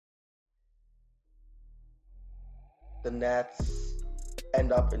the Nets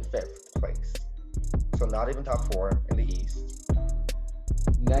end up in 5th place. So not even top 4 in the East.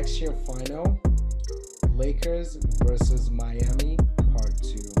 Next year final, Lakers versus Miami, part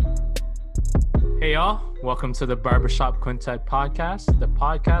 2. Hey y'all, welcome to the Barbershop Quintet podcast, the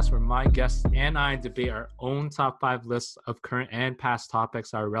podcast where my guests and I debate our own top 5 lists of current and past topics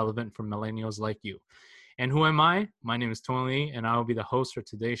that are relevant for millennials like you. And who am I? My name is Tony Lee, and I will be the host for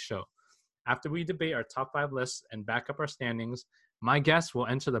today's show. After we debate our top 5 lists and back up our standings, my guests will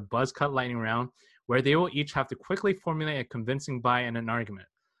enter the Buzz Cut Lightning Round, where they will each have to quickly formulate a convincing buy and an argument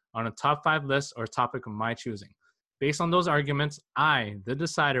on a top 5 list or topic of my choosing. Based on those arguments, I, the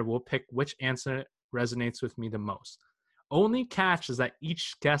decider, will pick which answer resonates with me the most. Only catch is that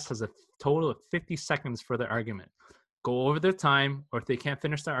each guest has a total of 50 seconds for their argument. Go over their time, or if they can't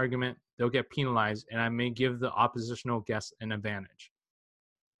finish their argument, they'll get penalized, and I may give the oppositional guest an advantage.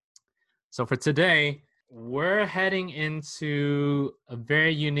 So for today, we're heading into a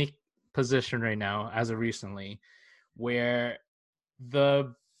very unique position right now, as of recently, where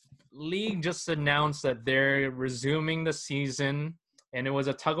the league just announced that they're resuming the season, and it was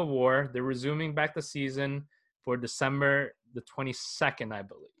a tug of war. They're resuming back the season for December the 22nd, I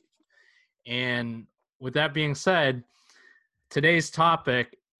believe. And with that being said, today's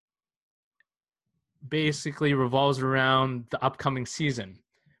topic basically revolves around the upcoming season,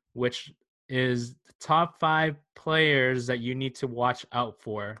 which is the top 5 players that you need to watch out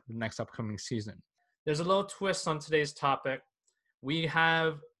for the next upcoming season. There's a little twist on today's topic. We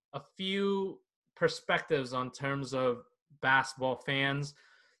have a few perspectives on terms of basketball fans,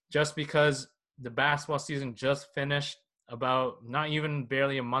 just because the basketball season just finished about not even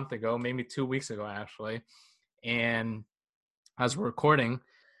barely a month ago, maybe 2 weeks ago, actually. And as we're recording,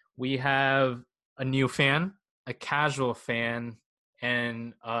 we have a new fan, a casual fan,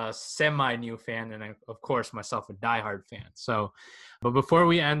 and a semi-new fan, and of course myself, a diehard fan. So, but before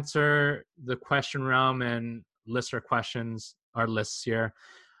we enter the question realm and list our questions, our lists here,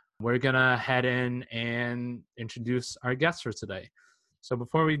 we're gonna head in and introduce our guests for today. So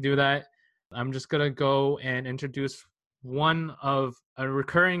before we do that, I'm just gonna go and introduce one of a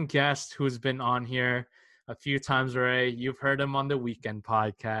recurring guest who's been on here a few times already. You've heard him on the Weekend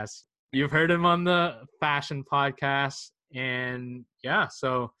podcast. You've heard him on the Fashion podcast. And yeah,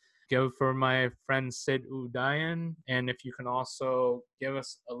 so give for my friend Sid Udayan. And if you can also give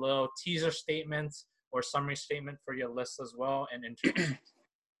us a little teaser statement or summary statement for your list as well and introduce.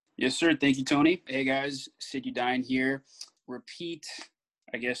 Yes, sir. Thank you, Tony. Hey, guys. Sid Udayan here. Repeat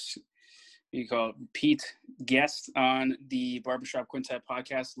guest on the Barbershop Quintet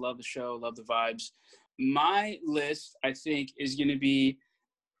podcast. Love the show. Love the vibes. My list, I think, is going to be,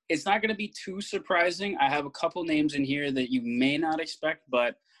 it's not going to be too surprising. I have a couple names in here that you may not expect,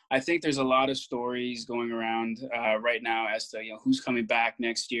 but I think there's a lot of stories going around right now as to who's coming back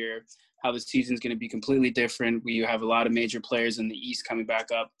next year, how the season's going to be completely different. We have a lot of major players in the East coming back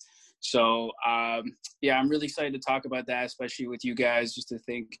up. So, yeah, I'm really excited to talk about that, especially with you guys, just to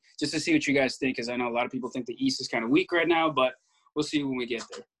see what you guys think, because I know a lot of people think the East is kind of weak right now, but we'll see when we get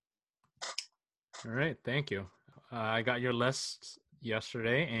there. All right. Thank you. I got your list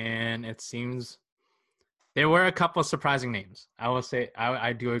yesterday, and it seems there were a couple of surprising names. I will say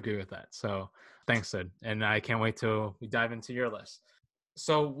I do agree with that. So thanks, Sid. And I can't wait till we dive into your list.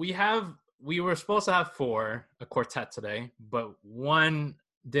 So we were supposed to have a quartet today, but one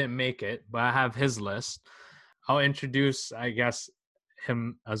didn't make it, but I have his list. I'll introduce, I guess,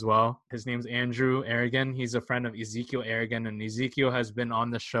 him as well. His name's Andrew Aragon. He's a friend of Ezekiel Aragon, and Ezekiel has been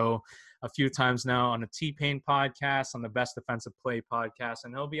on the show a few times now on a T-Pain podcast, on the Best Defensive Play podcast,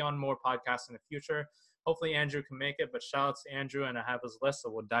 and he'll be on more podcasts in the future. Hopefully Andrew can make it, but shout out to Andrew, and I have his list,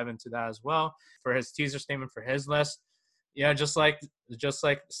 so we'll dive into that as well. For his teaser statement for his list, yeah, just like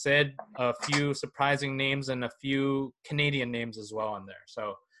Sid, a few surprising names and a few Canadian names as well on there.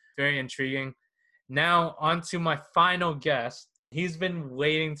 So very intriguing. Now on to my final guest. He's been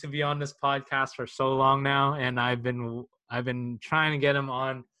waiting to be on this podcast for so long now, and I've been trying to get him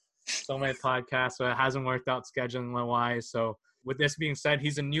on so many podcasts, so it hasn't worked out scheduling wise. So with this being said,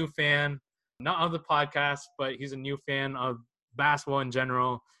 he's a new fan, not of the podcast, but he's a new fan of basketball in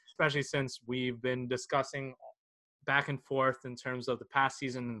general, especially since we've been discussing back and forth in terms of the past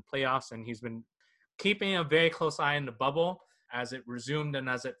season and the playoffs, and he's been keeping a very close eye on the bubble as it resumed and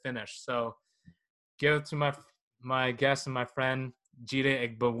as it finished. So give it to my guest and my friend,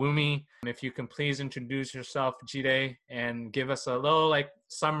 Jide Egbawumi. If you can please introduce yourself, Jide, and give us a little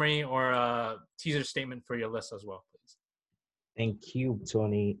summary or a teaser statement for your list as well, please. Thank you,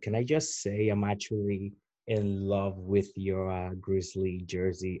 Tony. Can I just say I'm actually in love with your Grizzly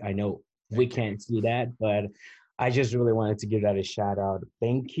jersey? I know we can't see that, but I just really wanted to give that a shout out.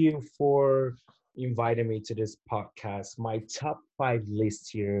 Thank you for inviting me to this podcast. My top 5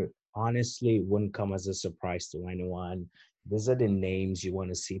 list here honestly wouldn't come as a surprise to anyone. These are the names you want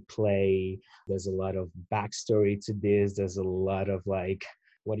to see play. There's a lot of backstory to this. There's a lot of like,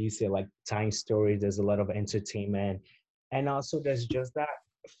 what do you say, like time story. There's a lot of entertainment. And also there's just that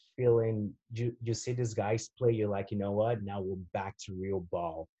feeling you see these guys play, you're like, you know what? Now we're back to real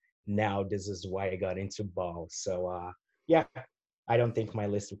ball. Now this is why I got into ball. So yeah, I don't think my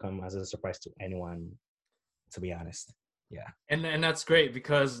list will come as a surprise to anyone, to be honest. Yeah. And that's great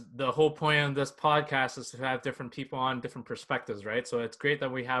because the whole point of this podcast is to have different people on different perspectives, right? So it's great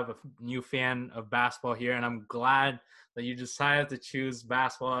that we have a new fan of basketball here, and I'm glad that you decided to choose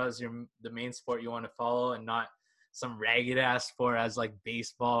basketball as the main sport you want to follow and not some ragged ass sport as like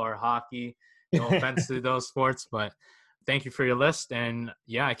baseball or hockey. No offense to those sports, but thank you for your list. And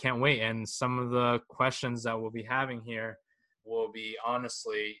yeah, I can't wait. And some of the questions that we'll be having here will be some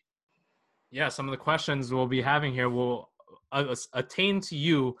of the questions we'll be having here will attain to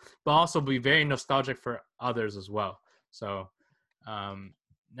you, but also be very nostalgic for others as well. So now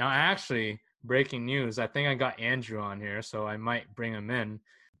actually, breaking news, I think I got Andrew on here, so I might bring him in.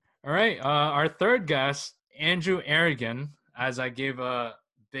 All right, our third guest, Andrew Aragon, as I gave a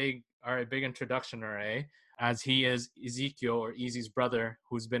big introduction already, as he is Ezekiel or Easy's brother,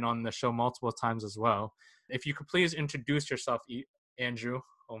 who's been on the show multiple times as well. If you could please introduce yourself, Andrew.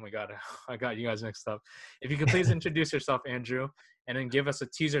 Oh my God, I got you guys mixed up. If you could please introduce yourself, Andrew, and then give us a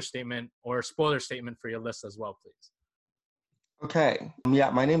teaser statement or a spoiler statement for your list as well, please. Okay. Yeah,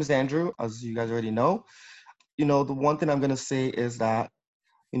 my name is Andrew, as you guys already know. The one thing I'm going to say is that,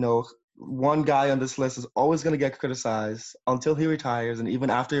 one guy on this list is always going to get criticized until he retires and even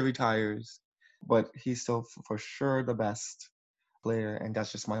after he retires, but he's still for sure the best player, and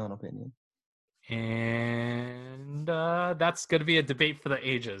that's just my own opinion. And that's going to be a debate for the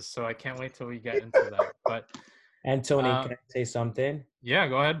ages, so I can't wait till we get into that. But And Tony, can I say something? Yeah,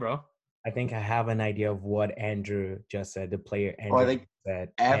 go ahead, bro. I think I have an idea of what Andrew just said, the player Andrew I think said.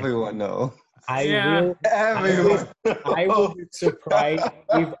 everyone knows. Everyone. I will be surprised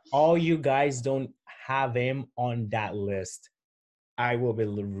if all you guys don't have him on that list. I will be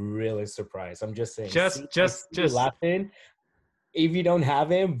really surprised. I'm just saying. Just laughing. If you don't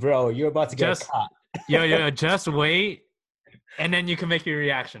have him, bro, you're about to get caught. Yo, just wait, and then you can make your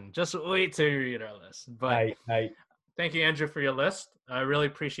reaction. Just wait till you read our list. But thank you, Andrew, for your list. I really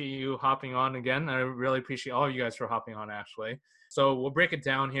appreciate you hopping on again. I really appreciate all of you guys for hopping on, actually. So we'll break it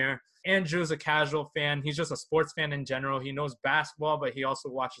down here. Andrew's a casual fan. He's just a sports fan in general. He knows basketball, but he also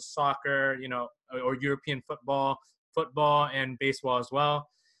watches soccer, or European football and baseball as well.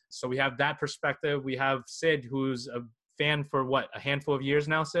 So we have that perspective. We have Sid, who's a fan for a handful of years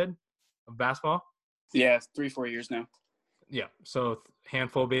now, Sid, of basketball? Yeah, 3-4 years now. Yeah, so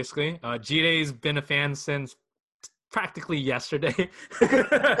handful basically. G-Day's been a fan since practically yesterday.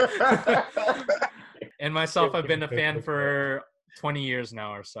 And myself, I've been a fan for 20 years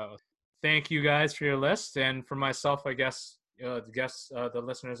now or so. Thank you guys for your list. And for myself, I guess, the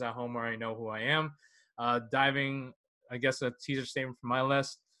listeners at home already know who I am. Diving, I guess, a teaser statement for my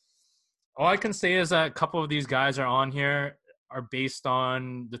list. All I can say is that a couple of these guys are on here are based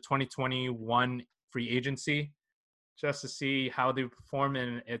on the 2021 free agency, just to see how they perform.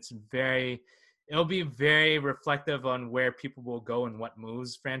 And it'll be very reflective on where people will go and what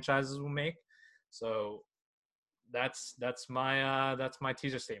moves franchises will make. So that's my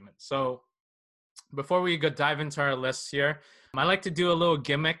teaser statement. So before we dive into our lists here, I like to do a little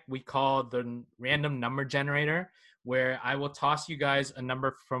gimmick we call the random number generator, where I will toss you guys a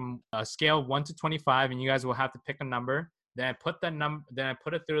number from a scale of 1 to 25, and you guys will have to pick a number. Then I put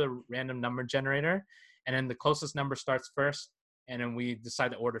it through the random number generator, and then the closest number starts first, and then we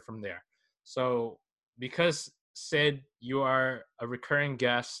decide the order from there. So because Sid, you are a recurring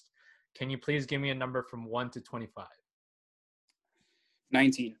guest, can you please give me a number from 1 to 25?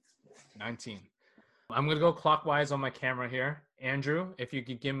 19. 19. I'm going to go clockwise on my camera here. Andrew, if you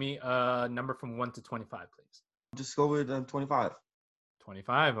could give me a number from 1 to 25, please. Just go with 25.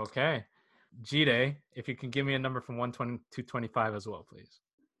 25, okay. G-Day, if you can give me a number from 1 to 25 as well, please.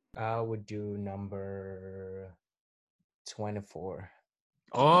 I would do number 24.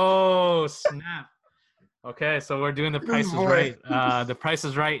 Oh, snap. Okay, so we're doing the Price is Right. The Price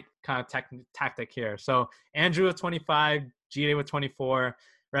is Right kind of tactic here. So Andrew with 25, G-Day with 24.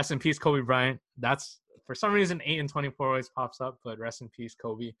 Rest in peace, Kobe Bryant. That's, for some reason, 8 and 24 always pops up, but rest in peace,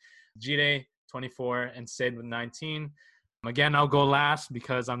 Kobe. G-Day, 24, and Sid with 19. Again, I'll go last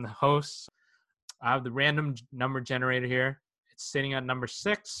because I'm the host. I have the random number generator here. It's sitting at number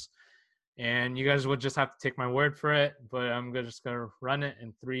 6. And you guys will just have to take my word for it, but I'm just going to run it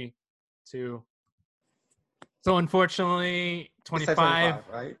in 3, 2. So unfortunately, You said 25.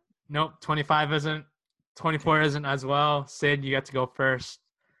 right? Nope, 25 isn't. 24 isn't as well. Sid, you got to go first.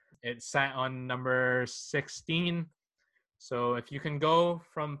 It sat on number 16. So if you can go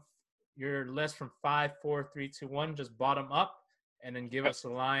from your list from 5, 4, 3, 2, 1, just bottom up, and then give us a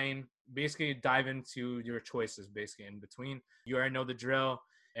line. Basically, dive into your choices, basically, in between. You already know the drill.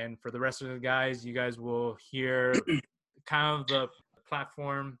 And for the rest of the guys, you guys will hear kind of the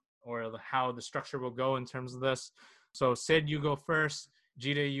platform or how the structure will go in terms of this. So Sid, you go first.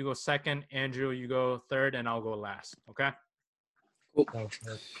 Gita, you go second. Andrew, you go third, and I'll go last. Okay? Cool.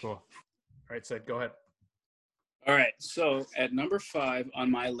 Cool. All right, Sid, go ahead. All right. So at number 5 on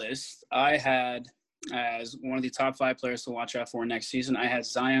my list, I had as one of the top 5 players to watch out for next season, I had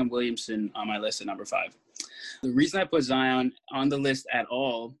Zion Williamson on my list at number 5. The reason I put Zion on the list at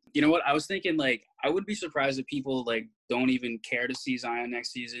all, you know what? I was thinking, like, I would be surprised if people, like, don't even care to see Zion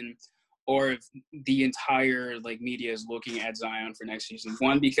next season, or if the entire, like, media is looking at Zion for next season.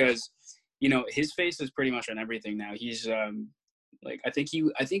 One, because, you know, his face is pretty much on everything now. He's, I think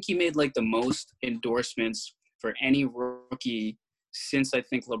he made, like, the most endorsements for any rookie since, I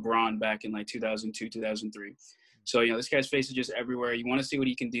think, LeBron back in, like, 2002, 2003. So, you know, this guy's face is just everywhere. You want to see what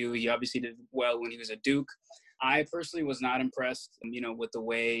he can do. He obviously did well when he was at Duke. I personally was not impressed, you know, with the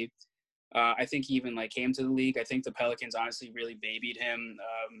way I think he even, like, came to the league. I think the Pelicans honestly really babied him,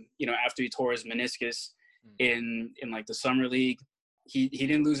 you know, after he tore his meniscus in like, the summer league. He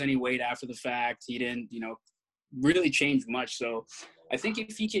didn't lose any weight after the fact. He didn't, you know, really change much. So I think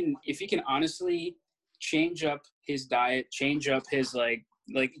if he can honestly change up his diet, change up his, like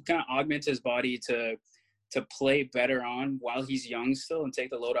kind of augment his body to play better on while he's young still and take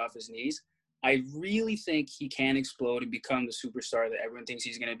the load off his knees, I really think he can explode and become the superstar that everyone thinks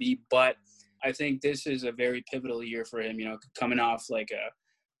he's going to be. But I think this is a very pivotal year for him, you know, coming off like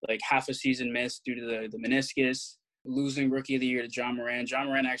half a season miss due to the meniscus, losing Rookie of the Year to John Moran. John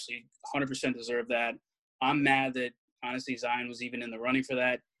Moran actually 100% deserved that. I'm mad that, honestly, Zion was even in the running for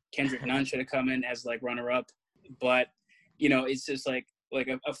that. Kendrick Nunn should have come in as, like, runner-up. But, you know, it's just like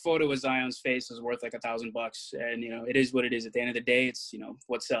a photo of Zion's face is worth like $1,000, and, you know, it is what it is. At the end of the day, it's, you know,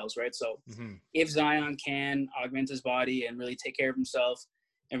 what sells, right? So if Zion can augment his body and really take care of himself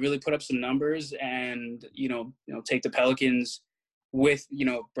and really put up some numbers and, you know, take the Pelicans with, you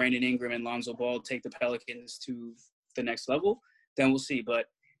know, Brandon Ingram and Lonzo Ball, take the Pelicans to the next level, then we'll see. But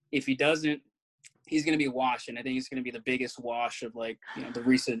if he doesn't, he's going to be a wash, and I think it's going to be the biggest wash of, like, you know, the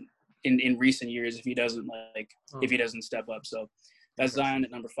recent in recent years if he doesn't step up. So that's Zion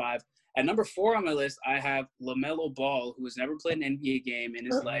at number 5. At number 4 on my list, I have LaMelo Ball, who has never played an NBA game in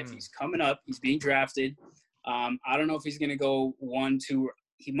his life. He's coming up. He's being drafted. I don't know if he's going to go 1, 2, or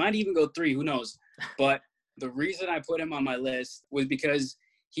he might even go 3. Who knows? But the reason I put him on my list was because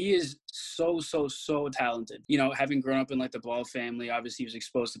he is so talented. You know, having grown up in, like, the Ball family, obviously he was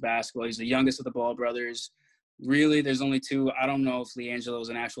exposed to basketball. He's the youngest of the Ball brothers. Really, there's only 2. I don't know if LiAngelo is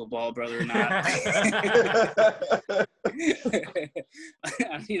an actual Ball brother or not. I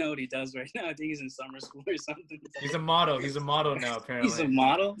don't even know what he does right now. I think he's in summer school or something. He's a model. He's a model now, apparently. He's a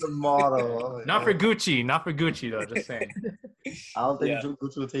model? The model. Not for Gucci. Not for Gucci, though. Just saying. I don't think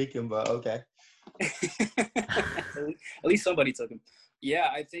Gucci will take him, but okay. At least somebody took him.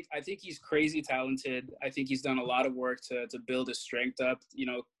 Yeah, I think he's crazy talented. I think he's done a lot of work to build his strength up. You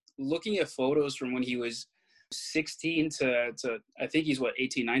know, looking at photos from when he was 16 to I think he's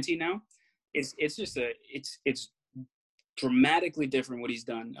 18, 19 now. It's just it's dramatically different what he's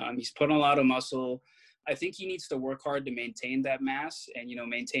done. He's put on a lot of muscle. I think he needs to work hard to maintain that mass and, you know,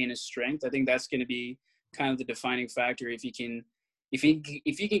 maintain his strength. I think that's going to be kind of the defining factor if he can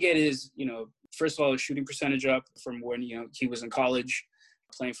get his, you know, first of all, his shooting percentage up from when, you know, he was in college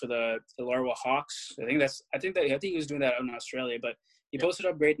playing for the Illawarra Hawks. I think he was doing that in Australia, but he posted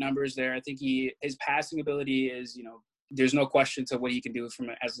up great numbers there. I think his passing ability is, you know, there's no question to what he can do from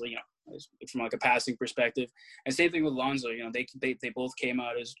like a passing perspective. And same thing with Lonzo. You know, they both came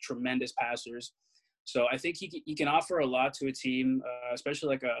out as tremendous passers. So I think he can offer a lot to a team, especially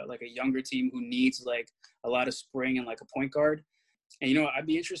like a younger team who needs, like, a lot of spring and, like, a point guard. And, you know, I'd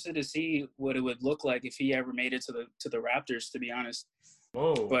be interested to see what it would look like if he ever made it to the Raptors, to be honest.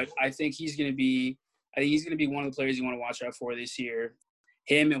 Whoa. But I think he's going to be one of the players you want to watch out for this year.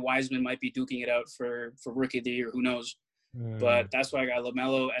 Him and Wiseman might be duking it out for Rookie of the Year. Who knows? But that's why I got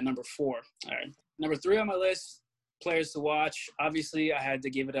LaMelo at number 4. All right. Number 3 on my list, players to watch. Obviously, I had to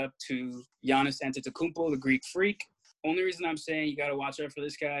give it up to Giannis Antetokounmpo, the Greek Freak. Only reason I'm saying you got to watch out for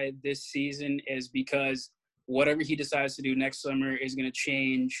this guy this season is because whatever he decides to do next summer is going to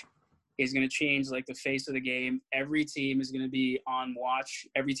change is going to change like the face of the game. Every team is going to be on watch.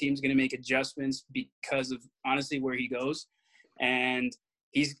 Every team's going to make adjustments because of honestly where he goes. And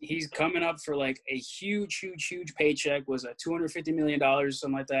he's coming up for like a huge paycheck. Was a $250 million,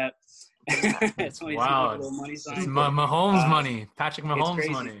 something like that. It's only Wow. a little money sign. It's Mahomes money. Patrick Mahomes it's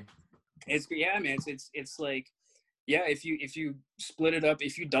money. It's yeah, man. It's like, yeah, if you split it up,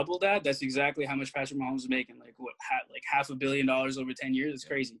 if you double that, that's exactly how much Patrick Mahomes is making. Like what, like $500 million over 10 years. It's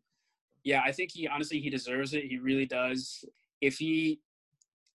crazy. Yeah, I think he deserves it. He really does.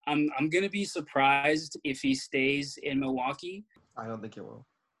 I'm gonna be surprised if he stays in Milwaukee. I don't think it will.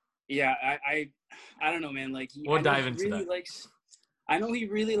 Yeah, I don't know, man. Like We'll dive into that. I know he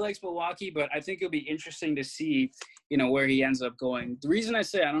really likes Milwaukee, but I think it'll be interesting to see, where he ends up going. The reason I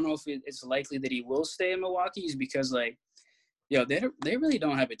say I don't know if it's likely that he will stay in Milwaukee is because, like, they really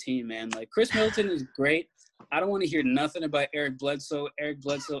don't have a team, man. Like, Chris Middleton is great. I don't want to hear nothing about Eric Bledsoe. Eric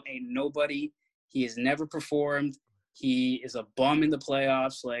Bledsoe ain't nobody. He has never performed. He is a bum in the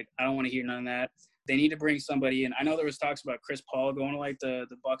playoffs. Like, I don't want to hear none of that. They need to bring somebody in. I know there was talks about Chris Paul going to, like, the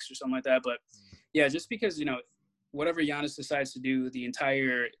Bucks or something like that. But, yeah, just because, whatever Giannis decides to do, the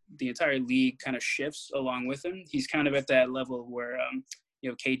entire league kind of shifts along with him. He's kind of at that level where,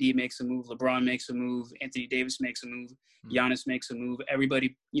 KD makes a move, LeBron makes a move, Anthony Davis makes a move, Giannis makes a move.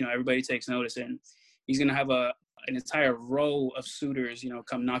 Everybody takes notice, and he's going to have an entire row of suitors,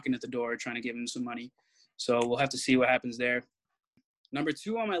 come knocking at the door trying to give him some money. So we'll have to see what happens there. Number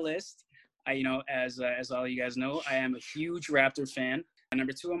 2 on my list, as all you guys know, I am a huge Raptor fan. And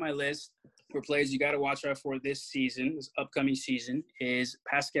number 2 on my list for players you got to watch out for this upcoming season, is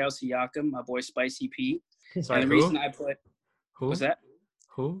Pascal Siakam, my boy Spicy P. Sorry, and the reason I put who was that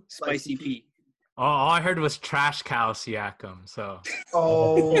who Spicy P. Oh, all I heard was Trash Cow Siakam. So.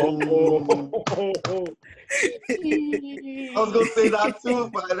 Oh. I was gonna say that too,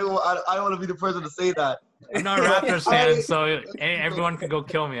 but I don't want to be the person to say that. I'm not a Raptors fan, so hey, everyone can go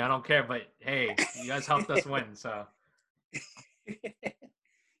kill me. I don't care. But hey, you guys helped us win, so.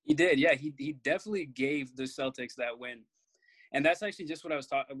 He did, yeah. He definitely gave the Celtics that win, and that's actually just what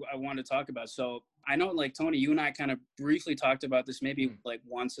I wanted to talk about. So I know, like, Tony, you and I kind of briefly talked about this maybe like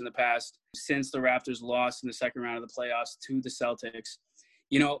once in the past since the Raptors lost in the second round of the playoffs to the Celtics.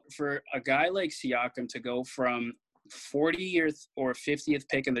 For a guy like Siakam to go from 40th or 50th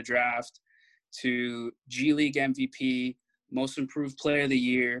pick in the draft to G League MVP, Most Improved Player of the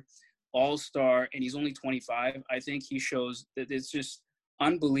Year, All-Star, and he's only 25, I think he shows that it's just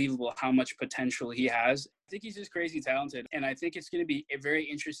unbelievable how much potential he has. I think he's just crazy talented, and I think it's going to be very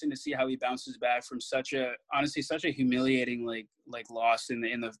interesting to see how he bounces back from such a humiliating like loss in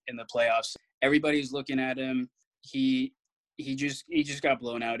the playoffs. Everybody's looking at him. He just got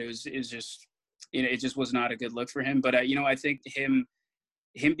blown out. It was just it just was not a good look for him. But I think him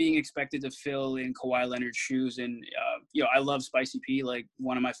being expected to fill in Kawhi Leonard's shoes, and I love Spicy P, like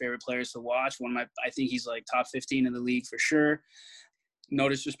one of my favorite players to watch. I think he's like top 15 in the league for sure. No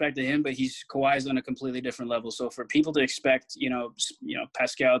disrespect to him, but Kawhi's on a completely different level. So for people to expect,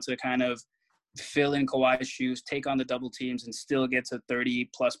 Pascal to kind of fill in Kawhi's shoes, take on the double teams, and still get to 30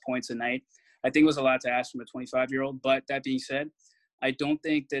 plus points a night, I think it was a lot to ask from a 25-year-old. But that being said, I don't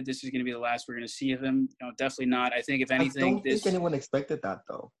think that this is going to be the last we're going to see of him. Definitely not. I think if anything, I don't think anyone expected that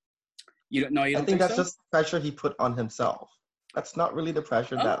though. You don't know. I think that's just pressure he put on himself. That's not really the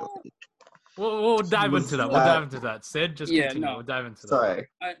pressure that. We'll dive into that. We'll dive into that. Sid, just continue. We'll dive into that. Sorry.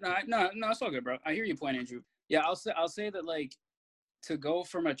 No, it's all good, bro. I hear your point, Andrew. Yeah, I'll say that, like, to go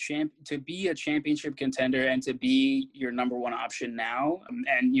from to be a championship contender and to be your number one option now,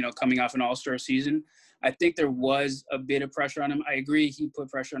 and coming off an All-Star season, I think there was a bit of pressure on him. I agree he put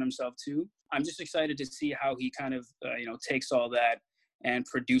pressure on himself too. I'm just excited to see how he kind of takes all that and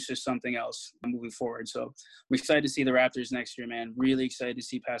produces something else moving forward. So I'm excited to see the Raptors next year, man. Really excited to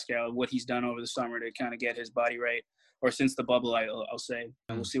see Pascal, what he's done over the summer to kind of get his body right, or since the bubble, I'll say.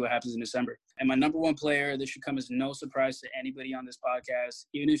 And we'll see what happens in December. And my number one player, this should come as no surprise to anybody on this podcast.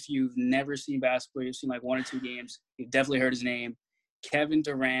 Even if you've never seen basketball, you've seen like 1 or 2 games, you've definitely heard his name. Kevin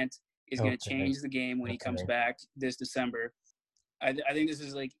Durant is going to change the game when he comes back this December. I think this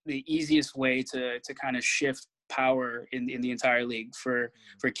is like the easiest way to kind of shift power in the entire league. For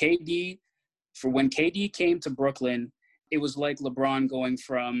KD, for when KD came to Brooklyn, it was like LeBron going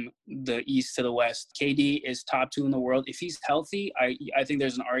from the East to the West. KD is top 2 in the world. If he's healthy, I think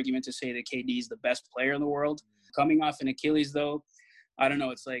there's an argument to say that KD is the best player in the world. Coming off an Achilles, though, I don't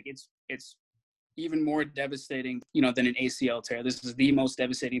know. It's like it's even more devastating, than an ACL tear. This is the most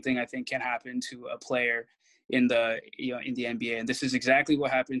devastating thing I think can happen to a player in the in the NBA, and this is exactly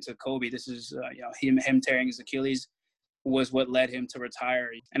what happened to Kobe. This is him tearing his Achilles. was what led him to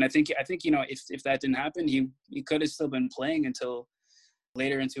retire. And I think if that didn't happen, he could have still been playing until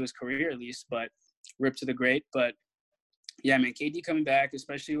later into his career at least. But rip to the great. But yeah, man, KD coming back,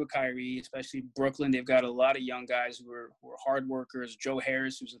 especially with Kyrie, especially Brooklyn. They've got a lot of young guys who are hard workers. Joe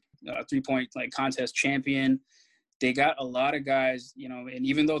Harris, who's a 3-point contest champion. They got a lot of guys, and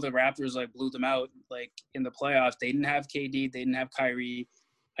even though the Raptors blew them out in the playoffs, they didn't have KD, they didn't have Kyrie.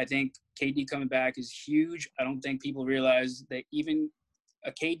 I think KD coming back is huge. I don't think people realize that even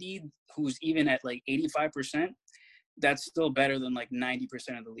a KD who's even at 85%, that's still better than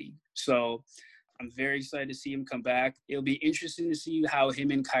 90% of the league. So I'm very excited to see him come back. It'll be interesting to see how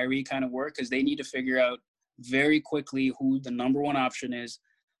him and Kyrie kind of work, because they need to figure out very quickly who the number one option is.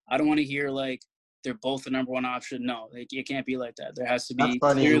 I don't want to hear they're both the number one option. No, it can't be like that. There has to be. That's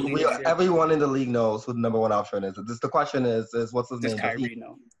funny. Everyone in the league knows who the number one option is. The question is what's his name? Does Kyrie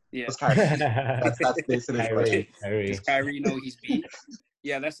know? Yeah. Does Kyrie? that's basically the question. Does Kyrie know he's beat?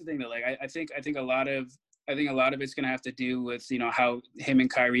 Yeah, that's the thing though. I think a lot of it's gonna have to do with how him and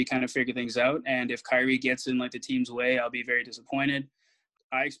Kyrie kind of figure things out. And if Kyrie gets in the team's way, I'll be very disappointed.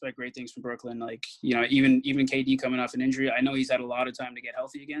 I expect great things from Brooklyn. Even KD coming off an injury, I know he's had a lot of time to get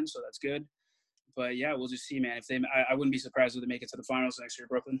healthy again, so that's good. But yeah, we'll just see, man. If I wouldn't be surprised if they make it to the finals next year,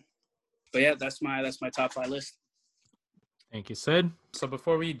 Brooklyn. But yeah, that's my top 5 list. Thank you, Sid. So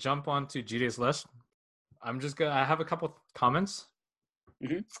before we jump on to GD's list, I have a couple comments.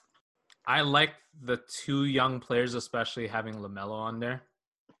 Mm-hmm. I like the 2 young players, especially having LaMelo on there.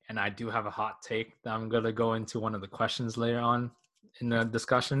 And I do have a hot take that I'm going to go into one of the questions later on in the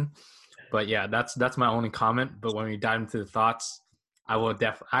discussion. But yeah, that's my only comment. But when we dive into the thoughts, I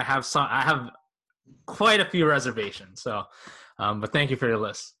have quite a few reservations. So, but thank you for your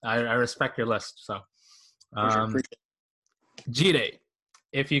list. I respect your list. So, G-Day,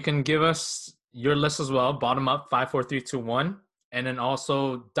 if you can give us your list as well, bottom up, 5, 4, 3, 2, 1, and then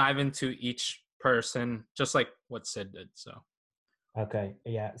also dive into each person, just like what Sid did. So, okay,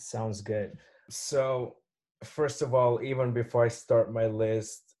 yeah, sounds good. So, first of all, even before I start my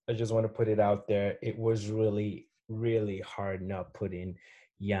list, I just want to put it out there. It was really, really hard not putting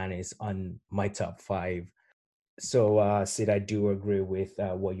Giannis on my top 5. So, Sid, I do agree with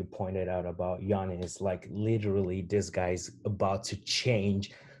what you pointed out about Giannis. Literally, this guy's about to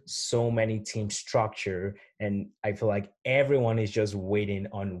change so many team structure, and I feel like everyone is just waiting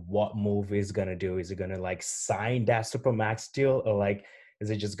on what move he's gonna do. Is he gonna sign that Supermax deal, or is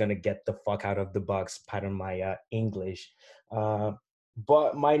it just gonna get the fuck out of the box? Pardon my English.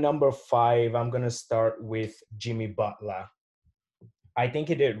 But my number 5, I'm gonna start with Jimmy Butler. I think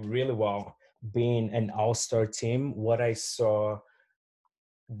he did really well being an all-star team. What I saw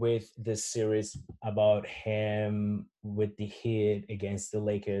with the series about him with the Heat against the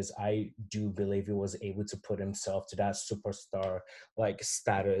Lakers, I do believe he was able to put himself to that superstar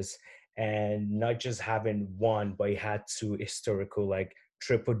status, and not just having one, but he had 2 historical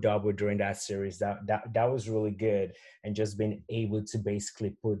triple-double during that series. That was really good, and just being able to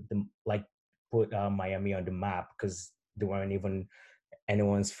basically put Miami on the map, because they weren't even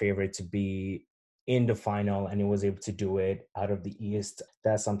anyone's favorite to be in the final, and he was able to do it out of the East.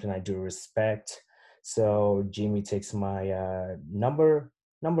 That's something I do respect. So Jimmy takes my number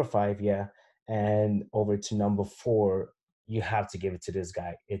 5, yeah. And over to number 4, you have to give it to this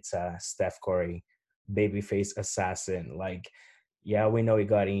guy. It's Steph Curry, babyface assassin. Yeah, we know he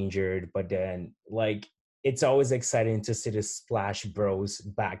got injured, but then it's always exciting to see the Splash Bros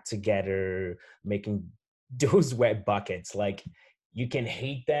back together, making those wet buckets. You can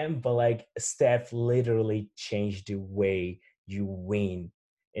hate them, but Steph literally changed the way you win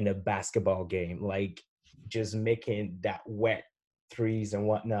in a basketball game, just making that wet threes and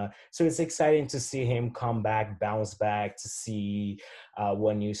whatnot. So it's exciting to see him come back, bounce back, to see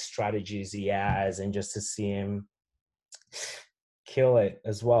what new strategies he has, and just to see him kill it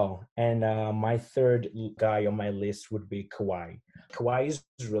as well. And my third guy on my list would be Kawhi. Kawhi is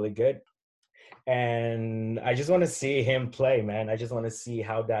really good. And I just want to see him play, man. I just want to see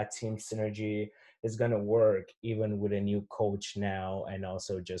how that team synergy is going to work, even with a new coach now, and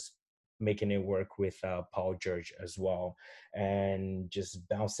also just making it work with Paul George as well, and just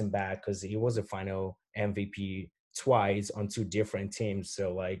bouncing back, because he was a final MVP twice on 2 different teams.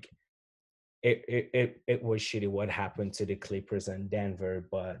 So it was shitty what happened to the Clippers and Denver,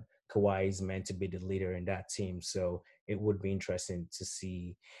 but Kawhi is meant to be the leader in that team. So it would be interesting to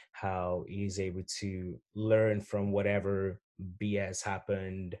see how he's able to learn from whatever BS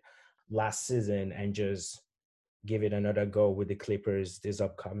happened last season and just give it another go with the Clippers this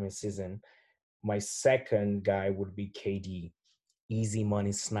upcoming season. My second guy would be KD, easy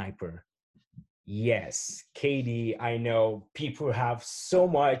money sniper. Yes, KD, I know people have so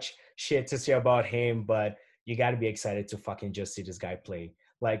much shit to say about him, but you got to be excited to fucking just see this guy play.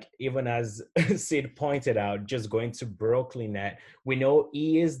 Like, even as Sid pointed out, just going to Brooklyn net, we know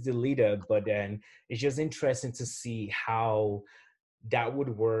he is the leader, but then it's just interesting to see how that would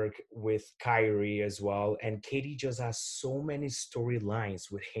work with Kyrie as well. And KD just has so many storylines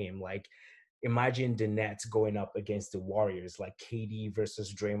with him. Like, imagine the Nets going up against the Warriors, like KD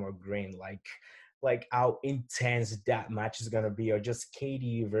versus Draymond Green, like how intense that match is gonna be, or just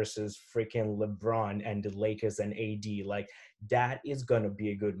KD versus freaking LeBron and the Lakers and AD. Like, that is gonna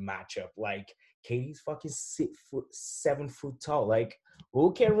be a good matchup. Like, KD's fucking 7 foot tall. Like,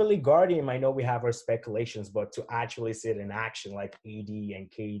 who can really guard him? I know we have our speculations, but to actually see it in action, like AD and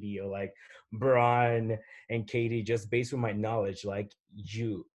KD, or like Bron and KD, just based on my knowledge, like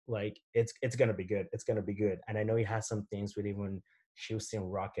it's gonna be good. It's gonna be good. And I know he has some things with even Houston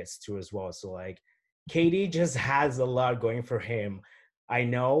Rockets too as well. So like KD just has a lot going for him. I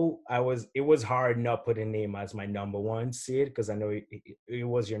know it was hard not putting him as my number one seed because I know it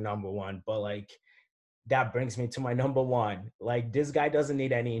was your number one, but like that brings me to my number one. Like, this guy doesn't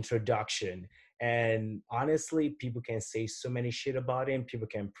need any introduction. And honestly, people can say so many shit about him. People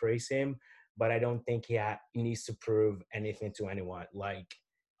can praise him, but I don't think he needs to prove anything to anyone. Like,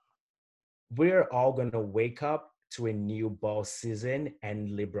 we're all going to wake up to a new ball season and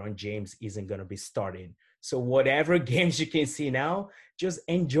LeBron James isn't going to be starting. So whatever games you can see now, just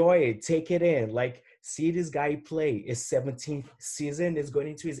enjoy it, take it in. Like, see this guy play. His 17th season is going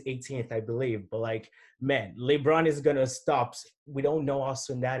into his 18th, I believe. But like, man, LeBron is going to stop. We don't know how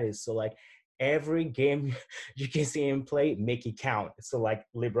soon that is. So like, every game you can see him play, make it count. So like,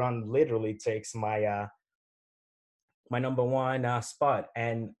 LeBron literally takes my number one spot.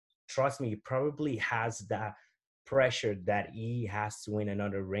 And trust me, he probably has that pressure that he has to win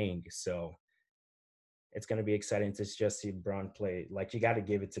another ring. So it's going to be exciting to just see Bron play. Like, you got to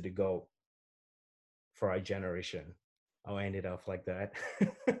give it to the GOAT for our generation. I'll end it off like that.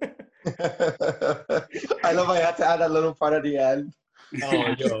 I love I had to add that little part at the end.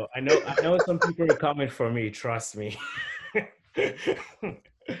 Oh, yo, I know some people are coming for me. Trust me.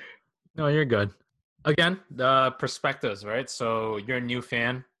 No, you're good. Again, the perspectives, right? So you're a new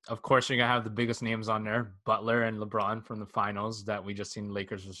fan. Of course, you're gonna have the biggest names on there, Butler and LeBron from the finals that we just seen,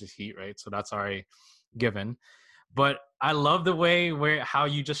 Lakers versus Heat, right? So that's already given. But I love the way how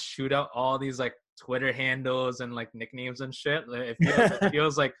you just shoot out all these like Twitter handles and like nicknames and shit. It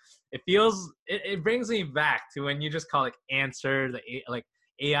brings me back to when you just call like answer like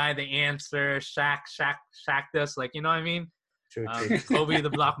AI the answer, Shaq this, like, you know what I mean? True. Kobe the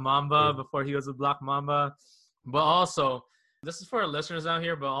Black Mamba before he was a Black Mamba. But also, this is for our listeners out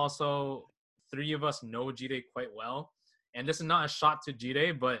here, but also three of us know G-Day quite well. And this is not a shot to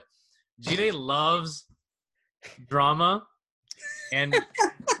G-Day, but G-Day loves drama. And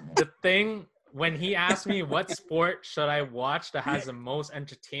the thing, when he asked me what sport should I watch that has the most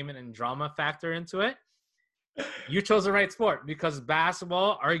entertainment and drama factor into it, you chose the right sport, because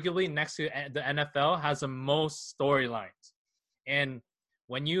basketball, arguably next to the NFL, has the most storylines. And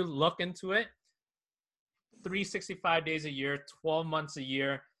when you look into it, 365 days a year, 12 months a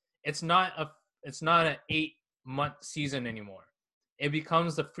year, it's not an 8-month season anymore. It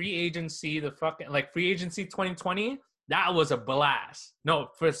becomes the free agency, free agency 2020, that was a blast.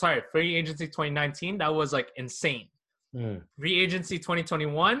 Free agency 2019, that was like insane. Free agency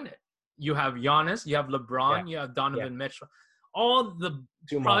 2021, you have Giannis, you have LeBron, you have Donovan Mitchell,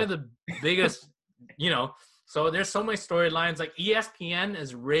 probably the biggest, So there's so many storylines. Like, ESPN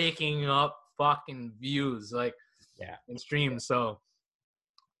is raking up fucking views, and streams. So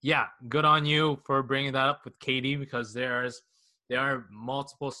yeah, good on you for bringing that up with KD, because there are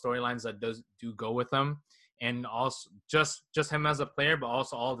multiple storylines that do go with him, and also just him as a player, but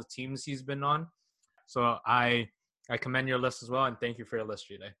also all the teams he's been on. So I commend your list as well, and thank you for your list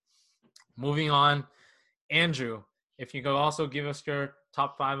today. Moving on, Andrew, if you could also give us your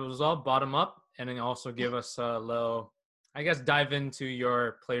top 5 as well, bottom up, and then also give us a little, I guess, dive into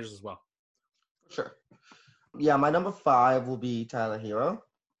your players as well. Sure. Yeah, my number 5 will be Tyler Hero.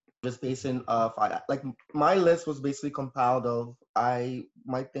 Just based in like, my list was basically compiled of my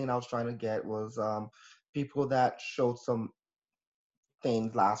thing I was trying to get was people that showed some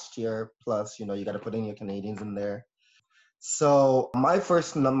things last year. Plus, you got to put in your Canadians in there. So my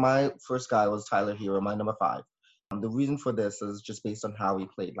first guy was Tyler Hero, my number 5. The reason for this is just based on how he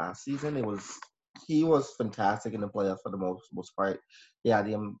played last season. He was fantastic in the playoffs for the most part. Yeah,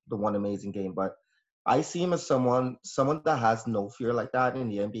 the one amazing game, but I see him as someone that has no fear like that in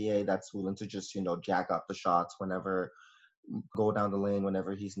the NBA, that's willing to just, jack up the shots whenever go down the lane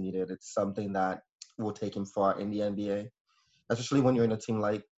whenever he's needed. It's something that will take him far in the NBA, especially when you're in a team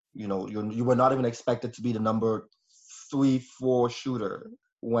like, you were not even expected to be the number 3, 4 shooter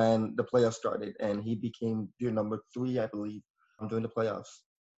when the playoffs started, and he became your number 3, I believe, during the playoffs.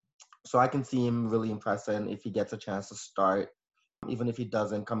 So I can see him really impressing if he gets a chance to start. Even if he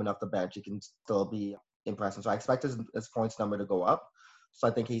doesn't, coming off the bench, he can still be impressive. So I expect his points number to go up. So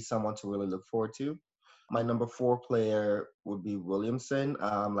I think he's someone to really look forward to. My number 4 player would be Williamson,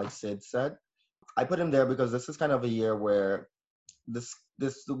 like Sid said. I put him there because this is kind of a year where this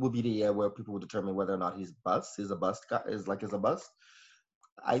will be the year where people will determine whether or not he's bust. He's a bust guy. Is a bust.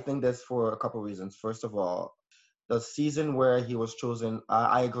 I think that's for a couple of reasons. First of all, the season where he was chosen,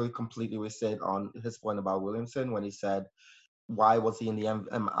 I agree completely with Sid on his point about Williamson when he said, why was he in the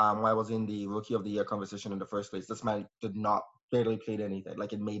why was he in the Rookie of the Year conversation in the first place? This man did not barely played anything.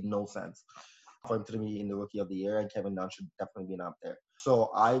 Like, it made no sense for him to be in the Rookie of the Year, and Kevin Dunn should definitely be up there.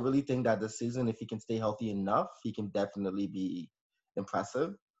 So I really think that this season, if he can stay healthy enough, he can definitely be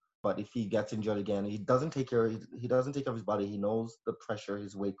impressive. But if he gets injured again, he doesn't take care of his body. He knows the pressure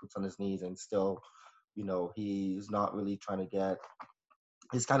his weight puts on his knees, and still, he's not really trying to get.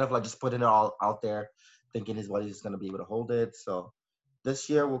 He's kind of like just putting it all out there, thinking his body's going to be able to hold it. So this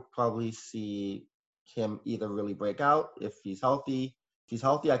year we'll probably see him either really break out if he's healthy. If he's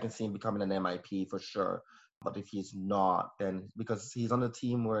healthy, I can see him becoming an MIP for sure. But if he's not, then because he's on a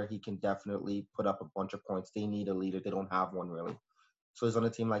team where he can definitely put up a bunch of points, they need a leader. They don't have one really. So he's on a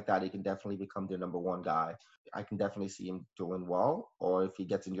team like that, he can definitely become their number 1 guy. I can definitely see him doing well. Or if he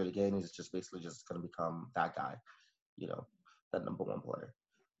gets injured again, he's just basically just going to become that guy, that number 1 player.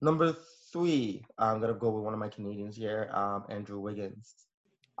 Number 3, I'm going to go with one of my Canadians here, Andrew Wiggins.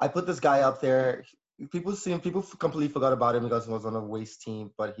 I put this guy up there. People completely forgot about him because he was on a waste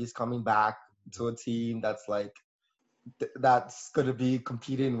team, but he's coming back to a team that's like, that's going to be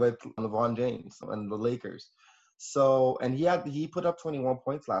competing with LeBron James and the Lakers. So, and he put up 21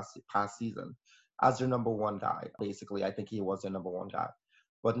 points past season as their number 1 guy. Basically, I think he was their number 1 guy.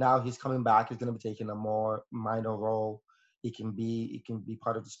 But now he's coming back. He's going to be taking a more minor role. He can be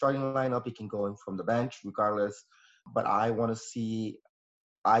part of the starting lineup. He can go in from the bench regardless. But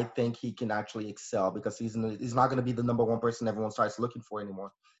I think he can actually excel because he's not going to be the number 1 person everyone starts looking for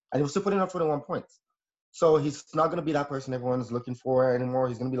anymore. And he was still putting up 21 points. So he's not going to be that person everyone's looking for anymore.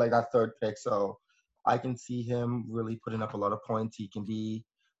 He's going to be like that 3rd pick. So I can see him really putting up a lot of points. He can be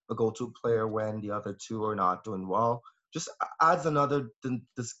a go-to player when the other 2 are not doing well. Just adds another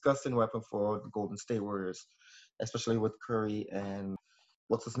disgusting weapon for the Golden State Warriors, especially with Curry and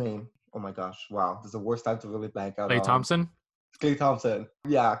what's his name? Oh my gosh! Wow, this is the worst time to really blank out. Klay Thompson. Klay Thompson,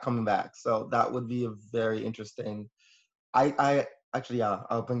 yeah, coming back. So that would be a very interesting. I actually, yeah,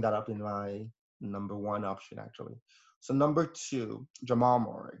 I'll bring that up in my number 1 option actually. So number 2, Jamal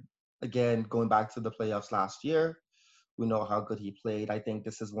Murray. Again, going back to the playoffs last year, we know how good he played. I think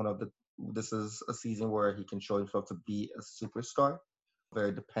this is a season where he can show himself to be a superstar,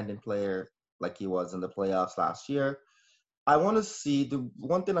 very dependent player like he was in the playoffs last year. The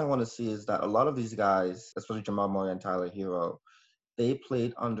one thing I want to see is that a lot of these guys, especially Jamal Murray and Tyler Hero, they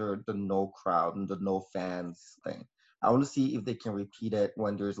played under the no crowd and the no fans thing. I want to see if they can repeat it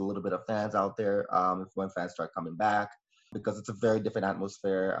when there's a little bit of fans out there, when fans start coming back, because it's a very different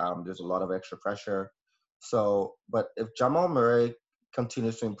atmosphere. There's a lot of extra pressure. So, but if Jamal Murray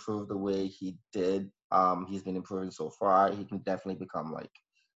continues to improve the way he did, he's been improving so far, he can definitely become like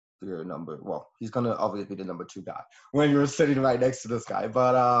your he's gonna obviously be the number 2 guy when you're sitting right next to this guy.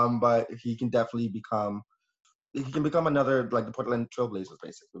 But he can definitely become another like the Portland Trailblazers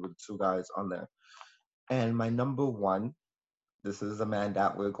basically with 2 guys on there. And my number 1, this is a man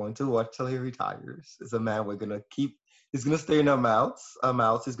that we're going to watch till he retires. Is a man we're gonna keep. He's gonna stay in our mouths.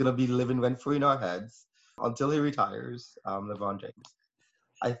 He's gonna be living rent free in our heads until he retires. LeBron James.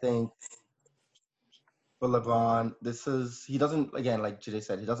 I think for LeBron, he doesn't, again, like Jide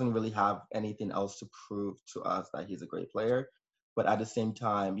said, he doesn't really have anything else to prove to us that he's a great player. But at the same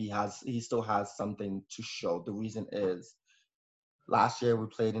time, he still has something to show. The reason is, last year we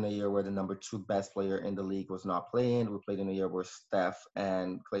played in a year where the number 2 best player in the league was not playing. We played in a year where Steph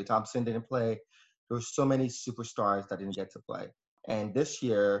and Klay Thompson didn't play. There were so many superstars that didn't get to play. And this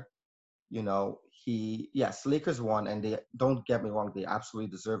year, Lakers won, and they, don't get me wrong, they absolutely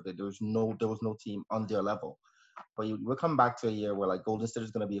deserved it. There was no team on their level. But we'll come back to a year where like Golden State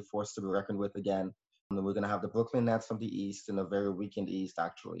is going to be a force to be reckoned with again. And then we're going to have the Brooklyn Nets from the East in a very weakened East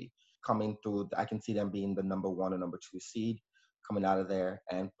actually coming through. I can see them being the number 1 or number 2 seed coming out of there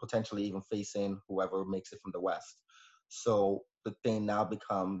and potentially even facing whoever makes it from the West. So the thing now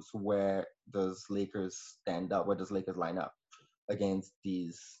becomes, where does Lakers stand up? Where does Lakers line up against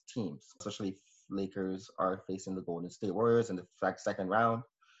these teams? Especially if Lakers are facing the Golden State Warriors in the second round.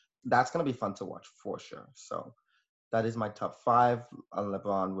 That's going to be fun to watch for sure. So that is my top five.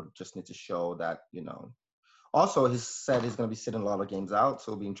 LeBron would just need to show that, Also, he said he's going to be sitting a lot of games out,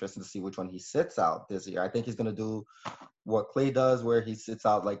 so it'll be interesting to see which one he sits out this year. I think he's going to do what Clay does, where he sits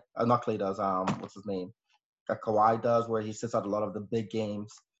out not Clay does. What's his name? That Kawhi does, where he sits out a lot of the big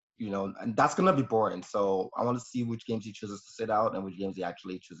games. And that's going to be boring. So I want to see which games he chooses to sit out and which games he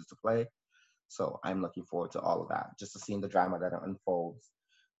actually chooses to play. So I'm looking forward to all of that, just to seeing the drama that unfolds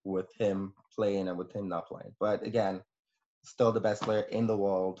with him playing and with him not playing. But again, still the best player in the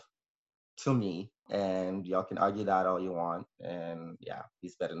world to me, and y'all can argue that all you want. And yeah,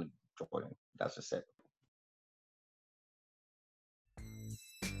 he's better than Jordan. That's just it.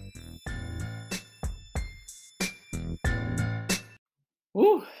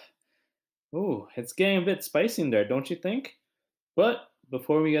 Ooh, it's getting a bit spicy in there, don't you think? But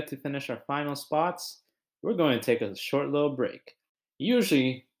before we get to finish our final spots, we're going to take a short little break.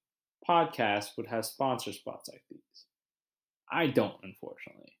 Usually, podcasts would have sponsor spots like these. I don't,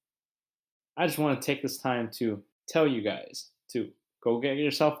 unfortunately. I just want to take this time to tell you guys to go get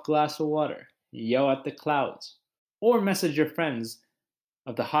yourself a glass of water, yell at the clouds, or message your friends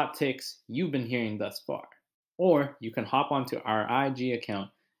of the hot takes you've been hearing thus far. Or you can hop onto our IG account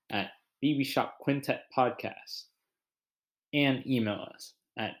at BB Shop Quintet Podcast and email us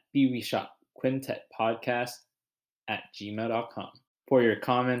at bbshopquintetpodcast@gmail.com for your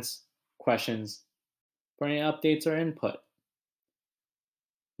comments, questions, for any updates or input.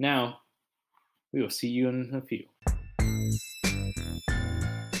 Now, we will see you in a few.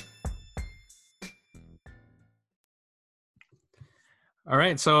 All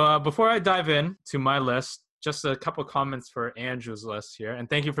right. So before I dive in to my list, just a couple comments for Andrew's list here. And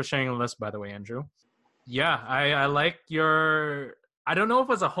thank you for sharing the list, by the way, Andrew. Yeah, I like your – I don't know if it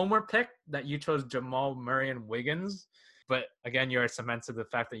was a homework pick that you chose Jamal Murray and Wiggins. But, again, you're cemented the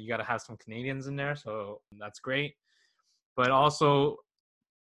fact that you got to have some Canadians in there. So that's great. But also –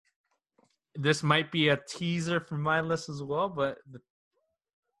 this might be a teaser for my list as well, but the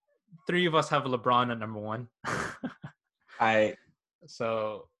three of us have LeBron at number one.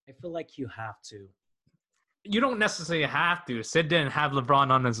 So I feel like you have to. You don't necessarily have to. Sid didn't have LeBron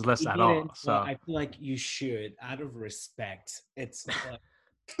on his list at all. So I feel like you should, out of respect. It's like,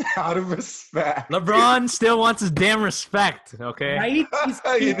 out of respect. LeBron still wants his damn respect, okay? Right? He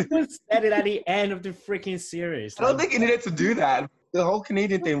said it at the end of the freaking series. I don't think he needed to do that. The whole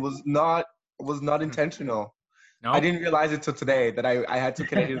Canadian thing was not intentional. No? I didn't realize it till today that I had two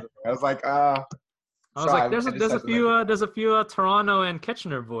Canadians. I was like, there's a few Toronto and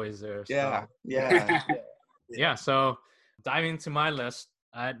Kitchener boys there. So. Yeah. Yeah, so diving into my list,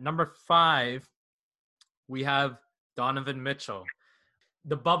 at number 5, we have Donovan Mitchell.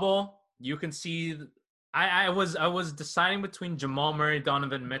 The bubble, you can see I was deciding between Jamal Murray,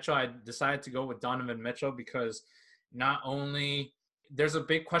 Donovan Mitchell. I decided to go with Donovan Mitchell because not only there's a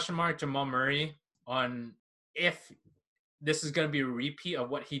big question mark, Jamal Murray, on if this is going to be a repeat of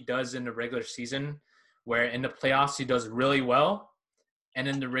what he does in the regular season, where in the playoffs he does really well, and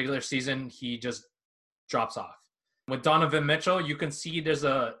in the regular season he just drops off. With Donovan Mitchell, you can see there's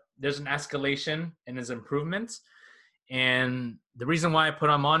an escalation in his improvements. And the reason why I put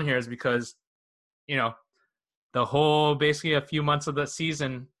him on here is because, the whole basically a few months of the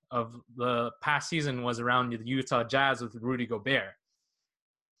season of the past season was around the Utah Jazz with Rudy Gobert.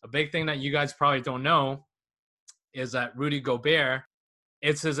 A big thing that you guys probably don't know is that Rudy Gobert,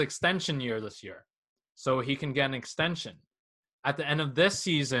 it's his extension year this year. So he can get an extension. At the end of this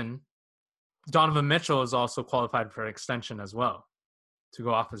season, Donovan Mitchell is also qualified for an extension as well to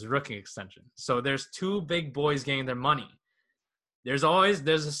go off his rookie extension. So there's two big boys getting their money. There's a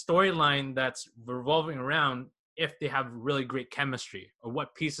storyline that's revolving around if they have really great chemistry or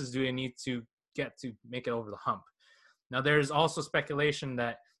what pieces do they need to get to make it over the hump. Now, there's also speculation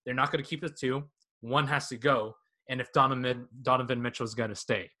that they're not going to keep the two. One has to go. And if Donovan Mitchell is going to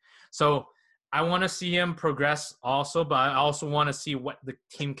stay. So I want to see him progress also, but I also want to see what the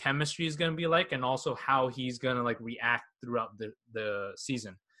team chemistry is going to be like and also how he's going to react throughout the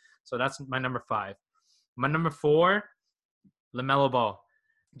season. So that's my number 5. My number 4, LaMelo Ball.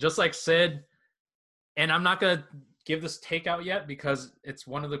 Just like Sid, and I'm not going to give this takeout yet because it's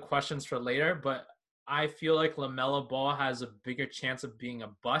one of the questions for later, but I feel like LaMelo Ball has a bigger chance of being a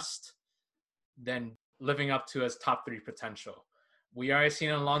bust than living up to his top 3 potential. We already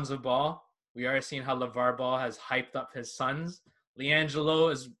seen Alonzo Ball. We already seen how LeVar Ball has hyped up his sons.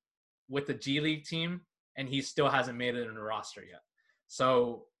 LiAngelo is with the G League team. and he still hasn't made it in the roster yet.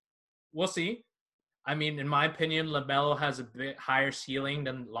 So we'll see. I mean, in my opinion, LaMelo has a bit higher ceiling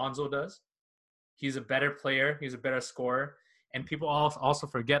than Lonzo does. He's a better player. He's a better scorer. And people also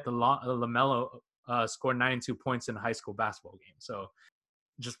forget that LaMelo scored 92 points in a high school basketball game. So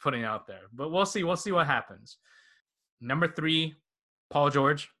just putting it out there. But we'll see. We'll see what happens. Number 3, Paul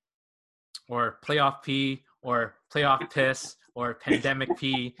George, or playoff P, or playoff piss, or pandemic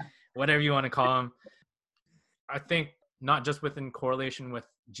P, whatever you want to call him. I think not just within correlation with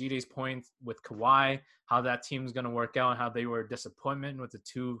G-Day's point with Kawhi, how that team's going to work out, how they were a disappointment with the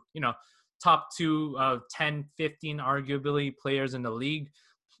two, top 2 of 10, 15 arguably players in the league,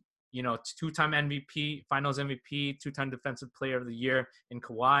 2-time MVP, finals MVP, 2-time defensive player of the year in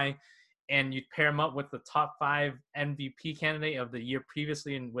Kawhi. And you pair him up with the top 5 MVP candidate of the year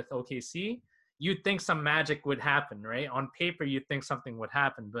previously with OKC, you'd think some magic would happen, right? On paper, you'd think something would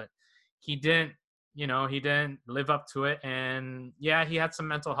happen, but he didn't, he didn't live up to it. And yeah, he had some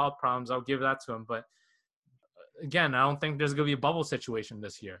mental health problems. I'll give that to him. But again, I don't think there's going to be a bubble situation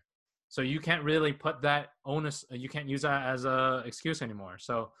this year. So you can't really put that onus, you can't use that as a excuse anymore.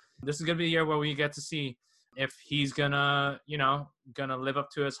 So this is going to be a year where we get to see if he's gonna live up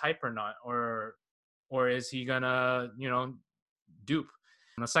to his hype or not, or is he gonna, dupe.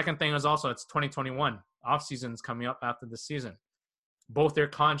 And the second thing is also it's 2021. Off season's coming up after the season. Both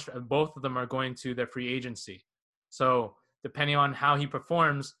of them are going to their free agency. So depending on how he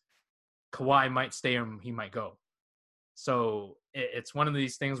performs, Kawhi might stay or he might go. So it's one of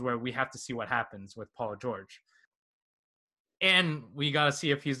these things where we have to see what happens with Paul George. And we got to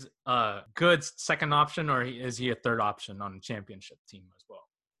see if he's a good second option or is he a third option on the championship team as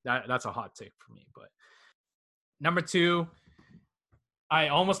well. That's a hot take for me. But number 2, I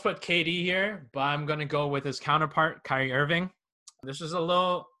almost put KD here, but I'm going to go with his counterpart, Kyrie Irving. This is a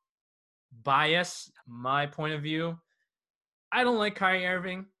little biased, my point of view. I don't like Kyrie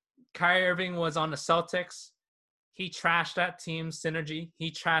Irving. Kyrie Irving was on the Celtics. He trashed that team's synergy. He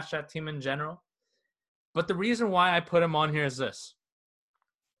trashed that team in general. But the reason why I put him on here is this.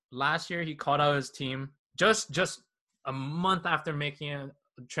 Last year, he called out his team just a month after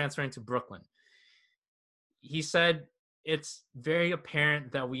transferring to Brooklyn. He said, it's very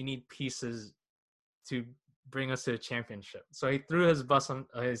apparent that we need pieces to bring us to a championship. So he threw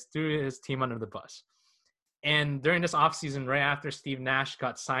his team under the bus. And during this offseason, right after Steve Nash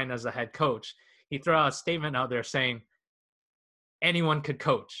got signed as a head coach, he threw out a statement out there saying anyone could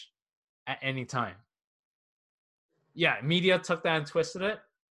coach at any time. Yeah, media took that and twisted it,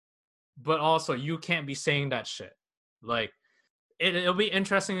 but also you can't be saying that shit. Like, it'll be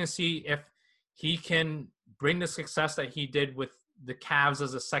interesting to see if he can bring the success that he did with the Cavs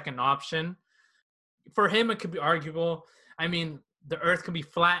as a second option. For him, it could be arguable. I mean, the earth could be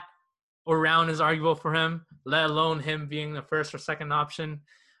flat or round is arguable for him, let alone him being the first or second option.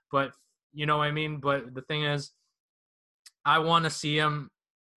 But you know what I mean? But the thing is, I want to see him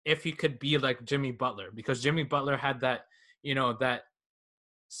if he could be like Jimmy Butler, because Jimmy Butler had that, that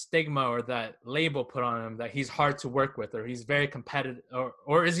stigma or that label put on him that he's hard to work with, or he's very competitive,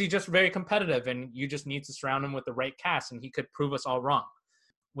 or is he just very competitive and you just need to surround him with the right cast and he could prove us all wrong.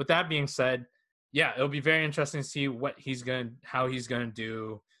 With that being said, yeah, it'll be very interesting to see how he's going to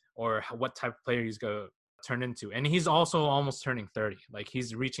do, or what type of player he's going to turn into. And he's also almost turning 30. Like,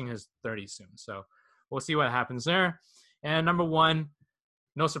 he's reaching his 30s soon. So we'll see what happens there. And number 1,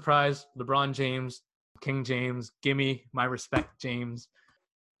 no surprise, LeBron James, King James. Gimme my respect, James.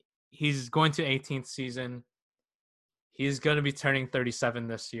 He's going to 18th season. He's going to be turning 37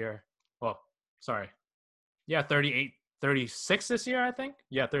 this year. Well, sorry. Yeah, 36 this year, I think.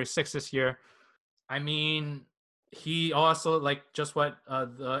 Yeah, 36 this year. I mean, he also, like, just what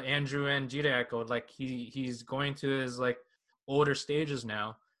the Andrew and Gita echoed, like, he's going to his, like, older stages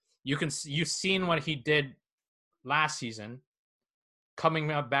now. You've seen what he did last season, coming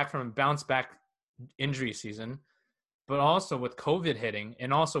back from a bounce back injury season, but also with COVID hitting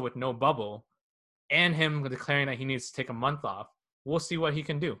and also with no bubble and him declaring that he needs to take a month off. We'll see what he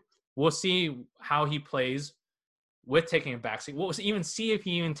can do. We'll see how he plays with taking a backseat. We'll even see if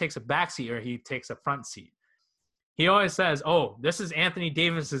he even takes a backseat or he takes a front seat. He always says, oh, this is Anthony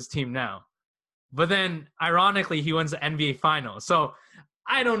Davis's team now. But then, ironically, he wins the NBA Finals. So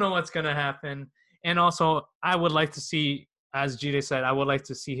I don't know what's going to happen. And also, I would like to see, as Gide said, I would like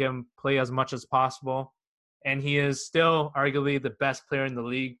to see him play as much as possible. And he is still arguably the best player in the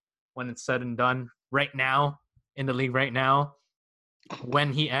league when it's said and done right now, in the league right now.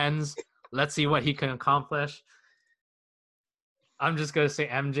 When he ends, let's see what he can accomplish. I'm just going to say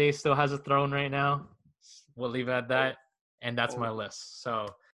MJ still has a throne right now. We'll leave it at that. And that's my list. So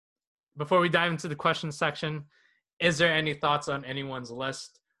before we dive into the question section, is there any thoughts on anyone's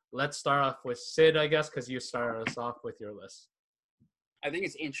list? Let's start off with Sid, I guess, because you started us off with your list. I think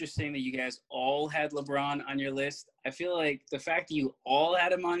it's interesting that you guys all had LeBron on your list. I feel like the fact that you all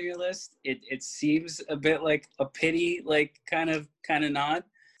had him on your list, it seems a bit like a pity, like kind of nod.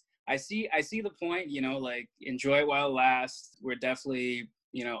 I see the point, you know, like enjoy it while it lasts. We're definitely,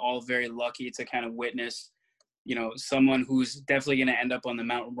 you know, all very lucky to kind of witness, you know, someone who's definitely going to end up on the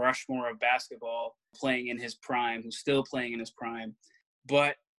Mount Rushmore of basketball playing in his prime, who's still playing in his prime.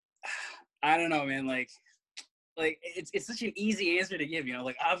 But I don't know, man, like it's such an easy answer to give, you know,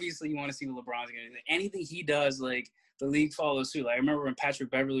 like obviously you want to see what LeBron's going to do. Anything he does, like the league follows suit. Like I remember when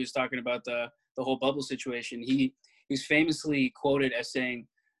Patrick Beverley was talking about the whole bubble situation, he was famously quoted as saying,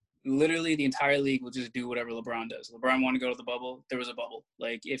 literally the entire league will just do whatever LeBron does. LeBron wanted to go to the bubble, there was a bubble.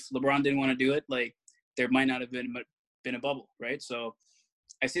 Like if LeBron didn't want to do it, like there might not have been a bubble, right? So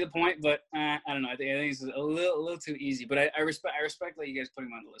I see the point, but I don't know. I think it's a little too easy. But I respect like you guys putting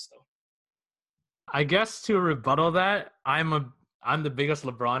him on the list though. I guess to rebuttal that, I'm the biggest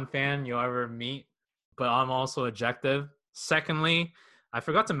LeBron fan you'll ever meet, but I'm also objective. Secondly, I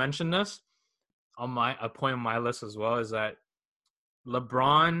forgot to mention this on a point on my list as well, is that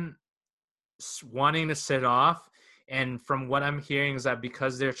LeBron wanting to sit off, and from what I'm hearing is that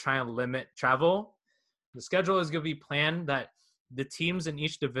because they're trying to limit travel, the schedule is going to be planned that the teams in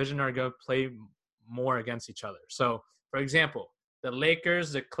each division are going to play more against each other. So, for example, the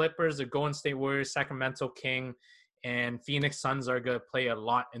Lakers, the Clippers, the Golden State Warriors, Sacramento King, and Phoenix Suns are going to play a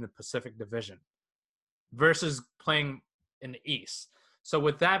lot in the Pacific Division versus playing in the East. So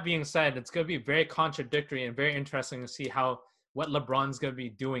with that being said, it's going to be very contradictory and very interesting to see what LeBron's going to be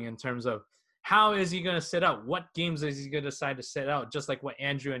doing in terms of how is he going to sit out? What games is he going to decide to sit out? Just like what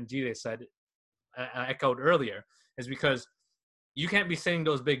Andrew and Gide said, echoed earlier, is because you can't be sitting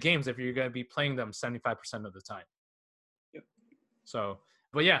those big games if you're going to be playing them 75% of the time. Yep. So,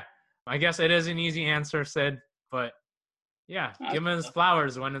 but yeah, I guess it is an easy answer, Sid, but yeah, give him his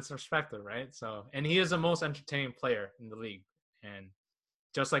flowers when it's respected, right? So, and he is the most entertaining player in the league. And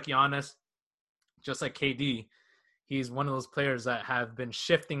just like Giannis, just like KD, he's one of those players that have been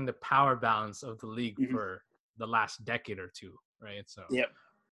shifting the power balance of the league for the last decade or two, right? So, yep.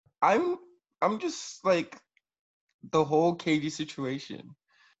 I'm just like the whole KD situation.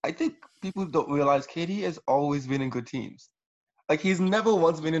 I think people don't realize KD has always been in good teams. Like he's never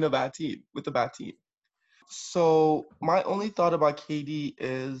once been in a bad team with a bad team. So my only thought about KD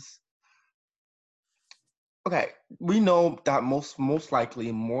is, okay, we know that most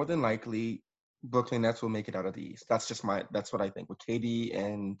likely, more than likely, Brooklyn Nets will make it out of the East. That's what I think with KD,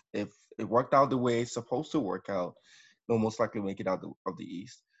 and if it worked out the way it's supposed to work out, they'll most likely make it out of the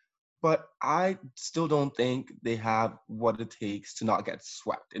East. But I still don't think they have what it takes to not get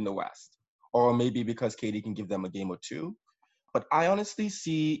swept in the West. Or maybe because KD can give them a game or two. But I honestly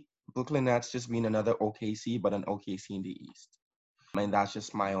see Brooklyn Nets just being another OKC, but an OKC in the East. And that's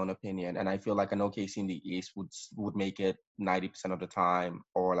just my own opinion. And I feel like an OKC in the East would make it 90% of the time,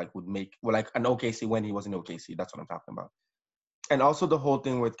 or like like an OKC when he was in OKC. That's what I'm talking about. And also the whole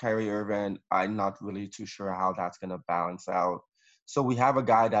thing with Kyrie Irving, I'm not really too sure how that's going to balance out. So we have a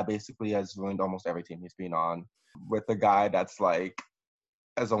guy that basically has ruined almost every team he's been on, with a guy that's like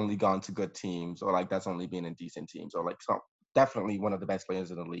has only gone to good teams, or like that's only been in decent teams, or like definitely one of the best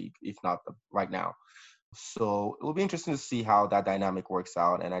players in the league, if not right now. So it will be interesting to see how that dynamic works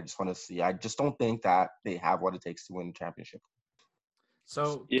out. And I just don't think that they have what it takes to win the championship.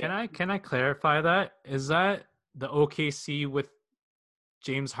 So can I clarify that? Is that the OKC with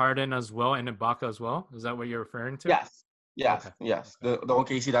James Harden as well and Ibaka as well? Is that what you're referring to? Yes. Okay. Yes. The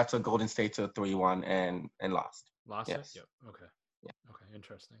OKC that's a Golden State to 3-1 and lost. Lost yes. it? Yep. Okay. Yeah. Okay.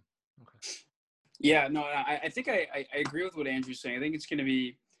 Interesting. Okay. Yeah, no, I think I agree with what Andrew's saying. I think it'll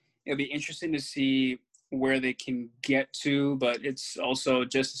be interesting to see where they can get to, but it's also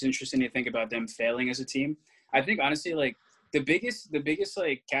just as interesting to think about them failing as a team. I think honestly, like the biggest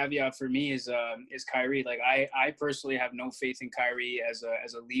like caveat for me is Kyrie. Like I personally have no faith in Kyrie as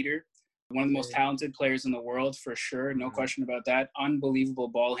a leader. One of the most talented players in the world for sure, no question about that. Unbelievable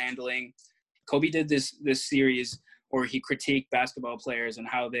ball handling. Kobe did this series where he critiqued basketball players and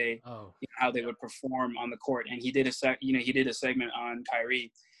how they would perform on the court, and he did a segment on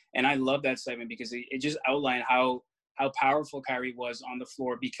Kyrie, and I love that segment because it just outlined how powerful Kyrie was on the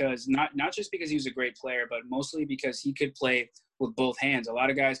floor, because not just because he was a great player, but mostly because he could play with both hands. A lot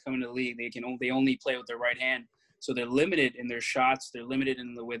of guys come into the league, they only play with their right hand, so they're limited in their shots, they're limited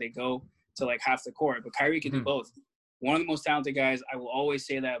in the way they go to like half the court. But Kyrie can do both. One of the most talented guys, I will always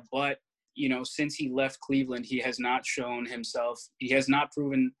say that, but since he left Cleveland, he has not shown himself. He has not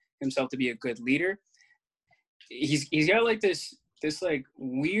proven himself to be a good leader. He's got like this like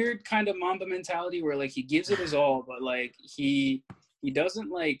weird kind of Mamba mentality where like he gives it his all, but like he doesn't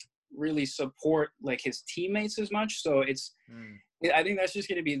like really support like his teammates as much. So I think that's just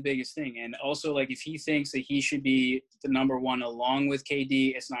going to be the biggest thing. And also, like, if he thinks that he should be the number one along with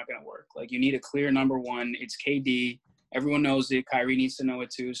KD, it's not going to work. Like, you need a clear number one. It's KD. Everyone knows it. Kyrie needs to know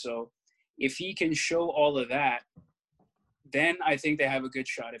it too. So if he can show all of that, then I think they have a good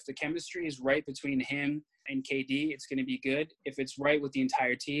shot. If the chemistry is right between him and KD, it's going to be good. If it's right with the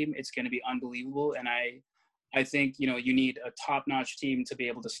entire team, it's going to be unbelievable. And I think, you know, you need a top-notch team to be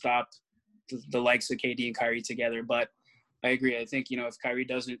able to stop the likes of KD and Kyrie together. But I agree. I think, you know, if Kyrie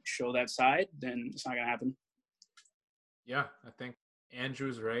doesn't show that side, then it's not going to happen. Yeah, I think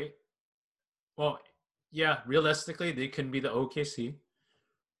Andrew's right. Well, yeah, realistically, they can be the OKC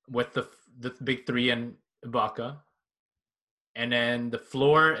with the big three and Ibaka. And then the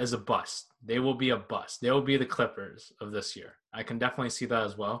floor is a bust. They will be a bust. They will be the Clippers of this year. I can definitely see that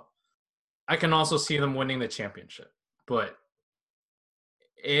as well. I can also see them winning the championship. But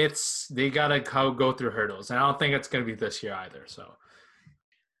they gotta go through hurdles, and I don't think it's gonna be this year either. So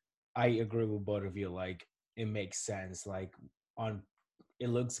I agree with both of you. Like, it makes sense. Like, it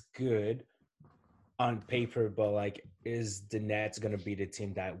looks good on paper, but like, is the Nets gonna be the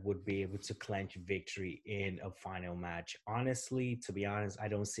team that would be able to clinch victory in a final match? Honestly, to be honest, I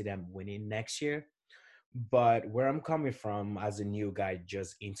don't see them winning next year. But where I'm coming from as a new guy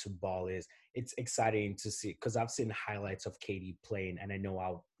just into ball is it's exciting to see, because I've seen highlights of KD playing and I know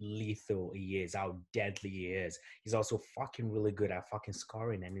how lethal he is, how deadly he is. He's also fucking really good at fucking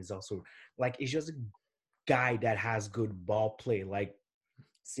scoring, and he's also like, he's just a guy that has good ball play, like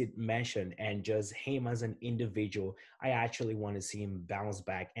Sid mentioned, and just him as an individual. I actually want to see him bounce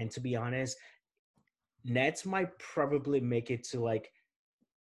back. And to be honest, Nets might probably make it to like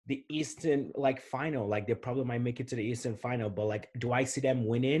the Eastern like final. Like, they probably might make it to the Eastern final, but like, do I see them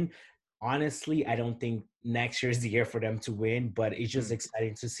winning? Honestly, I don't think next year is the year for them to win, but it's just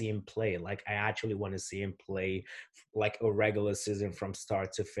exciting to see him play. Like, I actually want to see him play like a regular season from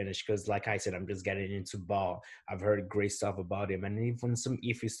start to finish, because like I said, I'm just getting into ball. I've heard great stuff about him and even some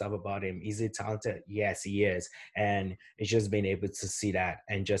iffy stuff about him. Is he talented? Yes, he is. And it's just being able to see that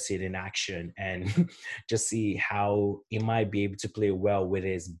and just see it in action and just see how he might be able to play well with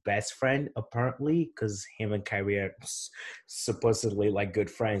his best friend, apparently, because him and Kyrie are supposedly like good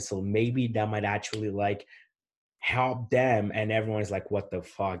friends. So maybe that might actually like help them, and everyone's like, what the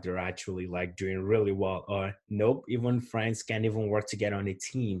fuck, they're actually like doing really well. Or nope, even friends can't even work together on a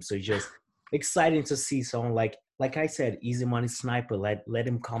team. So it's just exciting to see someone like I said, easy money sniper. Let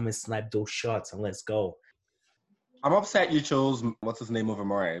him come and snipe those shots and let's go. I'm upset you chose what's his name over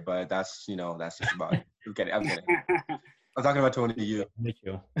Murray, but that's just about it. I'm kidding. I'm talking about Tony.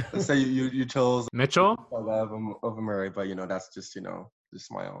 Mitchell. Let's say you chose Mitchell over Murray, but that's just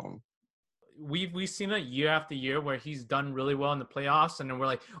just my own. We've seen it year after year where he's done really well in the playoffs, and then we're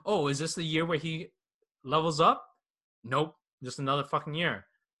like, oh, is this the year where he levels up? Nope, just another fucking year.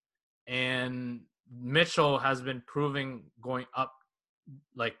 And Mitchell has been proving going up,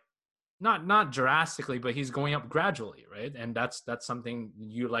 like not drastically, but he's going up gradually, right? And that's something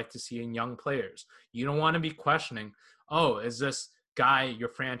you like to see in young players. You don't want to be questioning, oh, is this guy your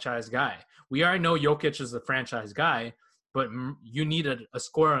franchise guy? We already know Jokic is the franchise guy, but you need a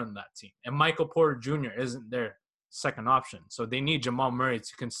scorer on that team. And Michael Porter Jr. isn't their second option. So they need Jamal Murray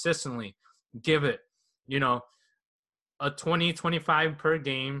to consistently give it, a 20, 25 per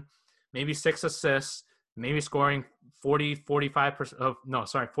game, maybe 6 assists, maybe scoring 45,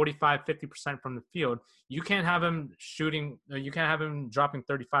 50% from the field. You can't have him dropping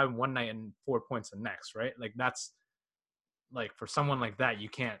 35 one night and 4 points the next, right? Like, that's like, for someone like that, you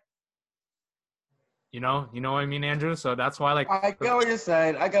can't. You know what I mean, Andrew? So that's why, like, I get what you're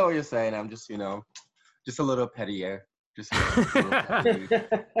saying. I'm just, just a little petty here. Just a little petty,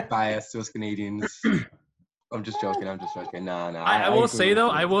 biased to us Canadians. I'm just joking. Nah. I will say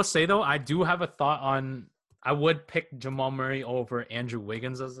though, I do have a thought on. I would pick Jamal Murray over Andrew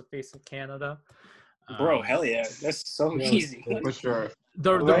Wiggins as the face of Canada. Bro, hell yeah, that's so easy. For sure.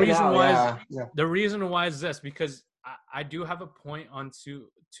 The reason why is this, because I do have a point on to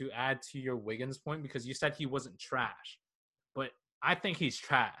add to your Wiggins point, because you said he wasn't trash, but I think he's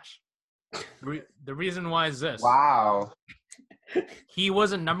trash. The reason why is this. Wow. He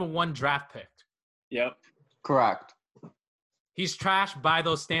was a number 1 draft pick. Yep. Correct. He's trash by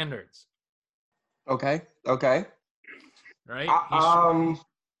those standards. Okay. Right?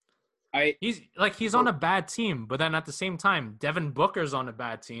 He's on a bad team, but then at the same time, Devin Booker's on a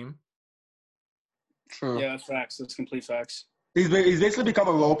bad team. True. Yeah, that's facts. That's complete facts. He's basically become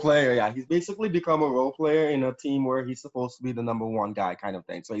a role player. Yeah, he's basically become a role player in a team where he's supposed to be the number one guy, kind of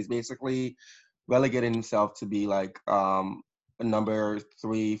thing. So he's basically relegating himself to be like a number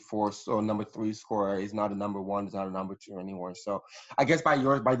 3, 4, so number 3 scorer. He's not a number 1. He's not a number 2 anymore. So I guess by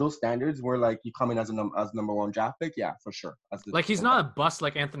those standards, we're like you come in as as number 1 draft pick. Yeah, for sure. Like he's not a bust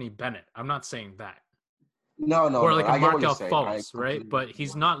like Anthony Bennett. I'm not saying that. No. Or like a I get what Markel you're saying. Fultz, right? But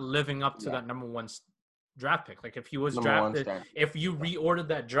he's not living up to that number 1 draft pick. Like if he was drafted, if you reordered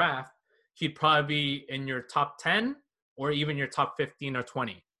that draft, he'd probably be in your top 10 or even your top 15 or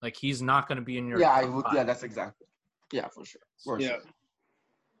 20. Like he's not going to be in your yeah. Yeah, that's exactly. Yeah, for sure. Sure.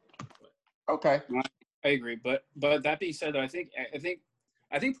 Okay. I agree, but that being said, though, I think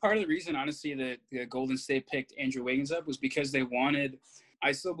part of the reason, honestly, that the Golden State picked Andrew Wiggins up was because they wanted.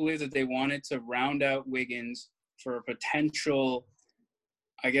 I still believe that they wanted to round out Wiggins for a potential,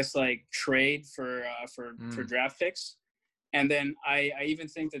 I guess, like trade for draft picks, and then I even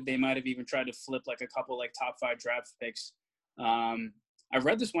think that they might have even tried to flip like a couple like top 5 draft picks. I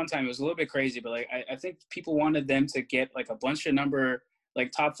read this one time; it was a little bit crazy, but like I think people wanted them to get like a bunch of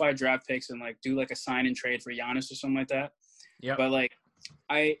like top 5 draft picks and like do like a sign and trade for Giannis or something like that. Yeah. But like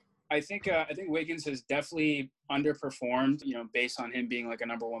I think Wiggins has definitely underperformed, based on him being like a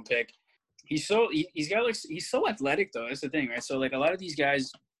number 1 pick. He's so athletic though. That's the thing, right? So like a lot of these guys,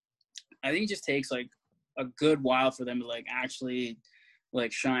 I think it just takes like a good while for them to like actually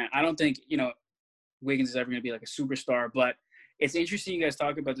like shine. I don't think, Wiggins is ever going to be like a superstar, but it's interesting you guys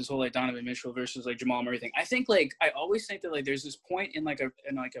talk about this whole like Donovan Mitchell versus like Jamal Murray thing. I think like I always think that like there's this point in a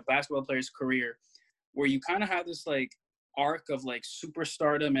basketball player's career where you kind of have this like arc of like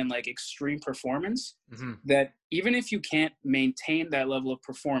superstardom and like extreme performance that even if you can't maintain that level of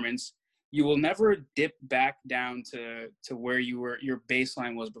performance, you will never dip back down to where your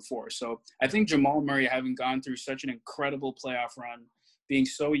baseline was before. So I think Jamal Murray, having gone through such an incredible playoff run, being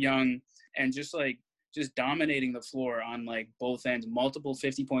so young and just dominating the floor on like both ends, multiple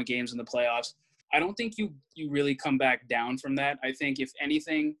 50-point games in the playoffs. I don't think you really come back down from that. I think if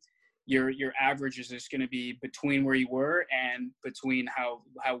anything, your average is just going to be between where you were and between how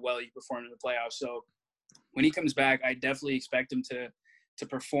well you performed in the playoffs. So when he comes back, I definitely expect him to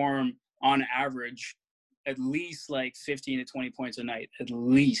perform on average at least like 15 to 20 points a night, at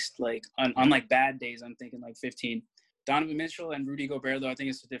least. Like on like bad days, I'm thinking like 15. Donovan Mitchell and Rudy Gobert, though, I think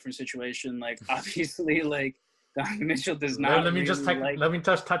it's a different situation. Like, obviously, like, Donovan Mitchell does not. Let me just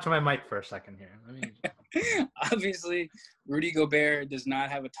touch my mic for a second here. Obviously, Rudy Gobert does not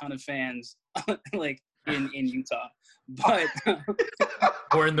have a ton of fans, like, in Utah. But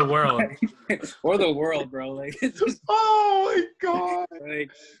or in the world. Or the world, bro. Like, it's just, oh, my God.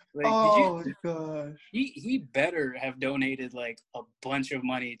 My gosh. He better have donated, like, a bunch of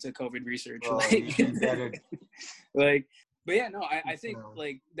money to COVID research. Oh, But yeah, no, I think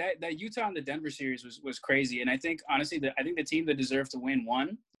like that Utah and the Denver series was crazy, and I think honestly the team that deserved to win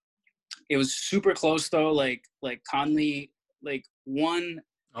won. It was super close though. Like Conley, like one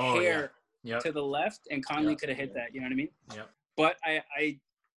hair to the left, and Conley could have hit that. You know what I mean? Yeah. But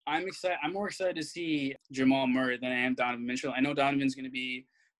I'm excited. I'm more excited to see Jamal Murray than I am Donovan Mitchell. I know Donovan's going to be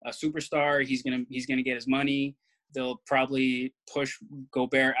a superstar. He's gonna get his money. They'll probably push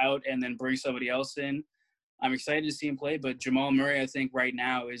Gobert out and then bring somebody else in. I'm excited to see him play, but Jamal Murray, I think right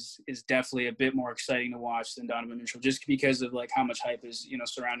now is definitely a bit more exciting to watch than Donovan Mitchell, just because of like how much hype is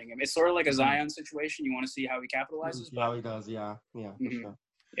surrounding him. It's sort of like a Zion situation. You want to see how he capitalizes. How he does, yeah, for sure.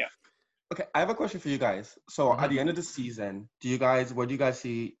 Yeah. Okay, I have a question for you guys. So at the end of the season, what do you guys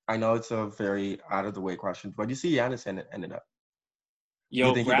see? I know it's a very out of the way question, but do you see Giannis ended up? Yo,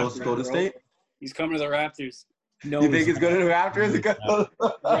 you think he goes to Golden State? He's coming to the Raptors. No, you think he's going to the Raptors? Bro,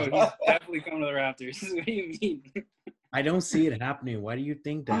 he's definitely coming to the Raptors. What do you mean? I don't see it happening. Why do you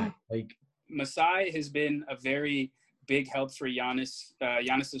think that? Like, Masai has been a very big help for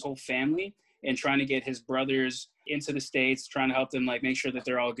Giannis's whole family, and trying to get his brothers into the States, trying to help them like make sure that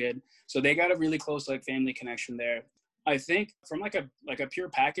they're all good. So they got a really close like family connection there. I think from like a pure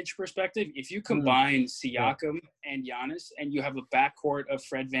package perspective, if you combine Siakam and Giannis, and you have a backcourt of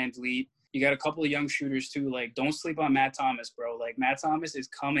Fred VanVleet, you got a couple of young shooters too. Like, don't sleep on Matt Thomas, bro. Like, Matt Thomas is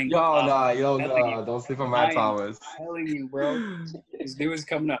coming. Don't sleep on Matt Thomas. I'm telling you, bro. This dude is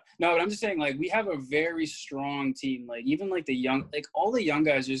coming up. No, but I'm just saying, like, we have a very strong team. Like, even like all the young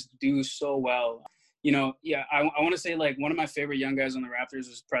guys just do so well. I want to say like one of my favorite young guys on the Raptors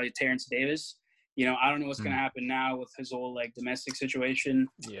was probably Terrence Davis. I don't know what's going to happen now with his whole like domestic situation.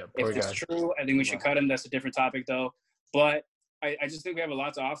 Yeah, if it's true, I think we should cut him. That's a different topic though. But I just think we have a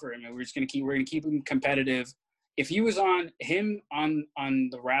lot to offer him, and we're gonna keep him competitive. if he was on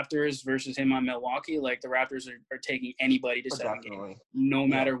the Raptors versus him on Milwaukee, like the Raptors are taking anybody to 7 games, no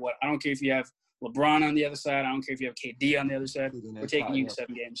matter what. I don't care if you have LeBron on the other side. I don't care if you have KD on the other side. We're taking you to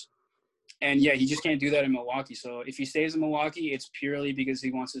 7 games. And yeah, he just can't do that in Milwaukee. So if he stays in Milwaukee, it's purely because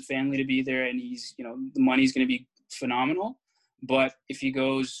he wants his family to be there, and he's, the money's going to be phenomenal. But if he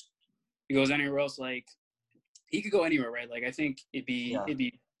goes anywhere else, like he could go anywhere, right? Like I think it'd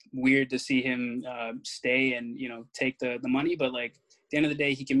be weird to see him stay and take the money. But like at the end of the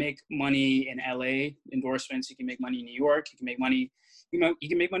day, he can make money in LA endorsements. He can make money in New York. He can make money. He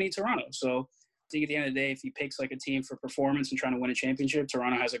can make money in Toronto. So I think at the end of the day, if he picks like a team for performance and trying to win a championship,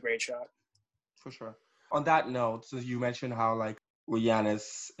 Toronto has a great shot. For sure. On that note, so you mentioned how like with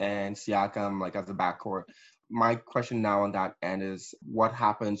Giannis and Siakam like as a backcourt. My question now on that end is what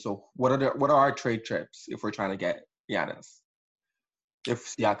happens? So what are our trade trips if we're trying to get Giannis? If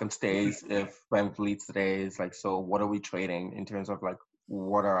Siakam stays, if VanVleet stays, like, so what are we trading in terms of like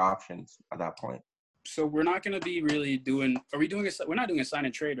what are our options at that point? So we're not going to be really doing. We're not doing a sign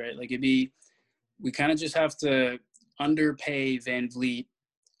and trade, right? Like we kind of just have to underpay VanVleet.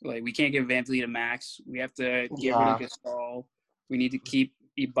 Like, we can't give VanVleet a max. We have to get rid of Gasol. We need to keep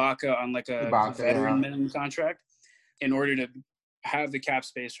Ibaka on like a veteran minimum contract in order to have the cap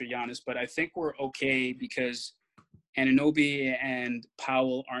space for Giannis. But I think we're okay because Anunoby and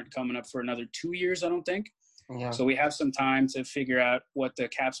Powell aren't coming up for another 2 years, I don't think. Yeah. So we have some time to figure out what the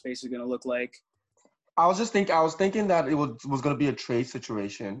cap space is going to look like. I was thinking that it was going to be a trade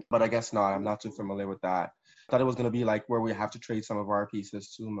situation, but I guess not. I'm not too familiar with that. Thought it was going to be like where we have to trade some of our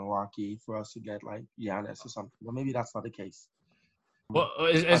pieces to Milwaukee for us to get like Giannis or something. But maybe that's not the case. Well,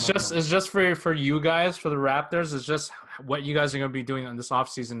 it's just for you guys, for the Raptors. It's just what you guys are going to be doing in this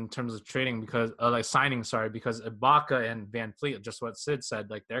offseason in terms of trading because because Ibaka and VanVleet, just what Sid said,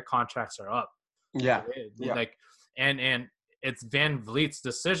 like their contracts are up. Yeah. Like, and it's VanVleet's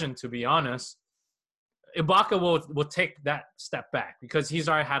decision, to be honest. Ibaka will take that step back because he's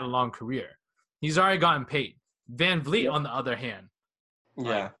already had a long career. He's already gotten paid. VanVleet, on the other hand,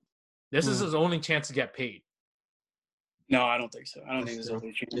 this is his only chance to get paid. No, I don't think so. I don't think there's a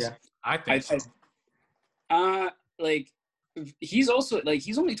chance. Yeah, I think so. Like, he's also, like,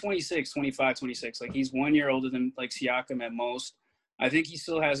 he's only 26, 25, 26. Like, he's 1 year older than, like, Siakam at most. I think he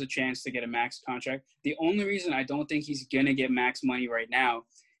still has a chance to get a max contract. The only reason I don't think he's going to get max money right now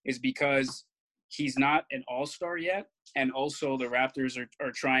is because he's not an all-star yet. And also the Raptors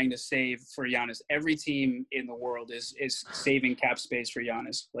are trying to save for Giannis. Every team in the world is saving cap space for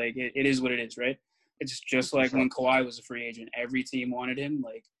Giannis. Like, it is what it is, right? It's just like when Kawhi was a free agent. Every team wanted him,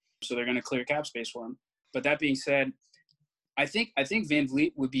 like, so they're going to clear cap space for him. But that being said, I think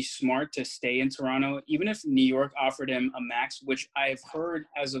VanVleet would be smart to stay in Toronto, even if New York offered him a max, which I've heard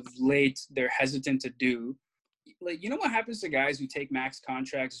as of late they're hesitant to do. Like, you know what happens to guys who take max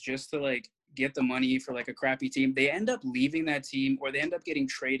contracts just to, like, get the money for like a crappy team? They end up leaving that team or they end up getting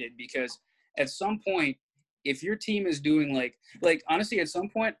traded because at some point, if your team is doing like honestly, at some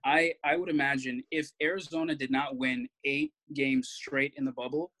point, I would imagine if Arizona did not win 8 games straight in the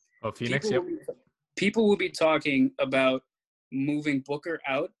bubble, Phoenix, people will be talking about moving Booker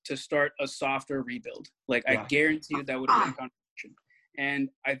out to start a softer rebuild. Like, I guarantee you that would have been a conversation. And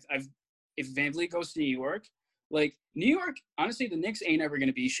if VanVleet goes to New York, like, New York, honestly, the Knicks ain't ever going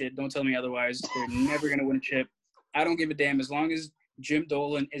to be shit. Don't tell me otherwise. They're never going to win a chip. I don't give a damn. As long as Jim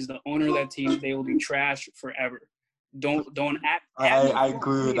Dolan is the owner of that team, they will be trash forever. Don't act. I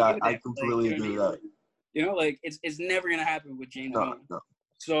agree with that. I completely agree with that. You know, like, it's never going to happen with James Dolan. No.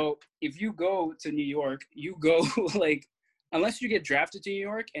 So if you go to New York, you go, like, unless you get drafted to New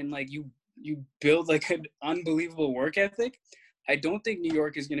York and, like, you build, like, an unbelievable work ethic, I don't think New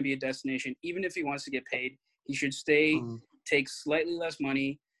York is going to be a destination. Even if he wants to get paid, he should stay, take slightly less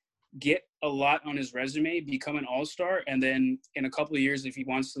money, get a lot on his resume, become an all-star, and then in a couple of years, if he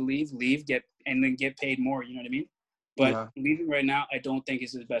wants to leave, and then get paid more. You know what I mean? But leaving right now, I don't think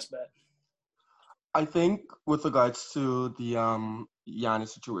is his best bet. I think with regards to the Giannis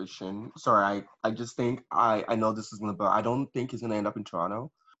situation, sorry, I just think I know this is gonna, but I don't think he's gonna end up in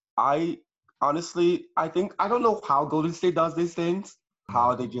Toronto. I honestly, I don't know how Golden State does these things.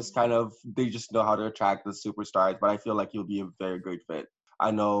 How they just know how to attract the superstars, but I feel like he'll be a very great fit.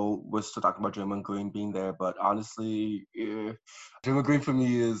 I know we're still talking about Draymond Green being there, but honestly, Draymond Green for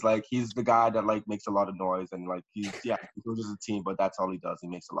me is like, he's the guy that like makes a lot of noise and like he coaches a team, but that's all he does. He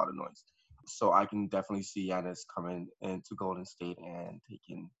makes a lot of noise. So I can definitely see Giannis coming into Golden State and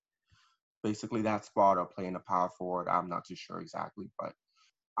taking basically that spot or playing a power forward. I'm not too sure exactly, but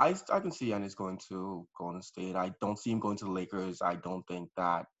I can see Giannis going to Golden State. I don't see him going to the Lakers. I don't think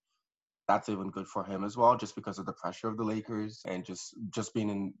that that's even good for him as well, just because of the pressure of the Lakers and just being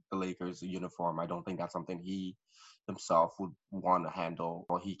in the Lakers uniform. I don't think that's something he himself would want to handle,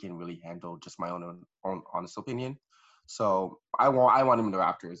 or he can really handle. Just my own honest opinion. So I want him in the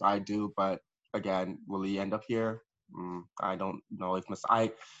Raptors. I do, but again, will he end up here? I don't know if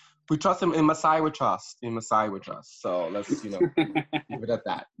we trust him in Masai. We trust in Masai. We trust. So let's leave it at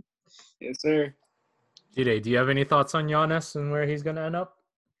that. Yes, sir. Jide, do you have any thoughts on Giannis and where he's gonna end up?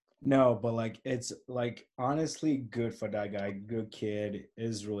 No, but like it's like honestly good for that guy. Good kid,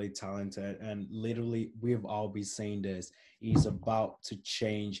 is really talented, and literally we've all been saying this. He's about to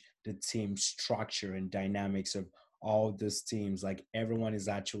change the team structure and dynamics of all these teams. Like everyone is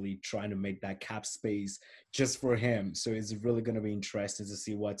actually trying to make that cap space just for him. So it's really gonna be interesting to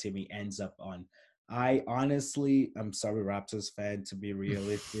see what team he ends up on. I'm sorry, Raptors fan, to be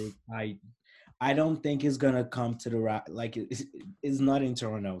realistic. I don't think it's gonna come to the like it's not in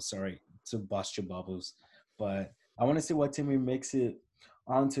Toronto. Sorry to bust your bubbles, but I want to see what team he makes it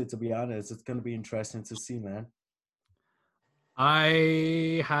onto. To be honest, it's gonna be interesting to see, man.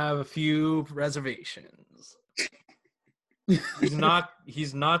 I have a few reservations. He's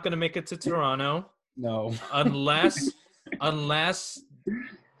not gonna make it to Toronto No, unless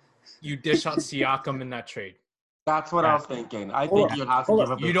you dish out Siakam in that trade. That's what I was thinking. I think you'd have to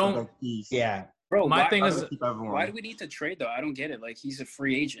give up You don't- a piece. yeah, Bro, My thing is, Keep everyone. why do we need to trade though? I don't get it. Like he's a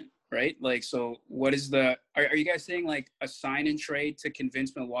free agent, right? Like, so what is are you guys saying like a sign and trade to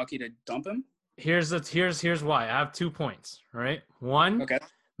convince Milwaukee to dump him? here's why. I have 2 points, right? One, Okay.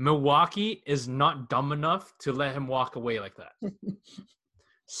 Milwaukee is not dumb enough to let him walk away like that.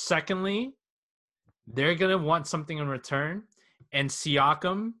 Secondly, they're going to want something in return. And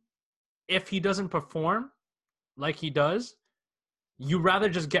Siakam, if he doesn't perform like he does, you rather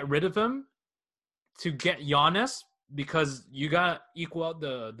just get rid of him to get Giannis because you got to equal out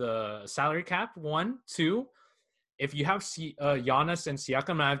the salary cap, 1. 2, if you have Giannis and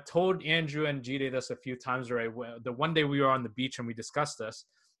Siakam, and I've told Andrew and Jide this a few times already, the one day we were on the beach and we discussed this,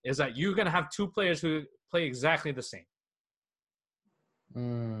 is that you're going to have 2 players who play exactly the same.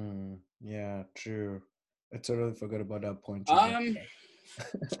 yeah, true. I totally forgot about that point.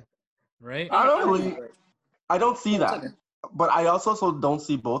 Right? I don't see that. Okay. But I also don't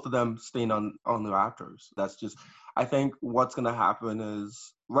see both of them staying on the Raptors. That's just, I think what's going to happen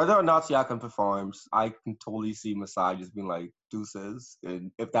is whether or not Siakam performs, I can totally see Masai just being like deuces.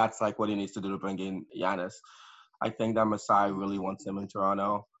 And if that's like what he needs to do to bring in Giannis, I think that Masai really wants him in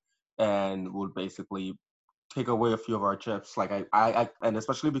Toronto and would basically take away a few of our chips. Like I and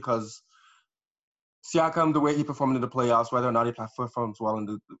especially because Siakam, the way he performed in the playoffs, whether or not he performs well in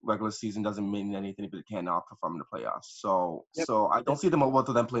the regular season doesn't mean anything if he cannot perform in the playoffs. So I don't see them both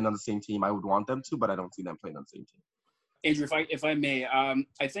of them playing on the same team. I would want them to, but I don't see them playing on the same team. Andrew, if I may,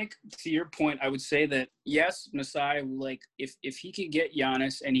 I think to your point, I would say that yes, Masai, like if he can get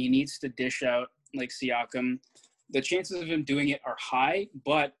Giannis and he needs to dish out like Siakam, the chances of him doing it are high.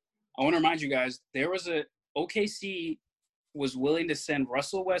 But I want to remind you guys, there was OKC was willing to send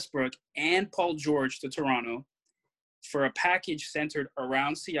Russell Westbrook and Paul George to Toronto for a package centered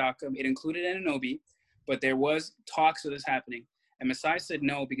around Siakam. It included Anunoby, but there was talks of this happening. And Masai said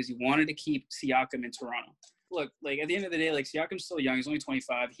no because he wanted to keep Siakam in Toronto. Look, like at the end of the day, like Siakam's still young. He's only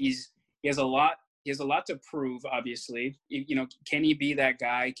 25. He has a lot to prove, obviously. You know, can he be that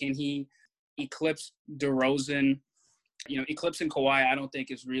guy? Can he eclipse DeRozan? You know, eclipsing Kawhi, I don't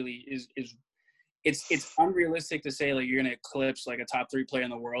think is it's unrealistic to say like you're gonna eclipse like a top 3 player in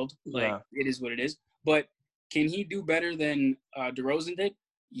the world. Like It is what it is. But can he do better than DeRozan did?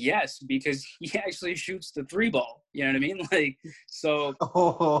 Yes, because he actually shoots the 3 ball. You know what I mean? Like so.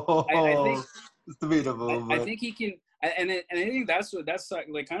 I think it's debatable. I think he can, and I think that's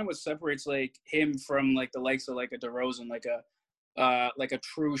like kind of what separates like him from like the likes of like a DeRozan, like a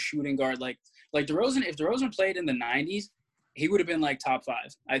true shooting guard. Like DeRozan, if DeRozan played in the 90s, he would have been like top 5.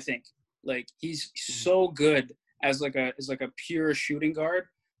 I think. Like he's so good as like a pure shooting guard.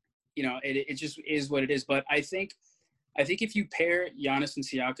 You know, it just is what it is. But I think if you pair Giannis and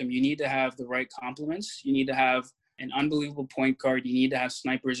Siakam, you need to have the right complements. You need to have an unbelievable point guard. You need to have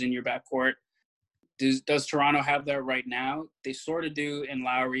snipers in your backcourt. Does Toronto have that right now? They sort of do in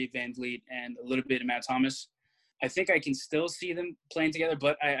Lowry, Van Vliet, and a little bit of Matt Thomas. I think I can still see them playing together,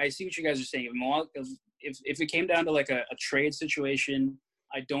 but I see what you guys are saying. If it came down to like a trade situation,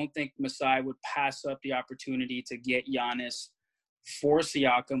 I don't think Masai would pass up the opportunity to get Giannis for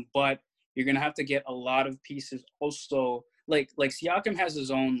Siakam, but you're going to have to get a lot of pieces also. Like Siakam has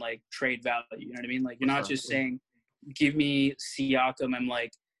his own like trade value, you know what I mean? Like you're not just saying, give me Siakam and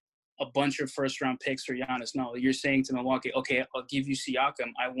like a bunch of first round picks for Giannis. No, you're saying to Milwaukee, okay, I'll give you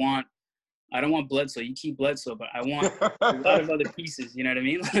Siakam. I want I don't want Bledsoe. You keep Bledsoe, but I want a lot of other pieces. You know what I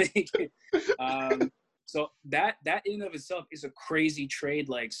mean? So that in and of itself is a crazy trade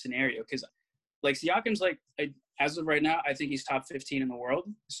like scenario because like Siakam's like as of right now, I think he's top 15 in the world.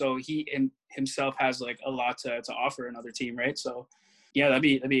 So he himself has like a lot to offer another team, right? So yeah, that'd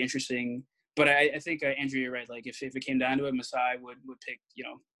be interesting. But I think Andrew, you're right. Like if it came down to it, Masai would pick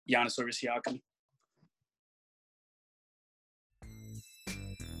Giannis over Siakam.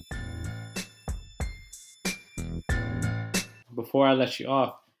 Before I let you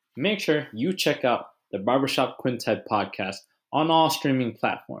off, make sure you check out the Barbershop Quintet podcast on all streaming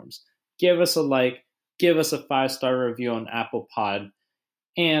platforms. Give us a like, give us a 5-star review on Apple Pod,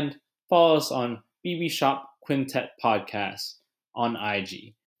 and follow us on BB Shop Quintet Podcast on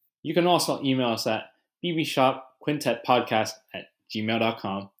IG. You can also email us at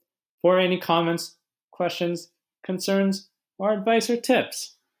bbshopquintetpodcast@gmail.com for any comments, questions, concerns, or advice or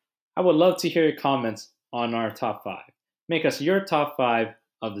tips. I would love to hear your comments on our top 5. Make us your top 5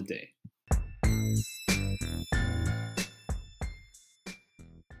 of the day.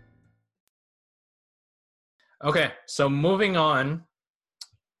 Okay, so moving on.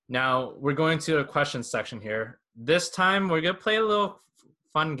 Now we're going to a question section here. This time we're going to play a little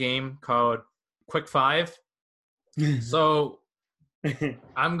fun game called Quick 5. So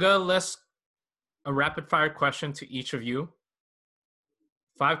I'm going to list a rapid fire question to each of you.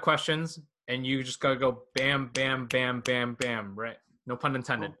 5 questions, and you just got to go bam, bam, bam, bam, bam, right? No pun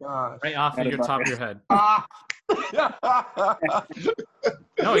intended. Oh, right off of your top of your head. gosh.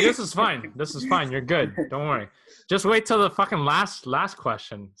 No, this is fine. This is fine. You're good. Don't worry. Just wait till the fucking last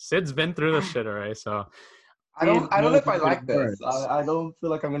question. Sid's been through this shit already, so. I don't know if I like this. I don't feel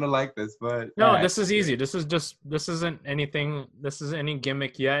like I'm gonna like this, but no, this is easy. This isn't anything. This isn't any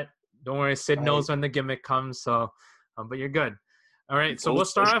gimmick yet. Don't worry. Sid knows when the gimmick comes, so but you're good. All right, so we'll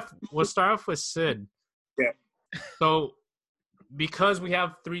start off with Sid. Yeah. So because we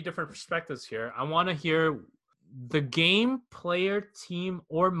have 3 different perspectives here, I want to hear the game, player, team,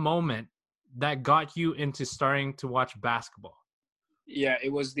 or moment that got you into starting to watch basketball. Yeah,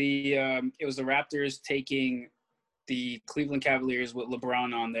 it was the Raptors taking the Cleveland Cavaliers with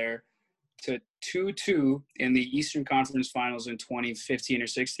LeBron on there to 2-2 in the Eastern Conference Finals in 2015 or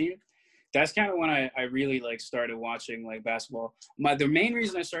 16. That's kind of when I really like started watching like basketball. The main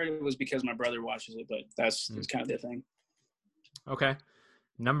reason I started was because my brother watches it, but that's kind of the thing. Okay.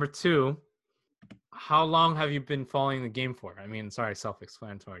 Number 2, how long have you been following the game for? I mean, sorry,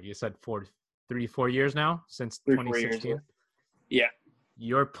 self-explanatory. You said 4 years now, since 2016? Yeah.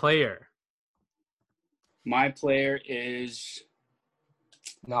 Your player. My player is...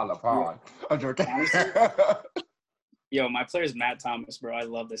 Not LeBron. I'm joking. Yo, my player is Matt Thomas, bro. I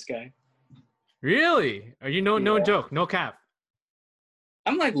love this guy. Really? Are you no joke, no cap?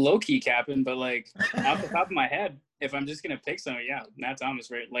 I'm like low-key capping, but like off the top of my head, if I'm just going to pick someone, yeah, Matt Thomas,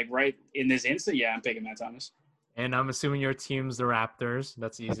 right in this instant, yeah, I'm picking Matt Thomas. And I'm assuming your team's the Raptors.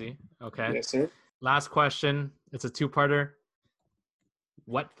 That's easy. Okay. Yes, sir. Last question. It's a 2-parter.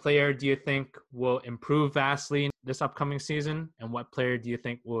 What player do you think will improve vastly this upcoming season? And what player do you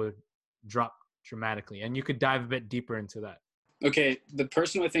think will drop dramatically? And you could dive a bit deeper into that. Okay, the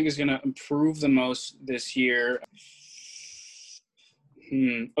person I think is going to improve the most this year.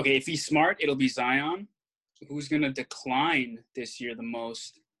 Okay, if he's smart, it'll be Zion. Who's going to decline this year the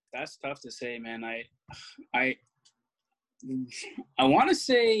most? That's tough to say, man. I want to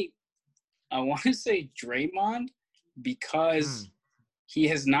say Draymond because he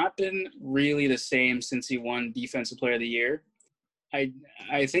has not been really the same since he won Defensive Player of the Year. I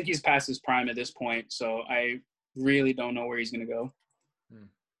think he's past his prime at this point, so I really don't know where he's going to go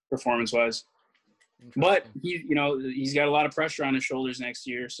performance-wise. But he's got a lot of pressure on his shoulders next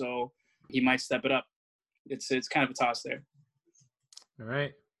year, so he might step it up. It's kind of a toss there. All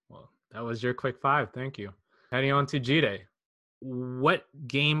right. Well, that was your quick 5. Thank you. Heading on to G-Day. What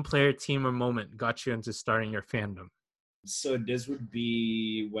game, player, team, or moment got you into starting your fandom? So this would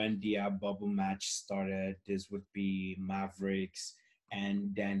be when the bubble match started. This would be Mavericks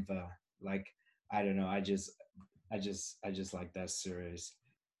and Denver. Like, I don't know. I just like that series.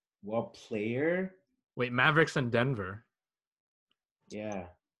 What player? Wait, Mavericks and Denver? Yeah.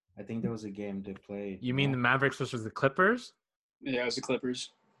 I think there was a game they played. You mean the Mavericks versus the Clippers? Yeah, it was the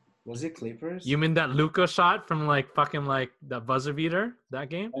Clippers. Was it Clippers? You mean that Luka shot from that buzzer beater, that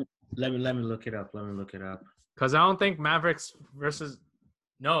game? Let me look it up. Because I don't think Mavericks versus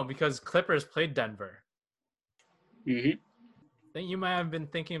because Clippers played Denver. Mm-hmm. I think you might have been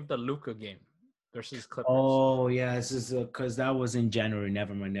thinking of the Luka game versus Clippers. Oh yeah, this is because that was in January.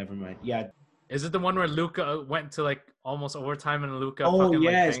 Never mind. Yeah, Is it the one where Luka went to like almost overtime and Luka Oh fucking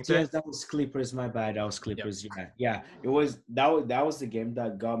like yes, banked yes, it? that was Clippers. My bad, that was Clippers. Yeah. It was that was the game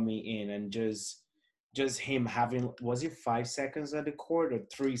that got me in, and just him having, was it 5 seconds at the court or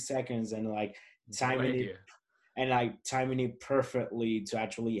 3 seconds, and like No timing it idea. and like timing it perfectly to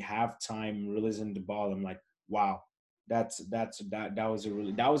actually have time releasing the ball. I'm like, wow, that was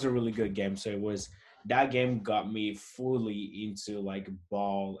a really good game. So it was, that game got me fully into like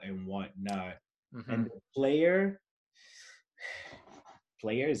ball and whatnot. Mhm. And the player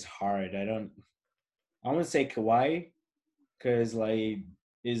is hard. I want to say Kawhi because like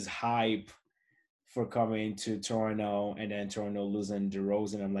his hype for coming to Toronto and then Toronto losing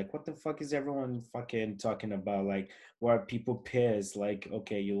DeRozan. I'm like, what the fuck is everyone fucking talking about? Like, why are people pissed? Like,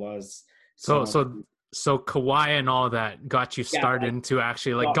 okay, you lost So someone. so Kawhi and all that got you Yeah, started to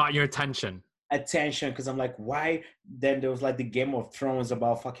actually like got- got your attention. attention because I'm like, why? Then there was like the Game of Thrones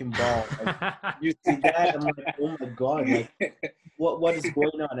about fucking ball. Like, you see that? I'm like, oh my god, like what is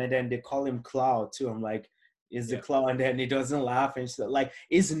going on? And then they call him Cloud too. I'm like, is the Yeah. Cloud? And then he doesn't laugh and stuff. Like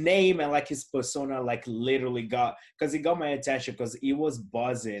his name and like his persona, like literally got, because he got my attention because he was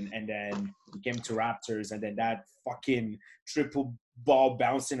buzzing, and then he came to Raptors, and then that fucking triple ball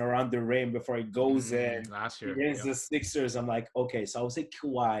bouncing around the rim before it goes in Last year. against Yep. the Sixers. I'm like, okay, so I would say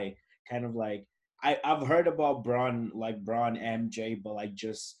Kawhi, kind of like I've heard about Braun, like Braun MJ, but like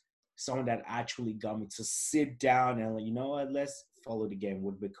just someone that actually got me to sit down and like, you know what, let's follow the game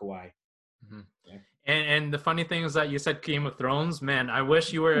would be Kawhi. Mhm. Yeah. And the funny thing is that you said Game of Thrones. Man, I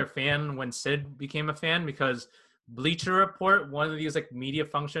wish you were a fan when Sid became a fan, because Bleacher Report, one of these like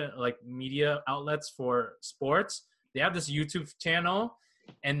media outlets for sports, they have this YouTube channel,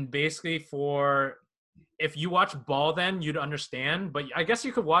 and basically for if you watch ball then you'd understand, but I guess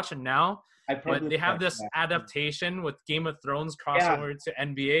you could watch it now. I But probably they have watched this that. adaptation with Game of Thrones crossover to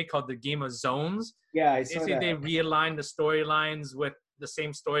NBA called the Game of Zones. Yeah, I saw Basically, that. they realign the storylines with the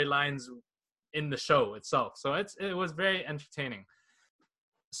same storylines in the show itself. So it was very entertaining.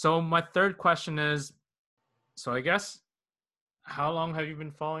 So my third question is, so I guess, how long have you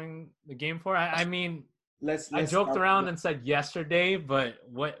been following the game for? I mean, Let's I joked count around it. and said yesterday, but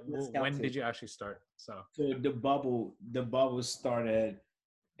Let's count when it. did you actually start? So So the bubble started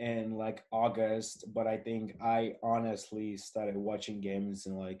in like August, but I think I honestly started watching games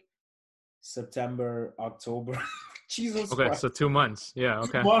in like September, October. Jesus okay, Christ. so 2 months. Yeah,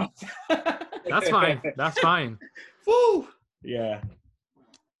 okay. What? That's fine. That's fine. Woo! Yeah.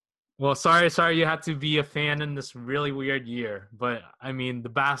 Well, sorry you had to be a fan in this really weird year, but I mean, the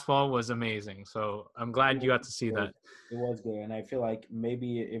basketball was amazing. So I'm glad you got to see that. It was good, and I feel like maybe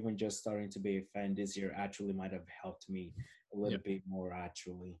even just starting to be a fan this year actually might have helped me a little bit more.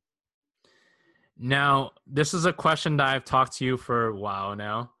 Actually, Now, this is a question that I've talked to you for a while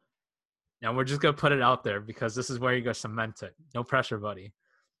now. Now we're just gonna put it out there because this is where you go cement it. No pressure, buddy.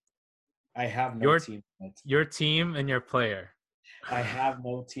 I have no Your team yet. Your team and your player. I have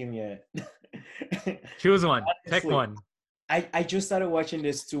no team yet. Choose one. Pick Honestly, one. I just started watching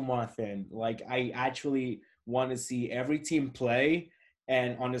this 2 month in. Like I actually want to see every team play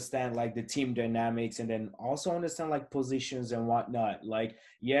and understand like the team dynamics, and then also understand like positions and whatnot. Like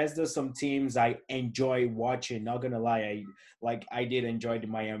yes, there's some teams I enjoy watching. Not gonna lie, I did enjoy the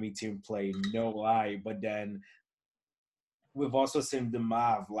Miami team play. No lie, but then we've also seen the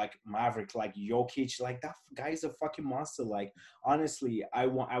Maverick, like Jokic, like that guy's a fucking monster. Like honestly, I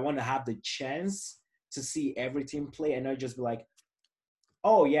want to have the chance to see every team play and not just be like,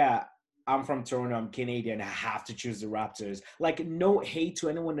 oh yeah, I'm from Toronto, I'm Canadian, I have to choose the Raptors. Like no hate to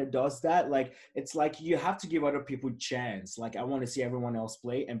anyone that does that. Like it's like you have to give other people chance. Like I want to see everyone else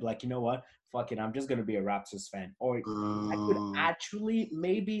play and be like, you know what? Fuck it, I'm just gonna be a Raptors fan. Or I could actually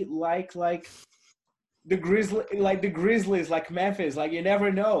maybe like the Grizzlies, like Memphis, like you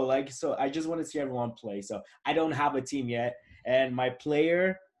never know. Like so I just want to see everyone play. So I don't have a team yet. And my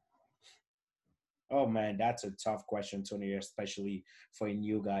player, oh man, that's a tough question, Tony, especially for a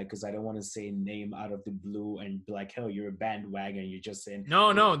new guy, because I don't want to say a name out of the blue and be like, hell, you're a bandwagon. You're just saying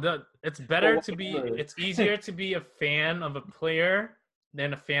No, it's better Well, to be. whatever. It's easier to be a fan of a player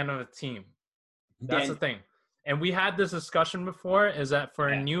than a fan of a team. That's the thing. And we had this discussion before, is that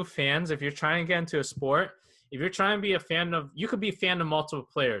for new fans, if you're trying to get into a sport, if you're trying to be a fan of, you could be a fan of multiple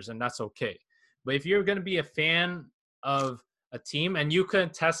players and that's okay. But if you're going to be a fan of a team, and you can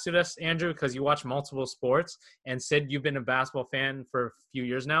attest to this, Andrew, because you watch multiple sports, and Sid, you've been a basketball fan for a few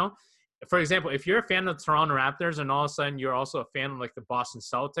years now. For example, if you're a fan of the Toronto Raptors and all of a sudden you're also a fan of like the Boston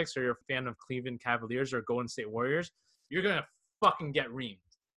Celtics, or you're a fan of Cleveland Cavaliers or Golden State Warriors, you're going to fucking get reamed.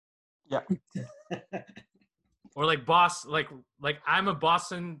 Yeah. Or like I'm a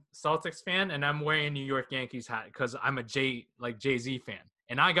Boston Celtics fan and I'm wearing a New York Yankees hat because I'm a Jay-Z fan.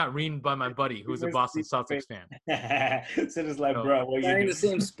 And I got reamed by my buddy who's a Boston Celtics fan. So it's like, So- bro, what you Playing doing? the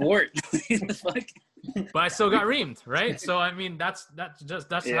same sport. Fuck. But I still got reamed, right? So I mean that's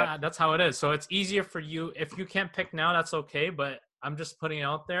Yeah. that's how it is. So it's easier for you if you can't pick now, that's okay. But I'm just putting it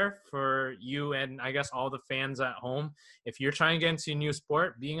out there for you and I guess all the fans at home. If you're trying to get into a new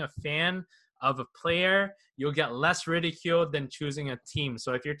sport, being a fan of a player, you'll get less ridiculed than choosing a team.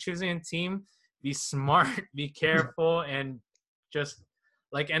 So if you're choosing a team, be smart, be careful, and just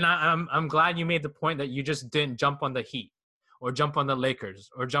like. And I'm glad you made the point that you just didn't jump on the Heat or jump on the Lakers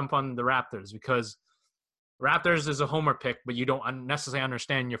or jump on the Raptors, because Raptors is a homer pick, but you don't necessarily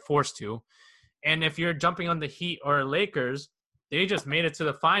understand. You're forced to. And if you're jumping on the Heat or Lakers, they just made it to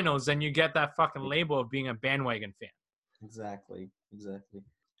the finals, then you get that fucking label of being a bandwagon fan. Exactly.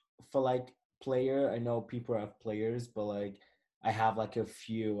 For like player, I know people have players, but like I have like a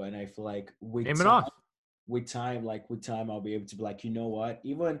few, and I feel like Name it off. with time, I'll be able to be like, you know what?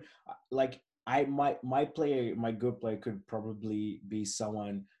 Even like my player, my good player could probably be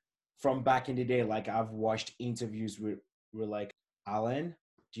someone from back in the day. Like I've watched interviews with like Allen.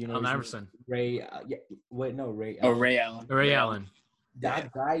 Do you know Allen his name? Iverson. Ray? Yeah, wait, no, Ray. Oh, Allen. Ray Allen. Ray Allen.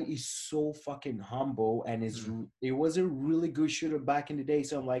 That guy is so fucking humble, and it was a really good shooter back in the day.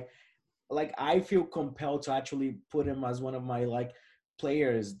 So I'm like I feel compelled to actually put him as one of my like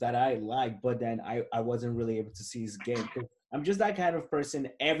players that I like, but then I wasn't really able to see his game. 'Cause I'm just that kind of person.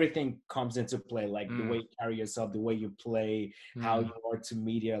 Everything comes into play, like the way you carry yourself, the way you play, how you are to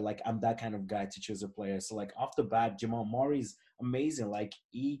media. Like I'm that kind of guy to choose a player. So like off the bat, Jamal Murray's amazing. Like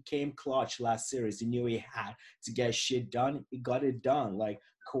he came clutch last series. He knew he had to get shit done. He got it done. Like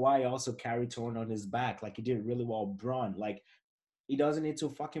Kawhi also carried torn on his back. Like he did really well. Braun, like he doesn't need to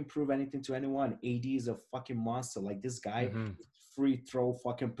fucking prove anything to anyone. AD is a fucking monster. Like this guy, free throw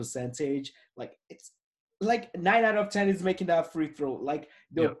fucking percentage. Like it's like 9 out of 10 is making that free throw. Like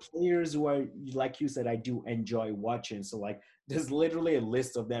the players who are, like you said, I do enjoy watching. So like there's literally a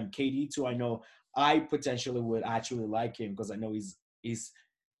list of them. KD too, I know I potentially would actually like him because I know he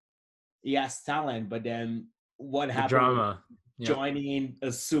has talent, but then what The happened? drama. Joining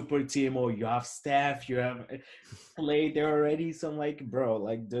a super team, or you have Steph, you have played there already. So I'm like, bro,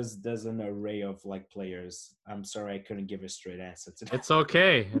 like there's an array of like players. I'm sorry I couldn't give a straight answer to that. It's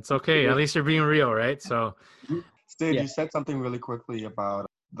okay. It's okay. At least you're being real, right? So Sid, Yeah. you said something really quickly about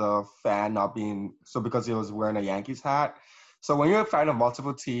the fan not being so because he was wearing a Yankees hat. So when you're a fan of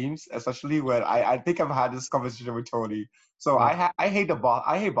multiple teams, especially when I think I've had this conversation with Tony. So I hate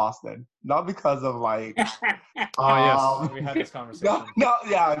Boston, not because of like yes, we had this conversation.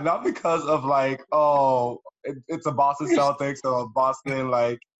 not because of like it's a Boston Celtics or Boston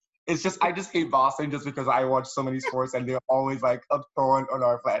like. It's just I just hate Boston just because I watch so many sports and they're always like a thorn on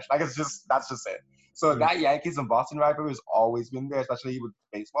our flesh. Like that's just it. So that Yankees and Boston rivalry has always been there, especially with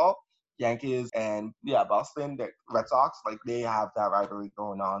baseball. Yankees and Boston, the Red Sox, like they have that rivalry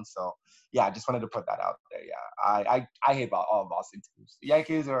going on. So I just wanted to put that out there. Yeah, I hate all Boston teams. The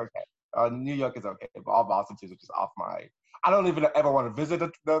Yankees are okay. New York is okay, but all Boston teams are just off my. I don't even ever want to visit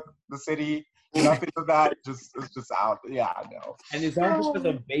the city. Nothing of that. It's just out. Yeah, I know. And it's not because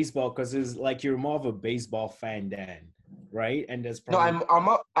of baseball, because it's like you're more of a baseball fan then, right? And there's probably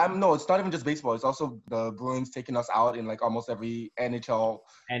I'm no. It's not even just baseball. It's also the Bruins taking us out in like almost every NHL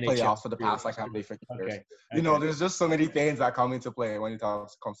playoffs for the past like how many freaking years. Okay. You know, there's just so many things that come into play when it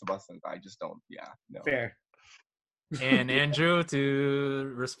comes to Boston. I just don't. Yeah, no. Fair. And Andrew,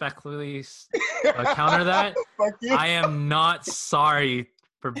 to respectfully counter that, Fuck you. I am not sorry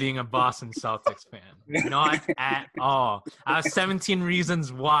for being a Boston Celtics fan. Not at all. I have 17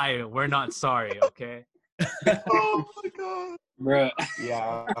 reasons why we're not sorry, okay? Oh my god. Bro.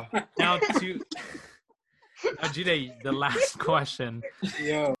 Yeah. Now Jide, the last question.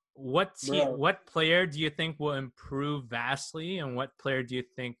 Yo. What player do you think will improve vastly, and what player do you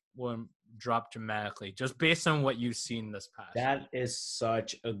think will drop dramatically, just based on what you've seen this past year? That is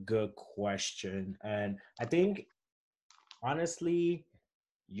such a good question. And I think, honestly,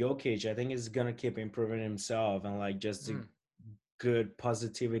 Jokic, I think, is going to keep improving himself, and like just the good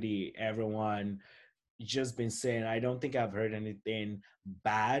positivity everyone just been saying. I don't think I've heard anything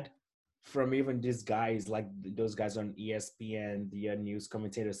bad from even these guys, like those guys on ESPN, the news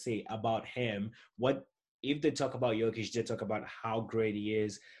commentators say about him. What if they talk about Jokic, they talk about how great he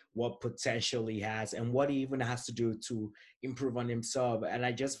is, what potential he has, and what he even has to do to improve on himself. And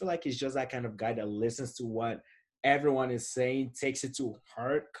I just feel like he's just that kind of guy that listens to what everyone is saying, takes it to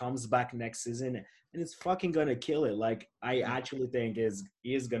heart, comes back next season and it's fucking gonna kill it. Like I actually think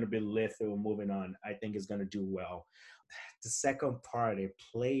he is gonna be lethal moving on. I think he's gonna do well. The second part, a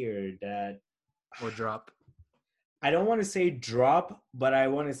player that Or drop. I don't want to say drop, but I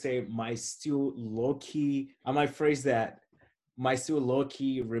want to say my still low key. I might phrase that my still low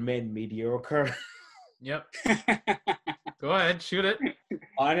key remain mediocre. Yep. Go ahead, shoot it.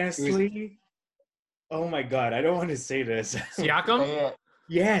 Honestly, oh my god, I don't want to say this. Siakam. Say it.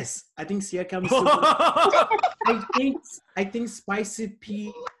 Yes, I think Siakam is still. I think Spicy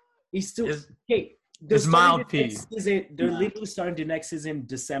P is still. Hey, they're It's mild starting the P. next season. They're literally starting the next season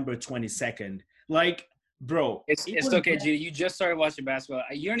December 22nd. Like, bro, It's it was okay, bad. G. You just started watching basketball.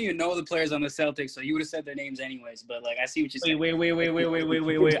 You don't even know the players on the Celtics, so you would have said their names anyways. But like, I see what you're saying. Wait.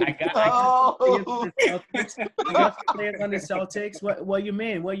 I got players on the Celtics. What you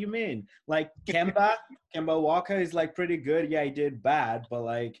mean? What you mean? Like Kemba Walker is like pretty good. Yeah, he did bad, but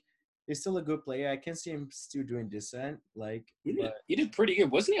like he's still a good player. I can see him still doing decent. Like, but, He did pretty good.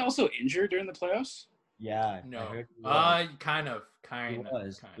 Wasn't he also injured during the playoffs? yeah. I No. heard he was. Kind of.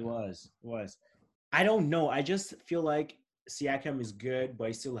 It was. I don't know. I just feel like Siakam is good, but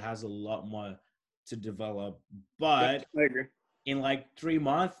he still has a lot more to develop. But I agree. in like 3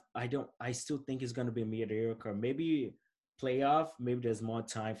 months, I still think it's gonna be mediocre. Maybe playoff, maybe there's more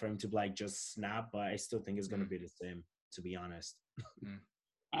time for him to like just snap, but I still think it's gonna be the same, to be honest.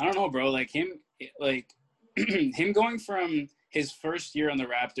 I don't know, bro. Like him going from his first year on the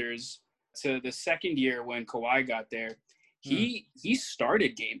Raptors to the second year when Kawhi got there, he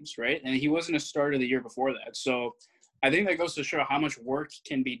started games, right? And he wasn't a starter the year before that. So I think that goes to show how much work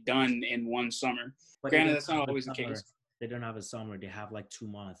can be done in one summer. But Granted, that's not always the case. They don't have a summer. They have like 2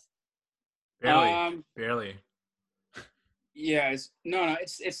 months. Barely. Yeah, it's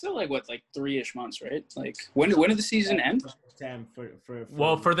still like what, like 3-ish months, right? Like when did the season end?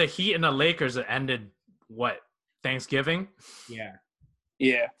 Well, for the Heat and the Lakers, it ended what? Thanksgiving? Yeah.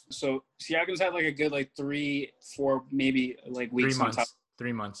 Yeah. So Siakam's had like a good like 3-4 maybe like weeks. 3 months.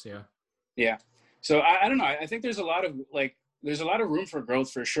 3 months, yeah. Yeah. So I don't know. I think there's a lot of room for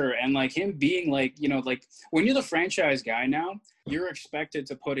growth for sure. And like him being like, like when you're the franchise guy now, you're expected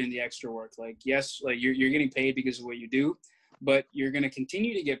to put in the extra work. Like, yes, like you're getting paid because of what you do, but you're going to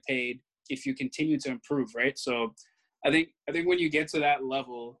continue to get paid if you continue to improve. Right. So I think when you get to that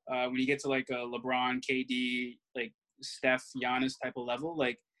level, when you get to like a LeBron, KD, like Steph, Giannis type of level,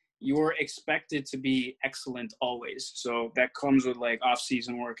 like you're expected to be excellent always. So that comes with like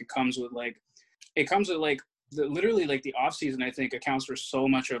off-season work. It comes with literally like the off season, I think accounts for so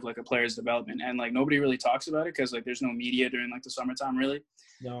much of like a player's development, and like nobody really talks about it because like there's no media during like the summertime really.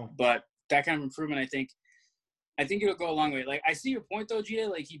 No. But that kind of improvement, I think it'll go a long way. Like I see your point though, Gita.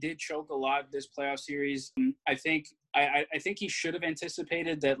 Like he did choke a lot this playoff series. I think he should have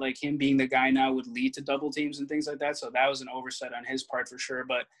anticipated that like him being the guy now would lead to double teams and things like that. So that was an oversight on his part for sure.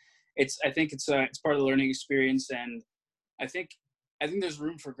 But I think it's part of the learning experience, and I think there's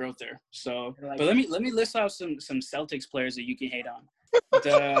room for growth there. So, but let me list out some Celtics players that you can hate on.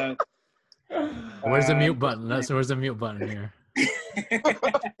 Where's the mute button? Where's the mute button here?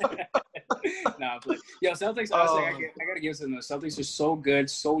 But Celtics. Honestly, I gotta give it to them. The Celtics are so good,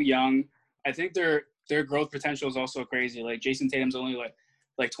 so young. I think their growth potential is also crazy. Like Jason Tatum's only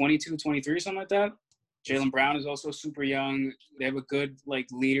like 22, 23 or something like that. Jaylen Brown is also super young. They have a good like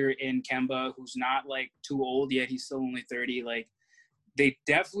leader in Kemba, who's not like too old yet. He's still only 30. Like they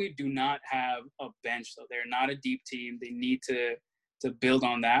definitely do not have a bench though. They're not a deep team. They need to build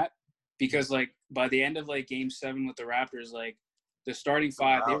on that, because like by the end of like game 7 with the Raptors, like the starting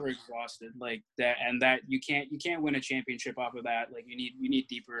 5, they were exhausted. Like that, and that you can't win a championship off of that. Like you need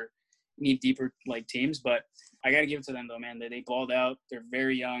deeper like teams. But I gotta give it to them though, man. They balled out. They're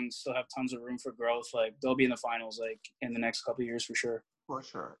very young, still have tons of room for growth. Like they'll be in the finals like in the next couple of years for sure. For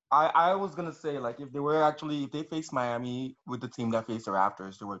sure. I was gonna say, like, if they faced Miami with the team that faced the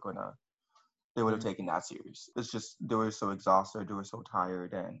Raptors, they would have taken that series. It's just they were so exhausted, they were so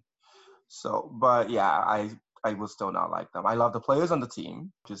tired, and so. But yeah, I will still not like them. I love the players on the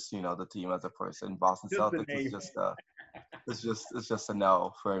team, just the team as a person. Boston Celtics is it's just a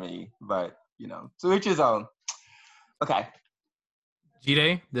no for me. But to each his own. Okay.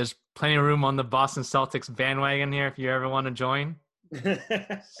 G-Day, there's plenty of room on the Boston Celtics bandwagon here if you ever want to join.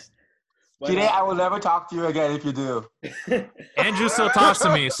 G-Day, I will never talk to you again if you do. Andrew still talks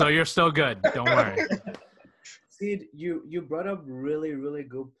to me, so you're still good. Don't worry. See, you brought up really, really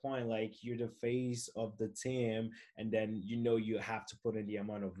good point. Like you're the face of the team, and then you have to put in the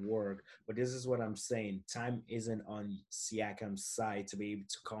amount of work. But this is what I'm saying. Time isn't on Siakam's side to be able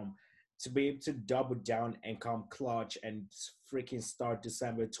to come to be able to double down and come clutch and freaking start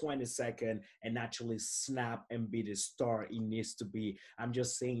December 22nd and actually snap and be the star he needs to be. I'm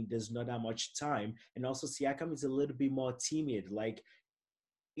just saying there's not that much time. And also Siakam is a little bit more timid. Like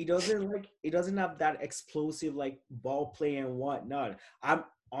he doesn't have that explosive like ball play and whatnot. I'm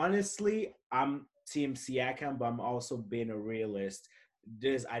team Siakam, but I'm also being a realist.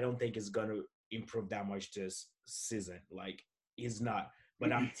 This I don't think is gonna improve that much this season. Like he's not.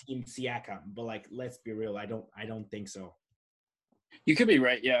 But I'm team Siakam. But like let's be real, I don't think so. You could be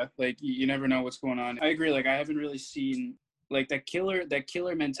right, yeah. Like you never know what's going on. I agree. Like I haven't really seen like that killer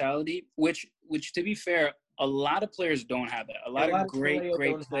mentality, which to be fair, a lot of players don't have that. A lot of great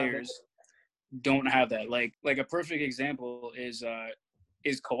players don't have that. Like a perfect example is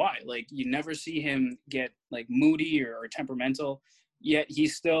Kawhi. Like you never see him get like moody or temperamental, yet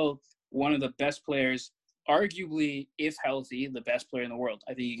he's still one of the best players, arguably, if healthy, the best player in the world.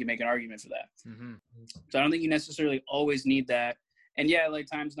 I think you can make an argument for that. Mm-hmm. So I don't think you necessarily always need that. And yeah, like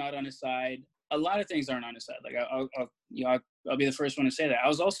time's not on his side. A lot of things aren't on his side. Like I'll be the first one to say that. I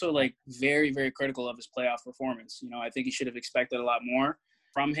was also like very, very critical of his playoff performance. You know, I think he should have expected a lot more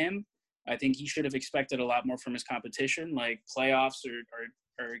from him. I think he should have expected a lot more from his competition. Like playoffs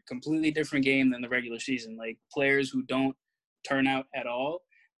are a completely different game than the regular season. Like players who don't turn out at all,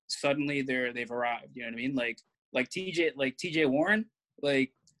 suddenly they've arrived. You know what I mean? Like TJ Warren.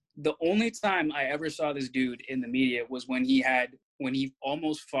 Like the only time I ever saw this dude in the media was when he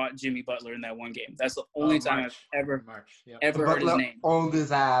almost fought Jimmy Butler in that one game. That's the only time I've ever heard his name. Owned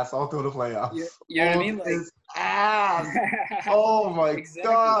his ass all through the playoffs. You know what I mean? Like, his ass. Oh my Exactly.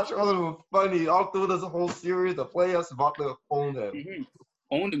 gosh. Oh, it was funny. All through this whole series, the playoffs, Butler owned him. Mm-hmm.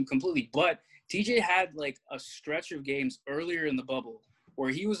 Owned him completely. But TJ had like a stretch of games earlier in the bubble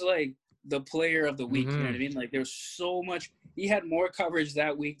where he was like the player of the week. Mm-hmm. You know what I mean? Like there's so much. He had more coverage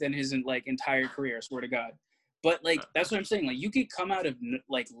that week than his like entire career. I swear to God. But like that's what I'm saying. Like you could come out of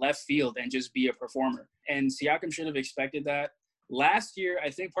like left field and just be a performer. And Siakam should have expected that. Last year, I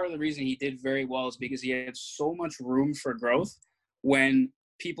think part of the reason he did very well is because he had so much room for growth when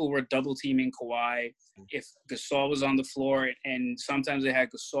people were double teaming Kawhi. If Gasol was on the floor, and sometimes they had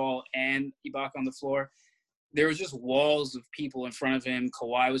Gasol and Ibaka on the floor, there was just walls of people in front of him.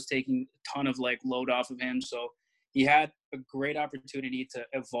 Kawhi was taking a ton of like load off of him. So he had a great opportunity to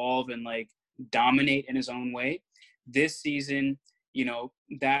evolve and like dominate in his own way. This season, you know,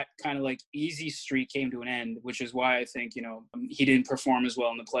 that kind of like easy streak came to an end, which is why I think, you know, he didn't perform as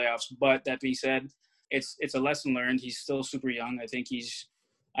well in the playoffs. But that being said, it's a lesson learned. He's still super young. I think he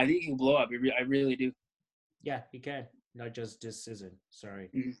can blow up. I really do. Yeah, he can. Not just this season. Sorry.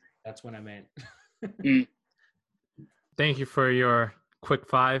 That's what I meant. Thank you for your quick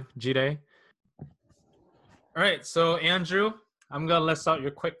five, G-Day. All right, so Andrew, I'm going to list out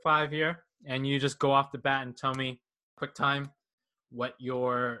your quick five here, and you just go off the bat and tell me quick time what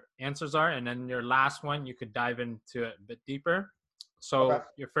your answers are, and then your last one, you could dive into it a bit deeper. So Okay.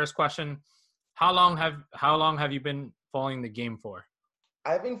 Your first question, how long have you been following the game for?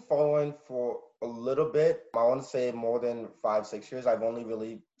 I've been following for a little bit. I want to say more than 5-6 years. I've only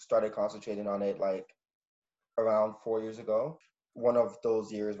really started concentrating on it like around 4 years ago. One of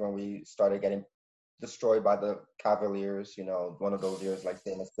those years when we started getting destroyed by the Cavaliers, you know, one of those years, like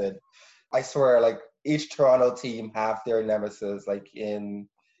Famous said. I swear, like each Toronto team have their nemesis. Like in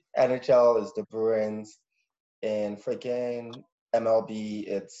NHL, it's the Bruins. In freaking MLB,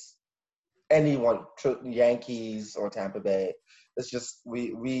 it's anyone, Yankees or Tampa Bay. It's just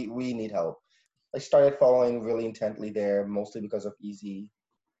we need help. I started following really intently there, mostly because of Easy.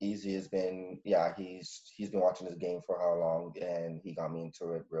 Easy has been, he's been watching this game for how long, and he got me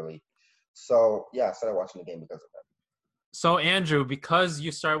into it really. So yeah, I started watching the game because of that. So Andrew, because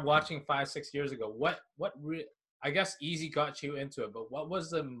you started watching 5-6 years ago, I guess Easy got you into it, but what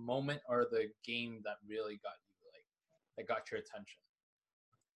was the moment or the game that really got you that got your attention?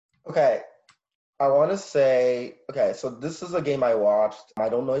 Okay, I want to say, so this is a game I watched. I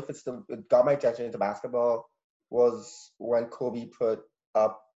don't know if it got my attention into basketball, was when Kobe put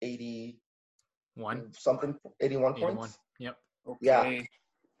up 81 points. Yep. Okay. Yeah.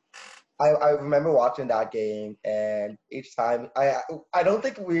 I remember watching that game, and each time, I don't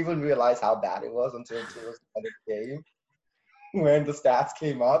think we even realized how bad it was until it was the end of the game when the stats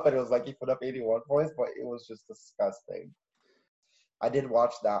came up, and it was like he put up 81 points, but it was just disgusting. I did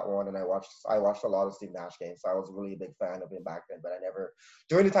watch that one, and I watched a lot of Steve Nash games, so I was really a big fan of him back then, but I never,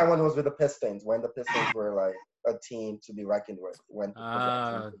 during the time when it was with the Pistons, when the Pistons were like a team to be reckoned with.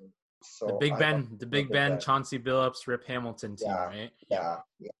 So the Big Ben, Chauncey Billups, Rip Hamilton team, right? Yeah.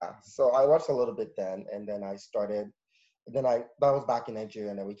 So I watched a little bit then, and then I started Then that was back in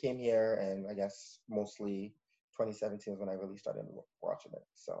Nigeria, and then we came here, and I guess mostly 2017 is when I really started watching it.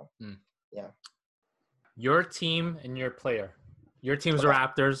 So, yeah. Your team and your player. Your team's the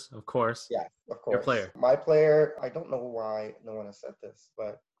Raptors, of course. Yeah, of course. Your player. My player, I don't know why no one has said this,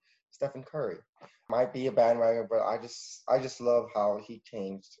 but Stephen Curry. Might be a bandwagon, but I just love how he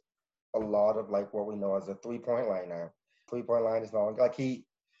changed a lot of like what we know as a 3-point line now. 3-point line is not like he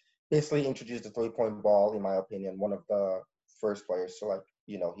basically introduced the 3-point ball, in my opinion, one of the first players. So like,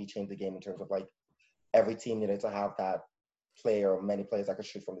 he changed the game in terms of like every team needed to have that player or many players that could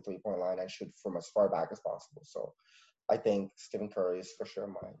shoot from the 3-point line and shoot from as far back as possible. So I think Stephen Curry is for sure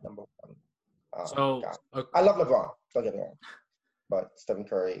my number one guy. I love LeBron, don't get me wrong, but Stephen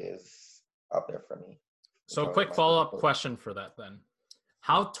Curry is up there for me. So quick follow-up question for that then.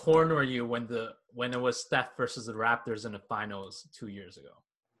 How torn were you when it was Steph versus the Raptors in the finals 2 years ago?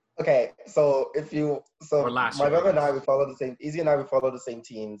 Okay, so my brother and I, we follow the same. Izzy and I, we follow the same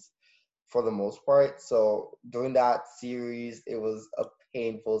teams for the most part. So during that series, it was a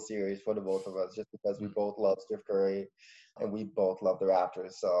painful series for the both of us, just because we both love Steph Curry and we both love the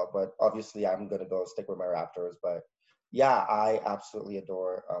Raptors. So, but obviously, I'm gonna go stick with my Raptors. But yeah, I absolutely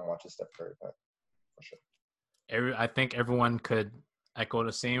adore watching Steph Curry, but for sure. I think everyone could echo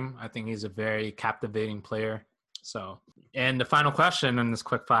the same. I think he's a very captivating player. So, and the final question in this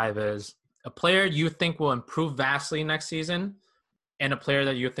quick five is a player you think will improve vastly next season and a player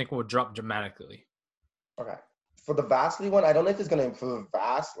that you think will drop dramatically. Okay. For the vastly one, I don't know if he's going to improve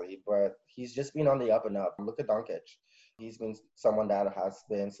vastly, but he's just been on the up and up. Look at Doncic. He's been someone that has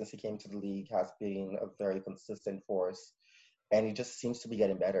been, since he came to the league, has been a very consistent force. And he just seems to be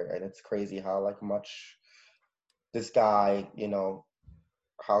getting better. And it's crazy how much this guy,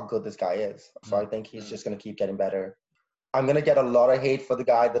 how good this guy is. So I think he's just going to keep getting better. I'm going to get a lot of hate for the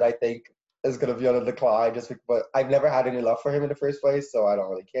guy that I think is going to be on a decline, but I've never had any love for him in the first place, so I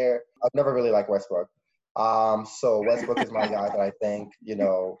don't really care. I've never really liked Westbrook. So Westbrook is my guy that I think,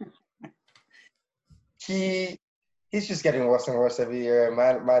 he's just getting worse and worse every year.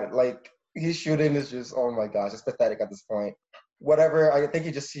 Man, his shooting is just, oh my gosh, it's pathetic at this point. Whatever, I think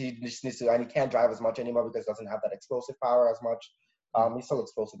he just needs to, and he can't drive as much anymore because he doesn't have that explosive power as much. He's still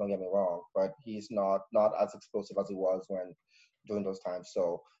explosive, don't get me wrong, but he's not as explosive as he was when during those times.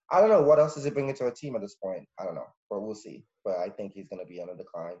 So I don't know what else is he bringing to a team at this point. I don't know, but we'll see. But I think he's going to be on a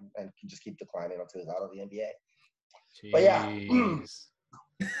decline and can just keep declining until he's out of the NBA. Jeez. But yeah,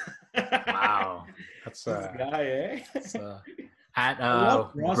 wow, that's guy, at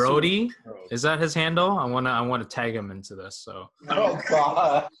Brody. Is that his handle? I want to tag him into this. So. Oh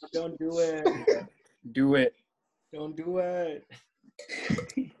God! Don't do it. Do it. Don't do it.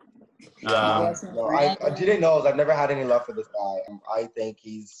 GJ knows I've never had any love for this guy. I think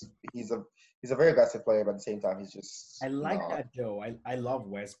he's a very aggressive player, but at the same time, he's just. I like that Joe. I love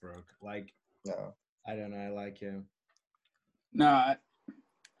Westbrook. No. I don't know. I like him. No,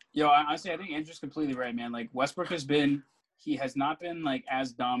 honestly, I think Andrew's completely right, man. Westbrook he has not been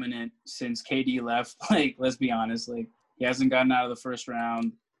as dominant since KD left. Let's be honest. He hasn't gotten out of the first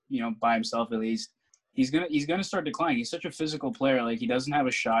round, by himself at least. He's gonna start declining. He's such a physical player. He doesn't have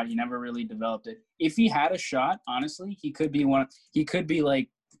a shot. He never really developed it. If he had a shot, honestly, he could be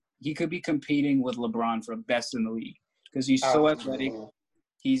competing with LeBron for best in the league because he's so athletic.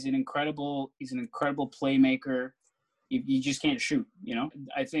 He's an incredible playmaker. You just can't shoot.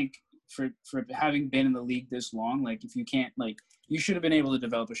 I think for having been in the league this long, if you can't you should have been able to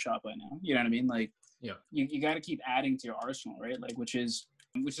develop a shot by now. You know what I mean? Yeah. You got to keep adding to your arsenal, right? Which is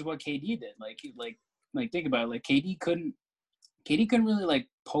what KD did. Think about it. KD couldn't really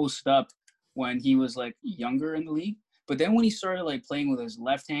post up when he was younger in the league. But then when he started playing with his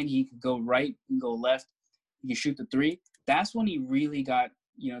left hand, he could go right and go left. He could shoot the three. That's when he really got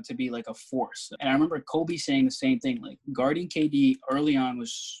to be a force. And I remember Kobe saying the same thing. Guarding KD early on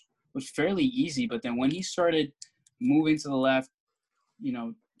was fairly easy, but then when he started moving to the left,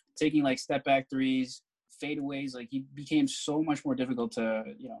 taking step back threes, fadeaways, he became so much more difficult to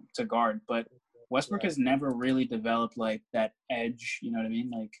guard. But Westbrook has never really developed that edge. You know what I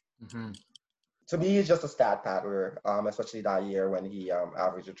mean? To me, he's just a stat pattern, especially that year when he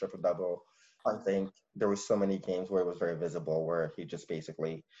averaged a triple-double. I think there were so many games where it was very visible, where he just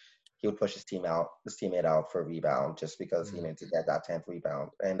basically he would push his teammate out for a rebound just because he needed to get that 10th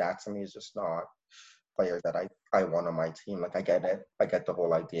rebound. And that to me is just not players that I want on my team. I get it. I get the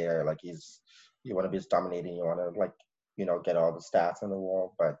whole idea. You want to be dominating, you want to get all the stats on the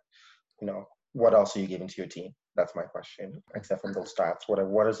wall, but what else are you giving to your team? That's my question. Except from those stats,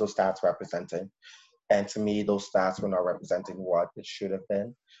 what is those stats representing? And to me, those stats were not representing what it should have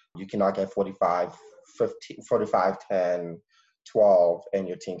been. You cannot get 45 15, 45, 10, 12, and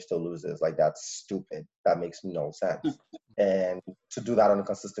your team still loses. Like, that's stupid. That makes no sense. And to do that on a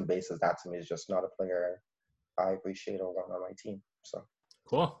consistent basis, that to me is just not a player I appreciate or want on my team. So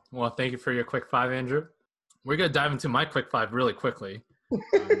Cool. Well, thank you for your quick five, Andrew. We're going to dive into my quick five really quickly.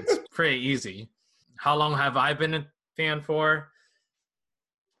 It's pretty easy. How long have I been a fan for?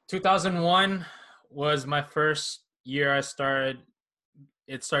 2001 was my first year it started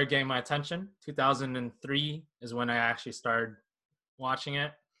getting my attention. 2003 is when I actually started watching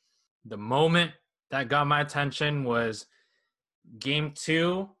it. The moment that got my attention was game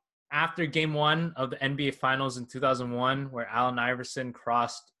 2 after game 1 of the NBA Finals in 2001, where Allen Iverson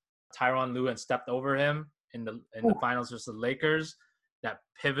crossed Tyronn Lue and stepped over him in the finals versus the Lakers. That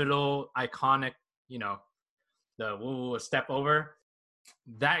pivotal, iconic, the step over.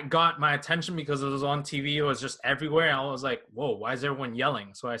 That got my attention because it was on TV. It was just everywhere. And I was like, whoa, why is everyone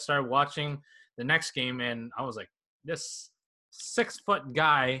yelling? So I started watching the next game, and I was like, this 6-foot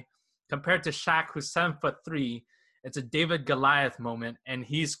guy compared to Shaq, who's 7'3", it's a David Goliath moment, and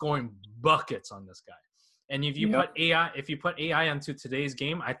he's scoring buckets on this guy. And if you put AI into today's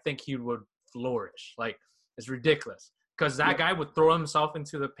game, I think he would flourish. Like, it's ridiculous because that guy would throw himself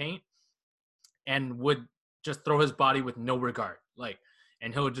into the paint and would just throw his body with no regard. Like,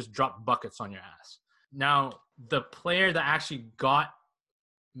 and he'll just drop buckets on your ass. Now, the player that actually got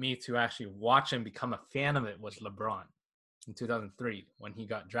me to actually watch and become a fan of it was LeBron in 2003 when he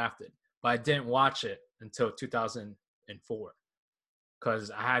got drafted. But I didn't watch it until 2004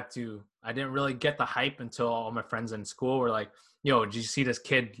 because I didn't really get the hype until all my friends in school were like, yo, did you see this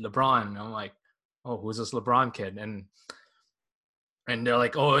kid, LeBron? And I'm like, oh, who's this LeBron kid? And they're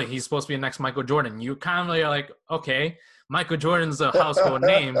like, oh, he's supposed to be the next Michael Jordan. You kind of are like, okay, Michael Jordan's a household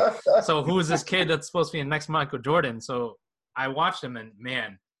name. So who is this kid that's supposed to be the next Michael Jordan? So I watched him, and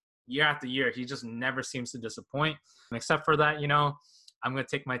man, year after year, he just never seems to disappoint. And except for that, I'm going to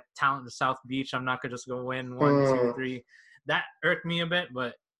take my talent to South Beach. I'm not going to just go win 1, 2, 3. That irked me a bit,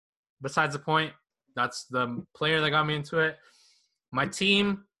 but besides the point, that's the player that got me into it. My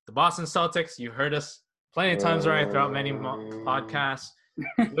team, the Boston Celtics, you heard us plenty of times already throughout many podcasts,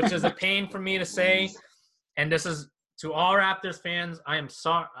 which is a pain for me to say. And this is to all Raptors fans. I'm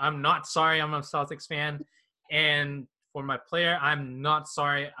not sorry I'm a Celtics fan. And for my player, I'm not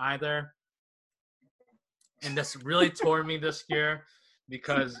sorry either. And this really tore me this year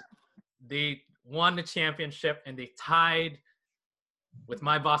because they won the championship and they tied with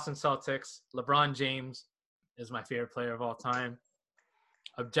my Boston Celtics. LeBron James is my favorite player of all time.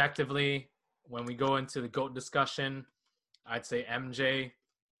 Objectively, when we go into the GOAT discussion, I'd say MJ.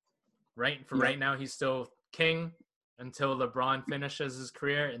 Right now, he's still king until LeBron finishes his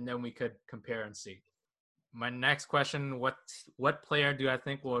career, and then we could compare and see. My next question, what player do I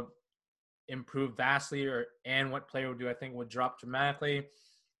think will improve vastly, and what player do I think would drop dramatically?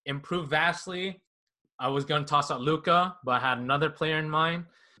 Improve vastly, I was going to toss out Luka, but I had another player in mind.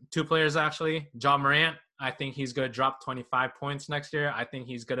 2 players, actually. Ja Morant, I think he's going to drop 25 points next year. I think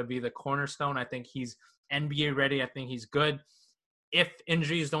he's going to be the cornerstone. I think he's NBA ready. I think he's good. If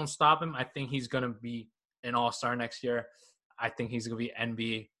injuries don't stop him, I think he's going to be an all-star next year. I think he's going to be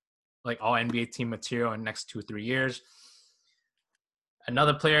NBA, like all NBA team material in the next 2-3 years.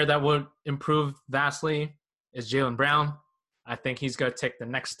 Another player that would improve vastly is Jaylen Brown. I think he's going to take the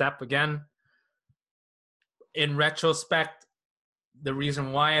next step again. In retrospect, the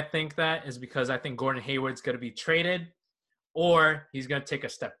reason why I think that is because I think Gordon Hayward's going to be traded, or he's going to take a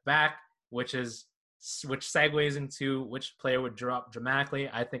step back, which segues into which player would drop dramatically.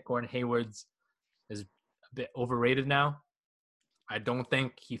 I think Gordon Hayward's is a bit overrated now. I don't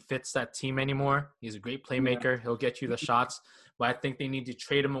think he fits that team anymore. He's a great playmaker. He'll get you the shots, but I think they need to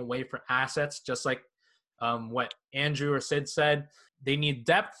trade him away for assets, just like what Andrew or Sid said. They need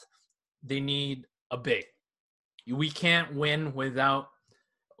depth. They need a big. We can't win with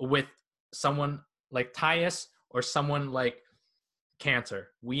someone like Tyus or someone like Cantor.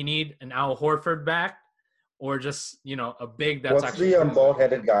 We need an Al Horford back, or just a big that's What's the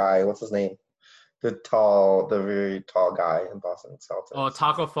bald-headed guy? What's his name? The very tall guy in Boston Celtics. Oh,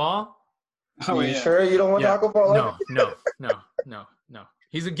 Taco Fall? Oh, you sure you don't want Taco Fall? No.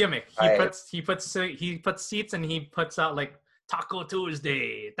 He's a gimmick. He puts seats and he puts out like Taco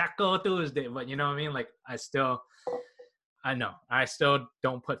Tuesday. But you know what I mean? Like I still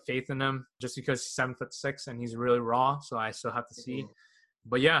don't put faith in him just because he's 7'6" and he's really raw. So I still have to see.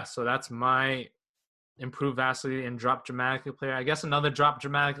 But yeah, so that's my improve vastly and drop dramatically player. I guess another drop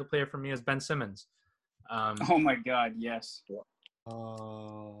dramatically player for me is Ben Simmons. Oh my God, yes.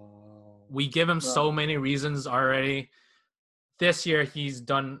 We give him so many reasons already. This year he's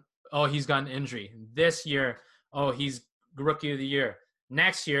done oh, he's got an injury. This year, oh, he's rookie of the year.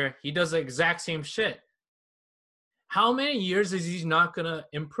 Next year, he does the exact same shit. How many years is he not going to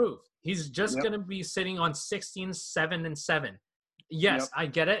improve? He's just going to be sitting on 16, 7, and 7. Yes, I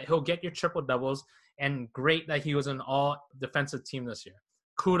get it. He'll get your triple doubles, and great that he was an all defensive team this year.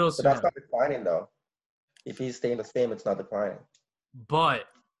 Kudos But to that's him. not declining, though. If he's staying the same, it's not declining. But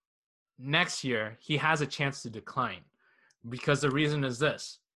next year, he has a chance to decline because the reason is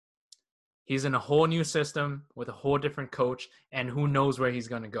this. He's in a whole new system with a whole different coach, and who knows where he's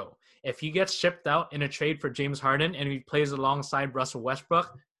going to go. If he gets shipped out in a trade for James Harden and he plays alongside Russell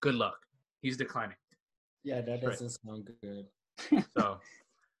Westbrook, good luck. He's declining. Yeah, that doesn't sound good. So,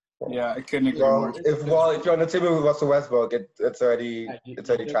 Yeah, I couldn't agree more. If you're on the team with Russell Westbrook, it's already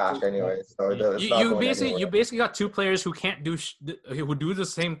trashed anyway. So it's not going anywhere. you basically got two players who can't who do the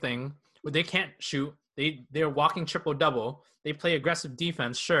same thing, but they can't shoot. They're walking triple double. They play aggressive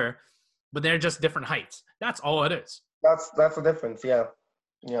defense, sure, but they're just different heights. That's all it is. That's the difference. Yeah.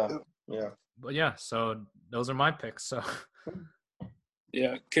 But yeah, so those are my picks. So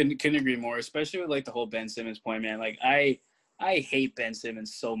Yeah, couldn't agree more. Especially with like the whole Ben Simmons point, man. Like I hate Ben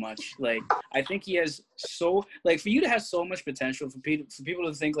Simmons so much. Like I think he has so like for you to have so much potential for people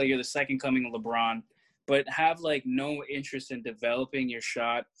to think like you're the second coming of LeBron, but have like no interest in developing your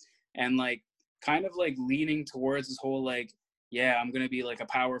shot and like kind of like leaning towards this whole like, yeah, I'm gonna be like a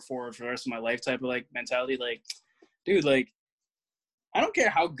power forward for the rest of my life type of like mentality. Like, dude, like I don't care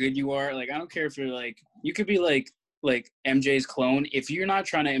how good you are. Like I don't care if you're like you could be like MJ's clone. If you're not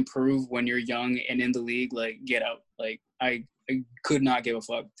trying to improve when you're young and in the league, like get out. Like I could not give a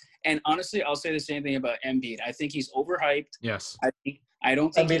fuck. And honestly, I'll say the same thing about Embiid. I think he's overhyped. yes,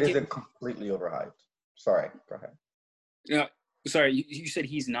 Embiid isn't completely overhyped. Sorry, go ahead. Yeah, sorry. You said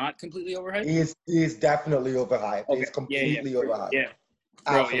he's not completely overhyped. He's definitely overhyped. Okay. He's completely overhyped. Yeah,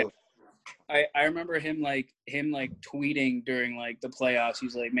 Absolutely. Bro, yeah. I remember him tweeting during like the playoffs.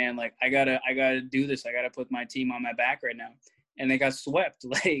 He's like, man, like I gotta do this. I gotta put my team on my back right now. And they got swept.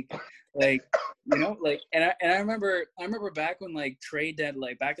 Like you know, like and I remember back when like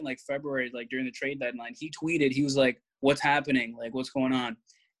back in like February, like during the trade deadline, he tweeted, he was like, what's happening? Like what's going on?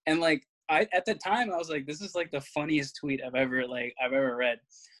 And like at the time I was like, this is like the funniest tweet I've ever read.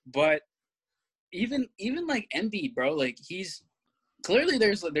 But even like Embiid, bro, like he's clearly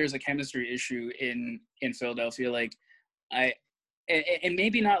there's a chemistry issue in Philadelphia. Like and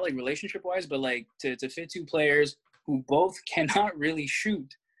maybe not like relationship wise, but like to fit two players who both cannot really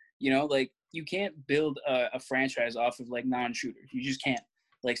shoot, you know, like you can't build a franchise off of like non-shooters. You just can't.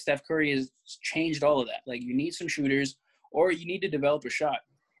 Like Steph Curry has changed all of that. Like you need some shooters or you need to develop a shot.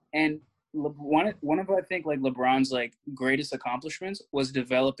 And one of I think like LeBron's like greatest accomplishments was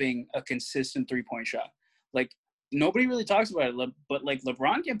developing a consistent 3-point shot. Like nobody really talks about it, but like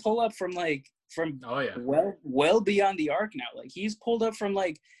LeBron can pull up from well beyond the arc now. Like he's pulled up from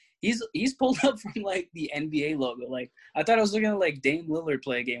like he's pulled up from like the NBA logo. Like I thought I was looking at like Dame Lillard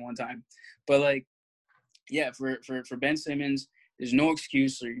play a game one time, but like yeah, for Ben Simmons, there's no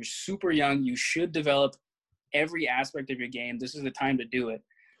excuse. You're super young. You should develop every aspect of your game. This is the time to do it.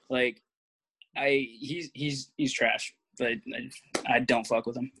 Like he's trash. But I don't fuck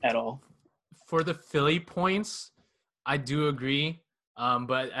with him at all. For the Philly points, I do agree.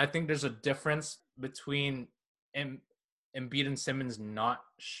 But I think there's a difference between Embiid and Simmons not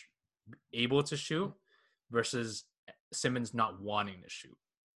able to shoot versus Simmons not wanting to shoot.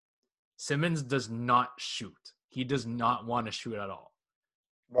 Simmons does not shoot. He does not want to shoot at all.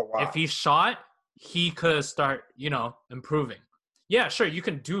 But wow. If he shot, he could start, improving. Yeah, sure. You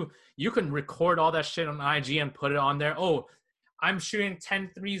can record all that shit on IG and put it on there. Oh, I'm shooting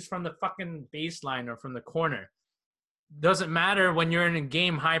 10 threes from the fucking baseline or from the corner. Doesn't matter when you're in a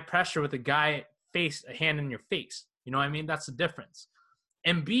game high pressure with a hand in your face. You know what I mean? That's the difference.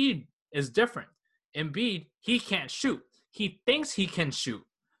 Embiid is different. Embiid, he can't shoot. He thinks he can shoot,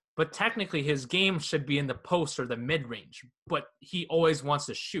 but technically his game should be in the post or the mid-range, but he always wants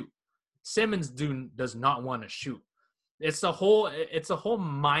to shoot. Simmons does not want to shoot. It's a whole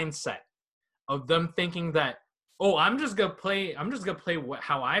mindset of them thinking that, oh, I'm just gonna play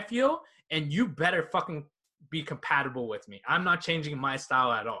how I feel, and you better fucking be compatible with me. I'm not changing my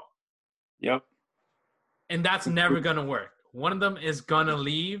style at all. Yep. And that's never gonna work. One of them is gonna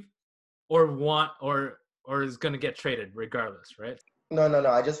leave, or is gonna get traded regardless, right? No.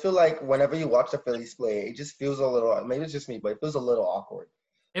 I just feel like whenever you watch the Phillies play, it just feels a little. Maybe it's just me, but it feels a little awkward.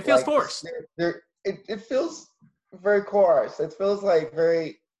 It feels forced. It feels very coarse. It feels like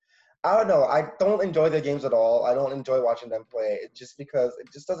very. I don't know. I don't enjoy their games at all. I don't enjoy watching them play. It's just because it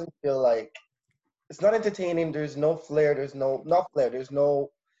just doesn't feel like it's not entertaining. There's no flair. There's no flair. There's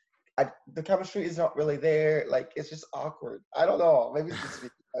no the chemistry is not really there. Like, it's just awkward. I don't know. Maybe it's just me.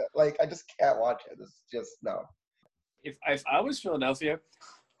 Like, I just can't watch it. It's just no. If I was Philadelphia,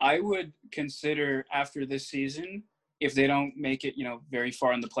 I would consider after this season, if they don't make it, very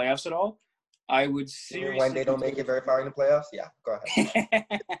far in the playoffs at all, I would seriously. When they don't make it very far in the playoffs, yeah, go ahead.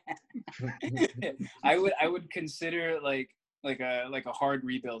 I would consider like a hard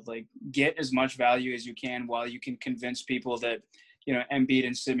rebuild. Like, get as much value as you can while you can convince people that Embiid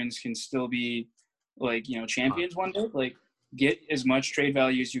and Simmons can still be champions one day. Like, get as much trade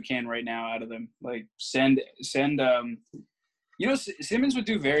value as you can right now out of them. Like, send Simmons would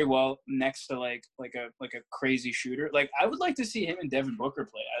do very well next to like a crazy shooter. Like, I would like to see him and Devin Booker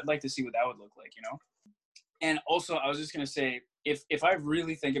play. I'd like to see what that would look like, And also, I was just gonna say, if I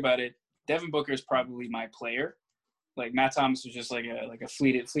really think about it, Devin Booker is probably my player. Like, Matt Thomas was just like a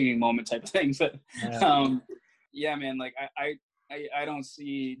fleeting moment type of thing. But yeah, man. Like, I don't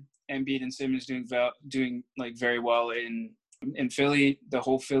see Embiid and Simmons doing like very well in Philly. The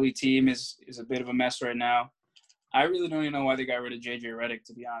whole Philly team is a bit of a mess right now. I really don't even know why they got rid of JJ Redick,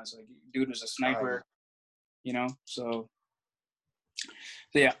 to be honest. Like, dude was a sniper, So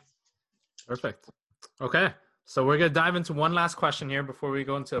yeah. Perfect. Okay. So we're going to dive into one last question here before we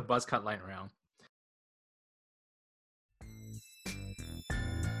go into a buzz cut lightning round.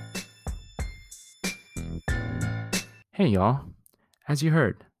 Hey, y'all. As you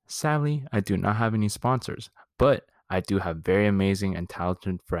heard, sadly, I do not have any sponsors, but I do have very amazing and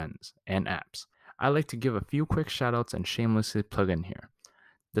talented friends and apps. I'd like to give a few quick shoutouts and shamelessly plug in here.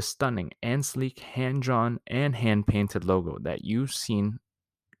 The stunning and sleek hand-drawn and hand-painted logo that you've seen,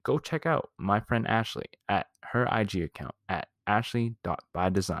 go check out my friend Ashley at her IG account at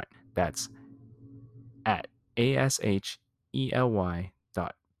ashley.bydesign. That's at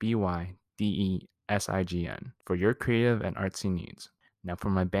ASHELY.BYDESIGN for your creative and artsy needs. Now for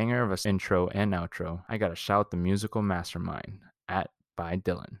my banger of an intro and outro, I gotta shout the musical mastermind at by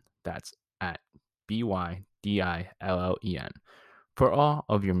Dylan. That's at BYDILLEN for all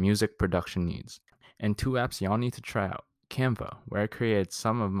of your music production needs. And 2 apps y'all need to try out: Canva, where I created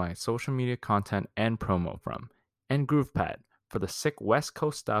some of my social media content and promo from, and GroovePad for the sick West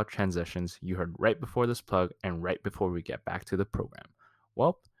Coast style transitions you heard right before this plug and right before we get back to the program.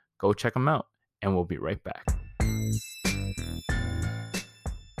 Well, go check them out, and we'll be right back.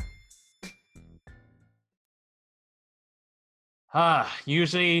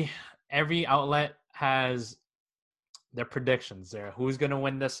 Usually every outlet has their predictions there. Who's going to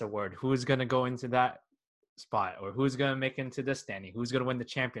win this award? Who's going to go into that spot? Or who's going to make it into this standing? Who's going to win the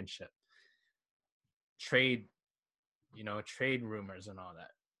championship? Trade rumors and all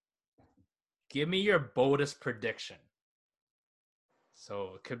that. Give me your boldest prediction.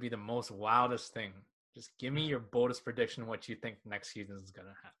 So it could be the most wildest thing. Just give me your boldest prediction what you think next season is going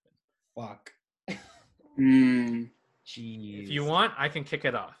to happen. Fuck. Jeez. If you want, I can kick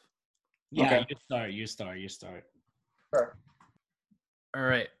it off. Yeah, Okay. You start. Sure. All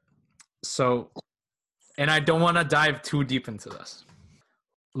right. So, and I don't want to dive too deep into this.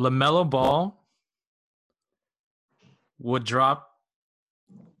 LaMelo Ball would drop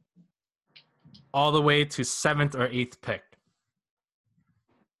all the way to 7th or 8th pick.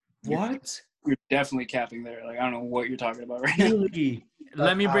 What? You're definitely capping there. Like, I don't know what you're talking about right now. Really?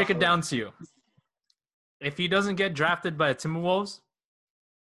 Let me break it down to you. If he doesn't get drafted by the Timberwolves,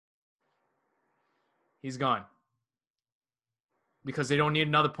 he's gone. Because they don't need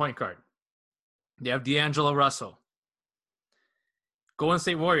another point guard. They have D'Angelo Russell. Golden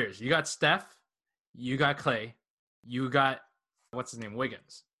State Warriors. You got Steph. You got Clay. You got,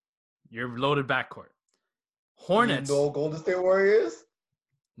 Wiggins. You're loaded backcourt. Hornets. No Golden State Warriors?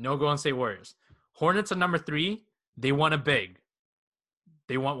 No Golden State Warriors. Hornets are number 3. They want a big.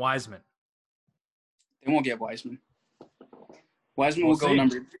 They want Wiseman. They won't get Wiseman. Wiseman We'll will go see.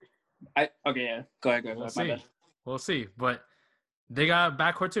 number. Okay, yeah. Go ahead. We'll My see. bad. We'll see. But they got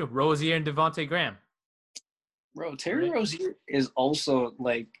backcourt too. Rozier and Devontae Graham. Bro, Terry Rozier is also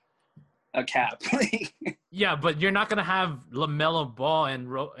like a cap. Yeah, but you're not gonna have LaMelo Ball and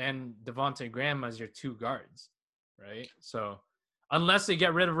Devontae Graham as your 2 guards, right? So unless they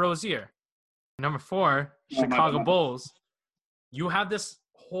get rid of Rozier. Number 4, Chicago Bulls. You have this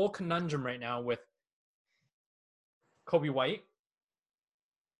whole conundrum right now with Kobe White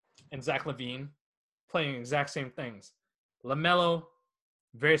and Zach LaVine playing exact same things. LaMelo,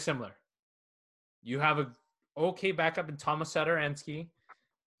 very similar. You have a okay backup in Thomas Satoransky.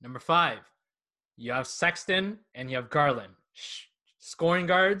 Number 5, you have Sexton and you have Garland. Scoring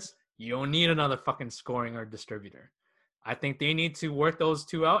guards, you don't need another fucking scoring or distributor. I think they need to work those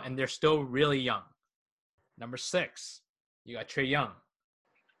 2 out, and they're still really young. Number 6, you got Trae Young.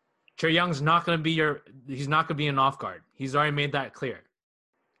 Trae Young's not going to be he's not going to be an off guard. He's already made that clear.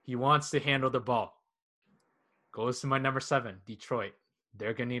 He wants to handle the ball. Goes to my number 7, Detroit.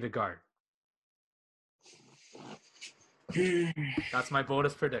 They're going to need a guard. That's my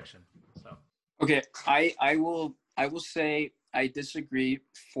boldest prediction. So Okay, I will say I disagree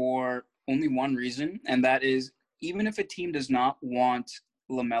for only one reason, and that is even if a team does not want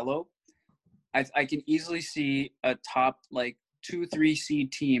LaMelo, I can easily see a top like 2-3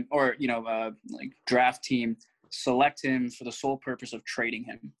 seed team or like draft team select him for the sole purpose of trading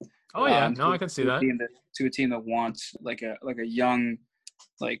him. Oh yeah, no, I can see that. To a team that wants like a young,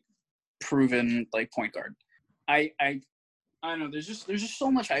 like proven like point guard. I don't know. There's just so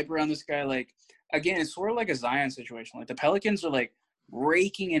much hype around this guy. Like again, it's sort of like a Zion situation. Like the Pelicans are like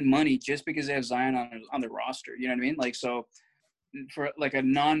raking in money just because they have Zion on their roster. You know what I mean? Like so, for like a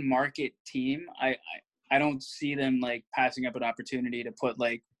non-market team, I don't see them like passing up an opportunity to put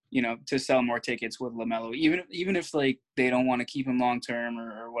like to sell more tickets with LaMelo, even if like they don't want to keep him long term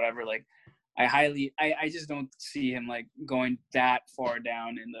or whatever. Like I just don't see him like going that far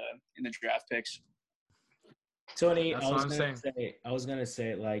down in the draft picks. Tony, That's I what was I'm gonna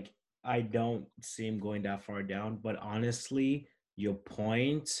say like I don't see him going that far down, but honestly, your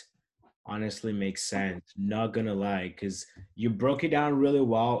point honestly makes sense. Not gonna lie, because you broke it down really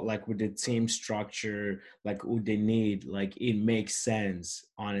well, like with the team structure, like who they need, like it makes sense,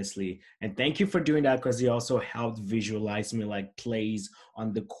 honestly. And thank you for doing that because he also helped visualize me like plays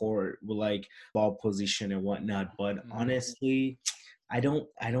on the court with like ball position and whatnot. But honestly, I don't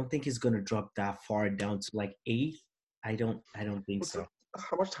think he's gonna drop that far down to like 8th. I don't think so.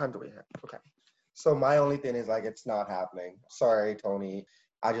 How much time do we have? Okay. So my only thing is like it's not happening. Sorry, Tony.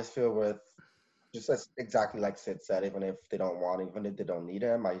 I just feel with just as exactly like Sid said, even if they don't want him, even if they don't need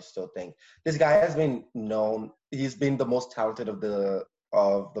him, I still think this guy has been known. He's been the most talented of the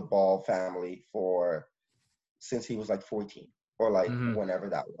Ball family since he was like 14 or like whenever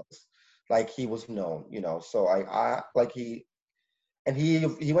that was. Like he was known, So I like he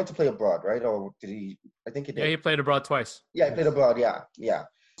went to play abroad, right? Or did he? I think he did. Yeah, he played abroad twice. Yeah, he played abroad. Yeah.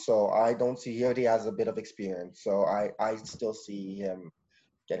 So I don't see he already has a bit of experience. So I still see him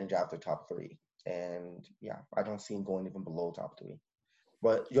getting drafted top 3. And yeah, I don't see him going even below top 3.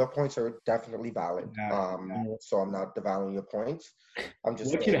 But your points are definitely valid. So I'm not devaluing your points. I'm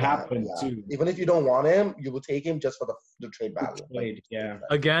just what saying could happen that, too? even if you don't want him, you will take him just for the trade value. Trade, yeah.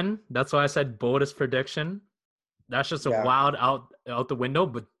 Again, that's why I said boldest prediction. That's just a wild out the window,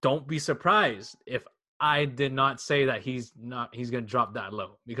 but don't be surprised if I did not say that he's gonna drop that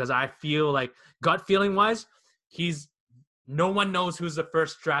low, because I feel like gut feeling wise, no one knows who's the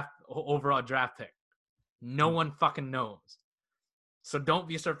first overall draft pick. No one fucking knows. So don't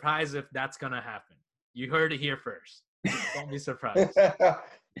be surprised if that's gonna happen. You heard it here first. Don't be surprised.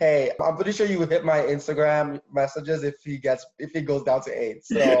 Hey, I'm pretty sure you would hit my Instagram messages if he goes down to 8.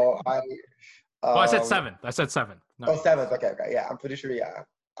 So I said 7th. I said 7th. No. Oh, 7th. Okay. Yeah, I'm pretty sure. Yeah,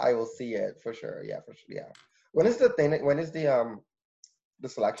 I will see it for sure. Yeah, for sure. Yeah. When is the thing? When is the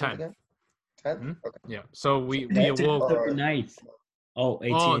selection 10th. again? 10th. Mm-hmm. Okay. Yeah. So we awoke. 9th. Oh,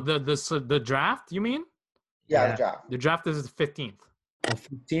 18th. Oh, the draft? You mean? Yeah, the draft. The draft is the 15th. Oh,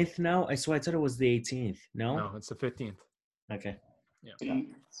 15th now? I thought it was the 18th. No? No, it's the 15th. Okay. Yeah.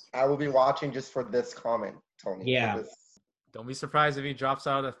 I will be watching just for this comment, Tony. Yeah. Don't be surprised if he drops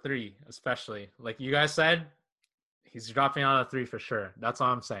out of 3, especially. Like you guys said, he's dropping out of 3 for sure. That's all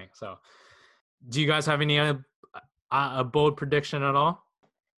I'm saying. So, do you guys have any a bold prediction at all?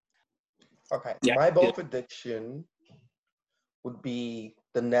 Okay. Yeah. My bold prediction would be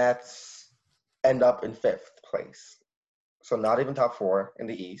the Nets end up in 5th place. So not even top 4 in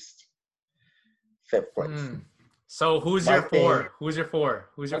the East. 5th place. So who's your 4? Who's your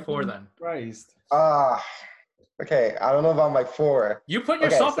 4? Who's your 4 then? Christ. Okay, I don't know about my 4. You put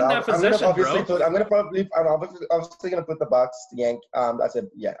yourself in that position, I'm obviously gonna put the Bucks, the I said,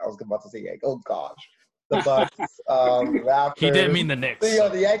 yeah, I was about to say Yank. Oh gosh, the Bucks, Raptors. He didn't mean the Knicks.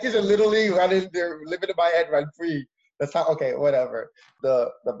 The Yankees are literally they're living in my head run free. That's how. Okay, whatever.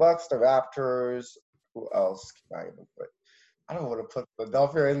 The Bucks, the Raptors. Who else can I even put? I don't want to put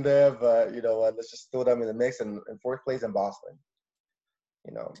Philadelphia in there, but you know what? Let's just throw them in the mix. And in 4th place in Boston.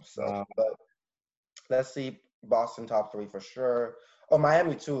 But let's see. Boston top 3 for sure. Oh,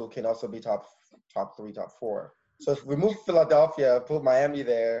 Miami too can also be top 3, top 4. So if we move Philadelphia, put Miami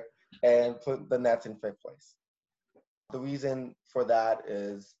there, and put the Nets in 5th place. The reason for that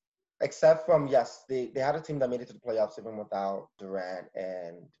is, except from they had a team that made it to the playoffs even without Durant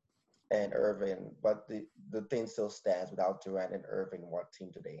and Irving, but the thing still stands. Without Durant and Irving, what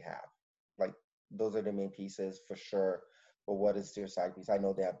team do they have? Like those are the main pieces for sure. but what is their side piece? I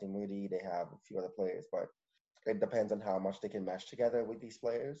know they have Dinwiddie, they have a few other players, but it depends on how much they can mesh together with these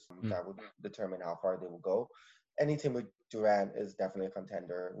players. That would determine how far they will go. Any team with Durant is definitely a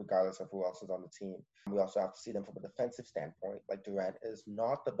contender, regardless of who else is on the team. We also have to see them from a defensive standpoint. Like, Durant is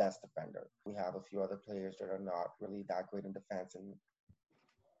not the best defender. We have a few other players that are not really that great in defense. And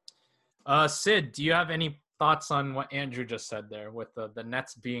Sid, do you have any thoughts on what Andrew just said there with the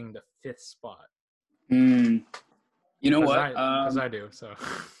Nets being the 5th spot? You know what? Because I do. So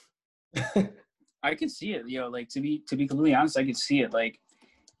I can see it. Like, to be completely honest, I can see it. Like,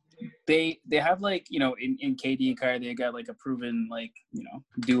 they have, like, in KD and Kyrie, they got like a proven, like,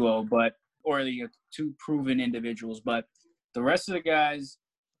 duo, or two proven individuals. But the rest of the guys,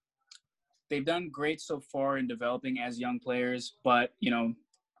 they've done great so far in developing as young players. But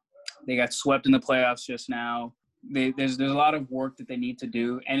they got swept in the playoffs just now. There's a lot of work that they need to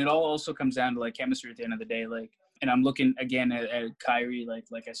do, and it all also comes down to, like, chemistry at the end of the day. Like, and I'm looking again at Kyrie,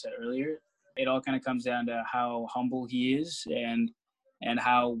 like I said earlier. It all kind of comes down to how humble he is and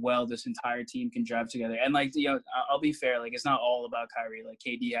how well this entire team can drive together. And, like, I'll be fair, like, it's not all about Kyrie. Like,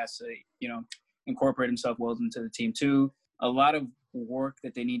 KD has to, incorporate himself well into the team too. A lot of work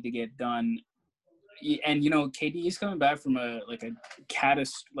that they need to get done. And, KD is coming back from a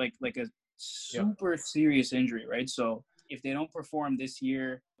super serious injury, right? So if they don't perform this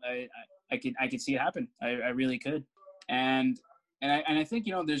year, I could see it happen. I really could. And I think,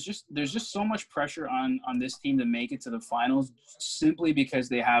 there's just so much pressure on this team to make it to the finals simply because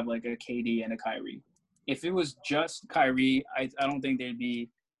they have, like, a KD and a Kyrie. If it was just Kyrie, I don't think they'd be,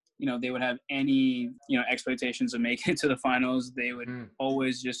 they would have any, expectations of making it to the finals. They would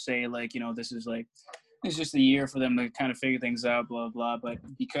always just say, like, this is like, it's just a year for them to kind of figure things out, blah, blah. But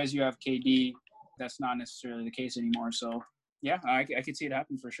because you have KD, that's not necessarily the case anymore. So, yeah, I could see it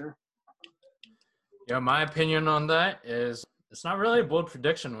happen for sure. Yeah, my opinion on that is it's not really a bold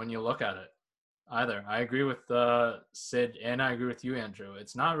prediction when you look at it either. I agree with Sid, and I agree with you, Andrew.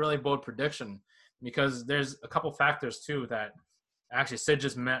 It's not really a bold prediction because there's a couple factors, too, that actually Sid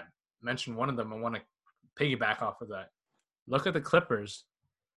just mentioned one of them. I want to piggyback off of that. Look at the Clippers.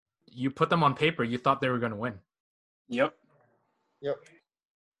 You put them on paper, you thought they were going to win. Yep.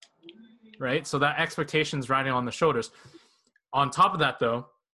 Right? So that expectation's riding on the shoulders. On top of that, though,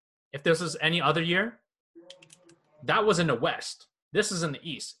 if this was any other year, that was in the West. This is in the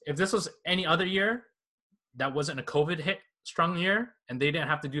East. If this was any other year, that wasn't a COVID hit strong year, and they didn't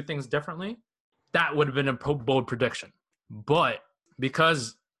have to do things differently, that would have been a bold prediction. But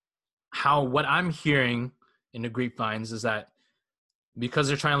because what I'm hearing in the grapevines is that because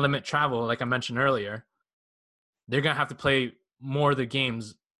they're trying to limit travel, like I mentioned earlier, they're going to have to play more of the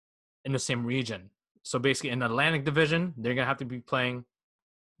games in the same region. So basically in the Atlantic Division, they're going to have to be playing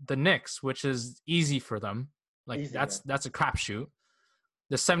the Knicks, which is easy for them. Like easy, that's a crapshoot.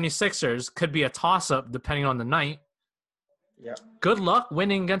 The 76ers could be a toss-up depending on the night. Yeah. Good luck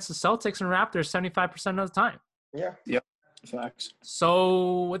winning against the Celtics and Raptors 75% of the time. Yeah. Yep. Facts.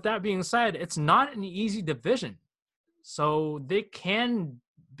 So with that being said, it's not an easy division. So they can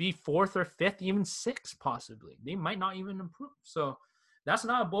be 4th or 5th, even 6th possibly. They might not even improve. So that's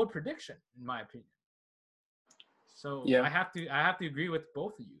not a bold prediction, in my opinion. So yeah. I have to agree with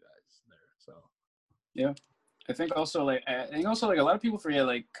both of you guys there. So yeah. I think also like a lot of people forget,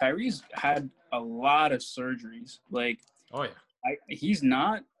 like, Kyrie's had a lot of surgeries. Like, oh yeah. He's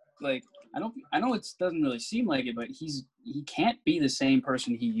not, like, I know it doesn't really seem like it, but he can't be the same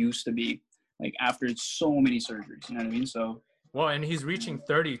person he used to be, like, after so many surgeries. You know what I mean? So well, and he's reaching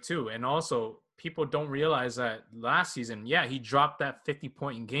 32, and also people don't realize that last season, yeah, he dropped that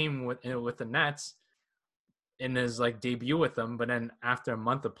 50-point game with the Nets in his, like, debut with them, but then after a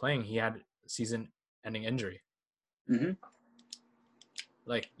month of playing, he had season-ending injury. Mm-hmm.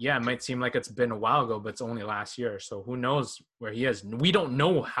 Like, yeah, it might seem like it's been a while ago, but it's only last year. So who knows where he is? We don't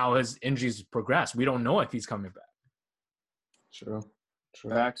know how his injuries progress. We don't know if he's coming back. True.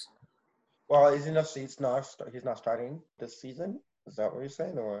 Facts. Well, he's not starting this season? Is that what you're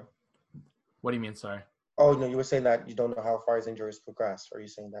saying, or? What do you mean? Sorry. Oh no, you were saying that you don't know how far his injuries progress. Or are you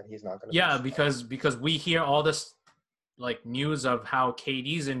saying that he's not going to? Yeah, because we hear all this, like, news of how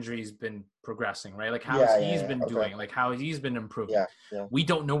KD's injury's been progressing, right? Like how he's been doing, like how he's been improving. Yeah. We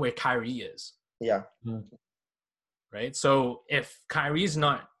don't know where Kyrie is. Yeah. Right. So if Kyrie's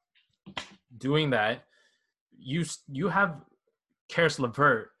not doing that, you have Karis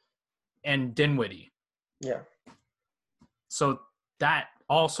LeVert and Dinwiddie. Yeah. So that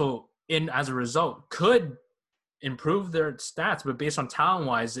also, as a result, could improve their stats, but based on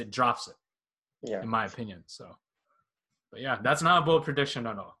talent-wise, it drops it. Yeah. In my opinion. So, but yeah, that's not a bold prediction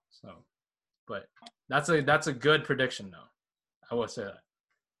at all. So, but that's a good prediction though. I will say that.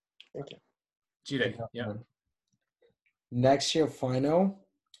 Thank you. G-Day. Yeah. Next year final,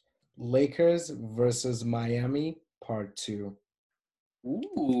 Lakers versus Miami, part 2.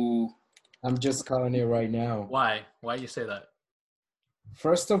 Ooh. I'm just calling it right now. Why? Why you say that?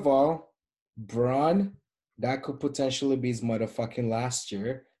 First of all, Braun, that could potentially be his motherfucking last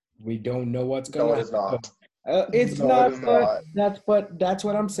year. We don't know what's gonna No, it is happen. not. It's No, not, it is not. but that's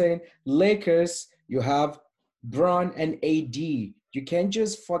what I'm saying. Lakers, you have Braun and AD. You can't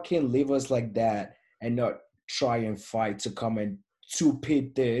just fucking leave us like that and not try and fight to come and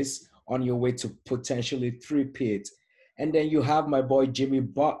two-pit this on your way to potentially three-pit. And then you have my boy Jimmy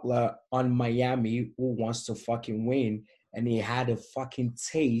Butler on Miami who wants to fucking win. And he had a fucking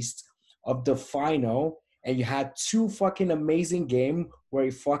taste of the final. And you had 2 fucking amazing games where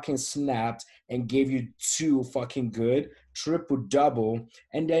he fucking snapped and gave you 2 fucking good triple-double.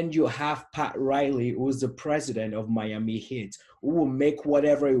 And then you have Pat Riley, who is the president of Miami Heat, who will make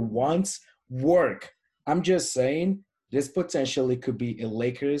whatever he wants work. I'm just saying this potentially could be a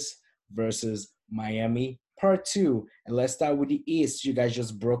Lakers versus Miami part 2. And let's start with the East. You guys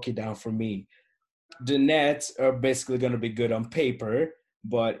just broke it down for me. The Nets are basically going to be good on paper,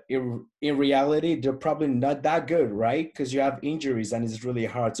 but in reality, they're probably not that good, right? Because you have injuries, and it's really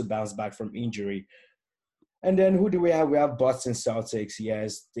hard to bounce back from injury. And then who do we have? We have Boston Celtics.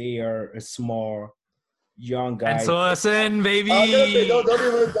 Yes, they are a small, young guy. And so listen, baby. I was gonna say,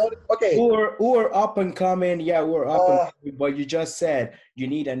 don't, okay. Who are up and coming. Yeah, we're up and coming. But you just said you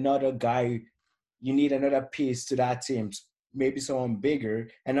need another guy. You need another piece to that team. Maybe someone bigger.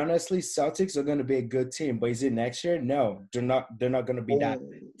 And honestly, Celtics are going to be a good team. But is it next year? No, they're not. They're not going to be that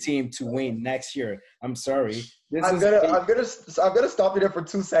team to win next year. I'm sorry. I'm gonna stop you there for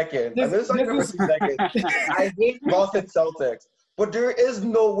 2 seconds. I hate Boston Celtics, but there is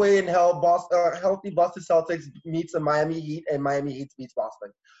no way in hell healthy Boston Celtics meets the Miami Heat and Miami Heat beats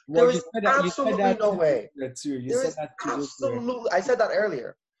Boston. Well, there is absolutely no way. You there said is that too. absolutely. I said that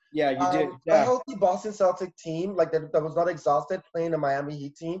earlier. Yeah, you did. A Yeah. healthy Boston Celtic team, like that was not exhausted playing the Miami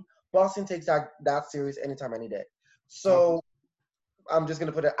Heat team. Boston takes that series anytime, any day. So I'm just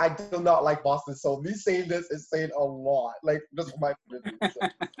gonna put it. I do not like Boston, so me saying this is saying a lot. Like just my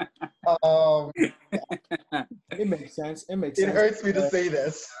It makes sense. It hurts me to say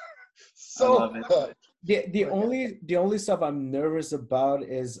this. So much. The only stuff I'm nervous about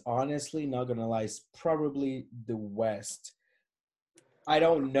is honestly not gonna lie, is probably the West. I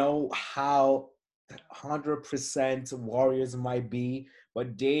don't know how 100% Warriors might be,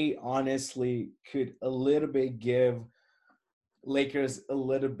 but they honestly could a little bit give Lakers a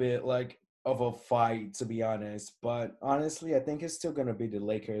little bit like of a fight, to be honest. But honestly, I think it's still gonna be the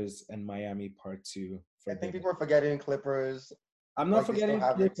Lakers and Miami part 2. I think people are forgetting Clippers. I'm not forgetting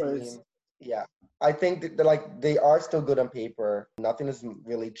Clippers. Yeah, I think that they are still good on paper. Nothing has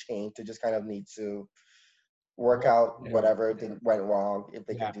really changed. They just kind of need to work out whatever went wrong. If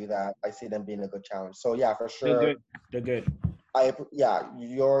they can do that, I see them being a good challenge. So yeah, for sure, They're good.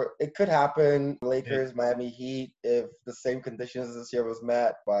 It could happen. Lakers, Miami Heat, if the same conditions this year was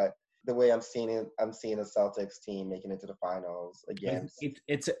met. But the way I'm seeing it, I'm seeing a Celtics team making it to the finals against.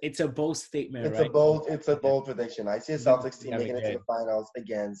 It's a bold statement. It's a bold prediction. I see a Celtics team making it to the finals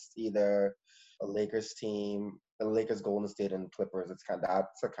against either a Lakers team, the Lakers, Golden State, and Clippers. That's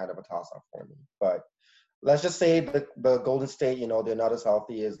a kind of a toss-up for me. But let's just say the Golden State, they're not as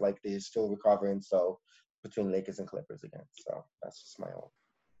healthy as they're still recovering. So between Lakers and Clippers again. So that's just my own.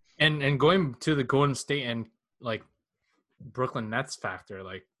 And going to the Golden State and Brooklyn Nets factor,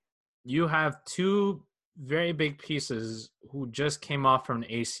 you have 2 very big pieces who just came off from an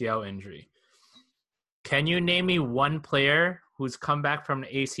ACL injury. Can you name me one player who's come back from an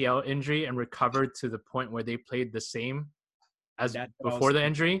ACL injury and recovered to the point where they played the same as before the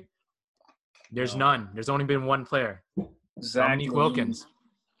injury? There's none. There's only been one player. Dominique Wilkins.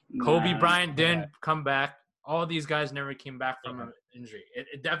 Kobe Bryant didn't come back. All these guys never came back from an injury.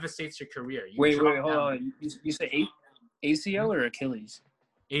 It devastates your career. Wait, hold on. You say ACL or Achilles?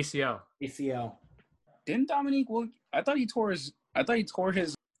 ACL. Didn't Dominique Wilkins? I thought he tore his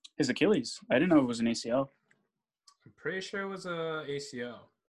Achilles. I didn't know it was an ACL. I'm pretty sure it was a ACL.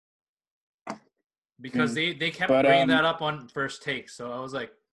 Because they kept bringing that up on First Take, so I was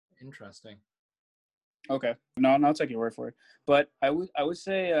like, interesting. Okay, no, I'll take your word for it. But I would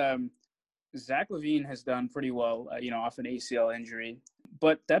say Zach LaVine has done pretty well, off an ACL injury.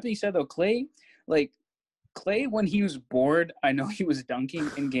 But that being said, though, Clay, when he was bored, I know he was dunking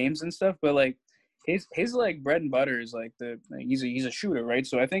in games and stuff, but his bread and butter is he's a shooter, right?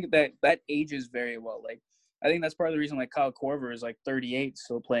 So I think that ages very well. I think that's part of the reason like Kyle Korver is like 38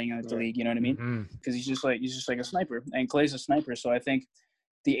 still playing in the league. You know what I mean? Because he's just like a sniper, and Clay's a sniper. So I think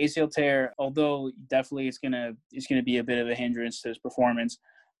the ACL tear, although definitely it's gonna be a bit of a hindrance to his performance,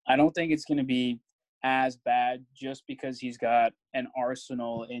 I don't think it's gonna be as bad just because he's got an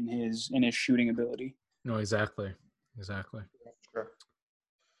arsenal in his shooting ability. No, exactly. Sure.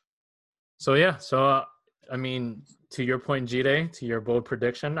 So yeah, I mean, to your point, G-Day, to your bold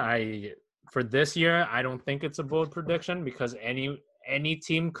prediction, for this year, I don't think it's a bold prediction because any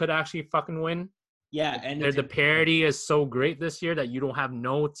team could actually fucking win. Yeah, and The parity is so great this year that you don't have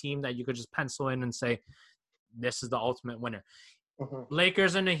no team that you could just pencil in and say, this is the ultimate winner.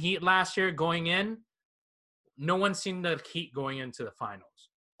 Lakers and the Heat last year going in, no one's seen the Heat going into the finals.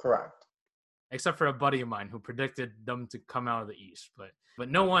 Correct. Except for a buddy of mine who predicted them to come out of the East. But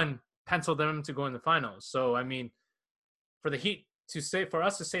no one penciled them to go in the finals. So, I mean, for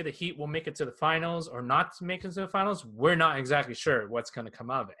us to say the Heat will make it to the finals or not to make it to the finals, we're not exactly sure what's going to come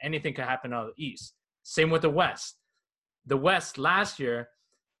out of it. Anything could happen out of the East. Same with the West. The West last year,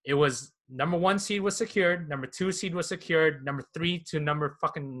 it was number 1 seed was secured, number 2 seed was secured, number 3 to number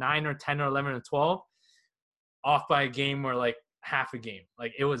fucking 9 or 10 or 11 or 12 off by a game or like half a game.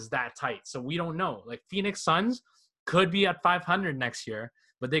 Like it was that tight. So we don't know. Like Phoenix Suns could be at 500 next year,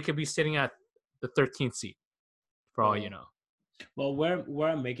 but they could be sitting at the 13th seed for all you know. Well, where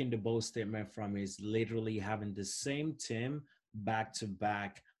I'm making the bold statement from is literally having the same team back to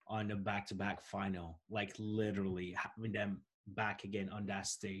back on the back-to-back final, like literally having them back again on that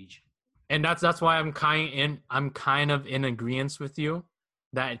stage. And that's why I'm kind of in agreement with you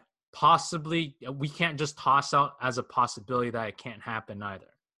that possibly we can't just toss out as a possibility that it can't happen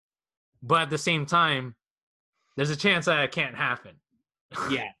either. But at the same time, there's a chance that it can't happen.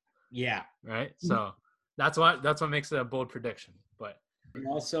 Yeah. Right? So that's what makes it a bold prediction. But and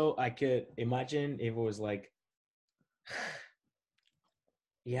also I could imagine if it was like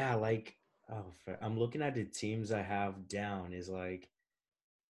I'm looking at the teams I have down is like,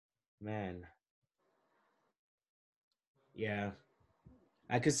 man. Yeah.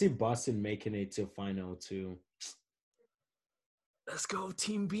 I could see Boston making it to final too. Let's go,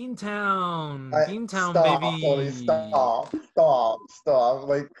 Team Beantown. Beantown, Stop, baby. Tony, stop.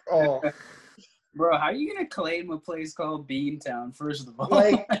 Like, oh. Bro, how are you going to claim a place called Beantown, first of all?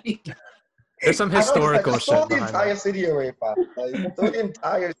 Like, there's some historical shit throw the behind entire that. city away, pal. Like, throw the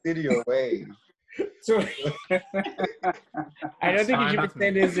entire city away. So I don't think you should be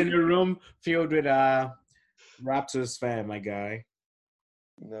saying this in a room filled with Raptors fan, my guy.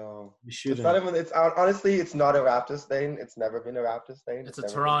 No, You it's shouldn't. not even. It's honestly, it's not a Raptors thing. It's never been a Raptors thing. It's a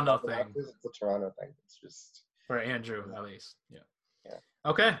never Toronto been thing. Raptors. It's a Toronto thing. It's just For Andrew, at least. Yeah. Yeah.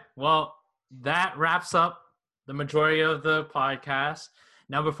 Okay. Well, that wraps up the majority of the podcast.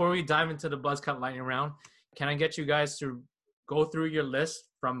 Now, before we dive into the Buzzcut lightning round, can I get you guys to go through your list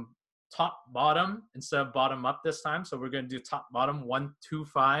from top bottom instead of bottom up this time? So we're going to do top bottom 1, 2,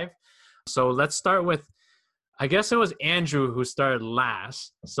 5. So let's start with, I guess it was Andrew who started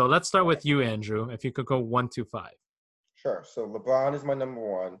last. So let's start with you, Andrew. If you could go 1, 2, 5. sure. So LeBron is my number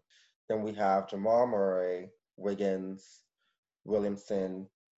 1. Then we have Jamal Murray, Wiggins, Williamson,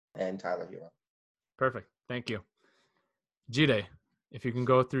 and Tyler Hero. Perfect. Thank you. G-Day, if you can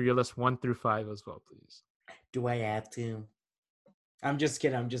go through your list 1 through 5 as well, please. Do I have to? I'm just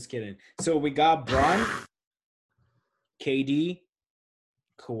kidding. So we got Bron, KD,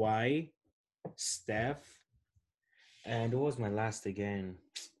 Kawhi, Steph, and what was my last again?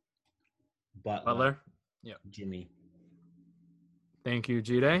 Butler. Yeah. Jimmy. Thank you,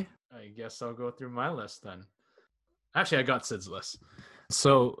 G-Day. I guess I'll go through my list then. Actually, I got Sid's list.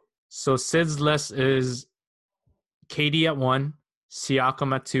 So Sid's list is KD at 1,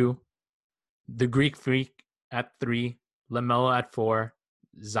 Siakam at 2, the Greek Freak at 3, LaMelo at 4,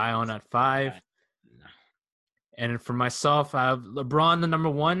 Zion at 5. And for myself, I have LeBron the number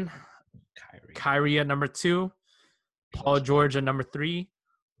 1, Kyrie at number 2, Paul George at number 3,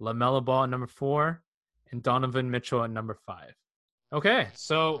 LaMelo Ball at number 4, and Donovan Mitchell at number 5. Okay,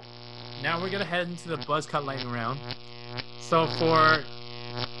 so now we're going to head into the Buzzcut lightning round. So for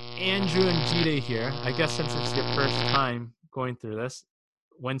Andrew and G-Day here, I guess since it's your first time going through this,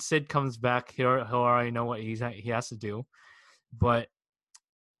 when Sid comes back, he'll already know what he has to do. But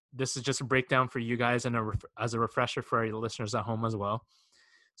this is just a breakdown for you guys and as a refresher for our listeners at home as well.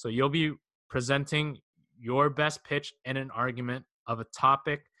 So you'll be presenting your best pitch in an argument of a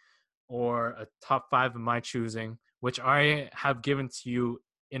topic or a top 5 of my choosing, which I have given to you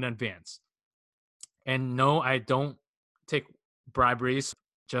in advance. And no, I don't take briberies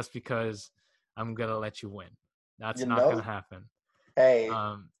just because I'm going to let you win. That's not going to happen. Hey.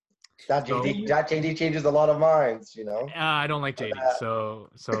 That JD changes a lot of minds, you know. I don't like JD.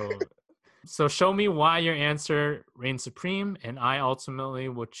 So show me why your answer reigns supreme, and I ultimately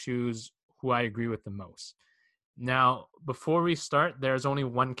will choose who I agree with the most. Now, before we start, there's only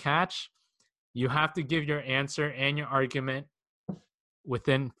one catch. You have to give your answer and your argument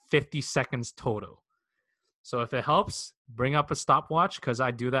within 50 seconds total. So if it helps, bring up a stopwatch because I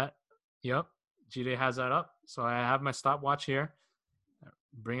do that. Yep, GD has that up. So I have my stopwatch here.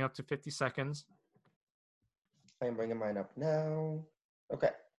 Bring up to 50 seconds. I'm bringing mine up now. Okay.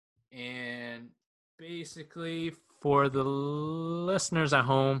 And basically, for the listeners at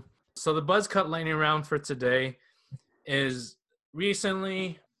home, so the buzz cut lightning round for today is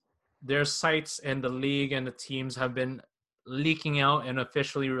recently their sites and the league and the teams have been leaking out and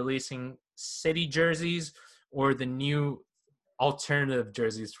officially releasing city jerseys or the new alternative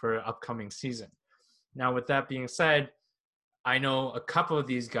jerseys for upcoming season. Now, with that being said, I know a couple of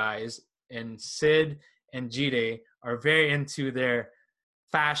these guys, and Sid and Jide are very into their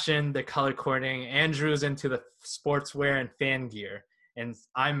fashion, the color coordinating. Andrew's into the sportswear and fan gear, and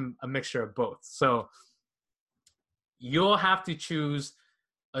I'm a mixture of both. So you'll have to choose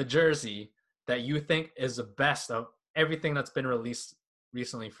a jersey that you think is the best of everything that's been released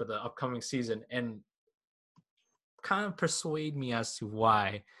recently for the upcoming season, and kind of persuade me as to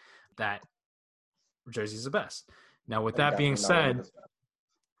why that jersey is the best. Now, with that being said,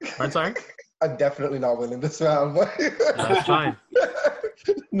 I'm sorry? I'm definitely not winning this round. But that's fine.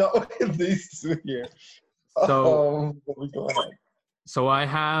 Not with these two here. So, go ahead. So I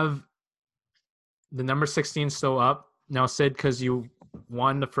have the number 16 still up. Now, Sid, because you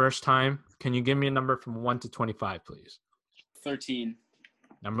won the first time, can you give me a number from 1 to 25, please? 13.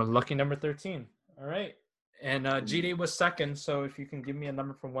 Lucky number 13. All right. And Jide was second, so if you can give me a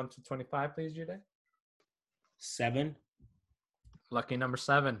number from 1 to 25, please, Jide. 7. Lucky number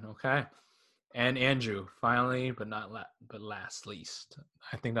 7. Okay. And Andrew, finally, but last least.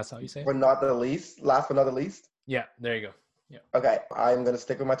 I think that's how you say it. But not the least. Last but not the least. Yeah, there you go. Yeah. Okay, I'm gonna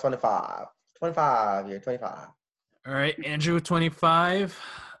stick with my 25. 25 here, 25. All right, Andrew with 25,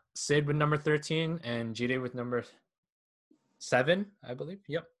 Sid with number 13, and Jide with number 7, I believe.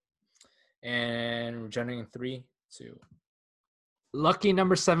 Yep. And we're generating 3, 2. Lucky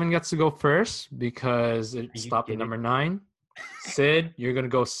number 7 gets to go first because it stopped at number 9. Sid, you're gonna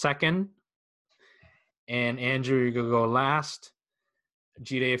go second. And Andrew, you're going to go last.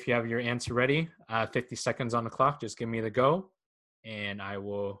 Jide, if you have your answer ready, 50 seconds on the clock. Just give me the go, and I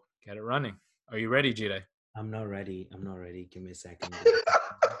will get it running. Are you ready, Jide? I'm not ready. Give me a second.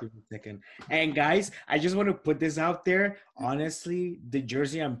 And guys, I just want to put this out there. Honestly, the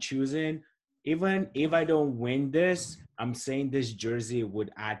jersey I'm choosing, even if I don't win this, I'm saying this jersey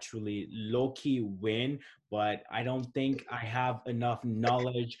would actually low-key win, but I don't think I have enough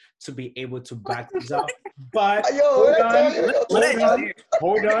knowledge to be able to back this up. But hold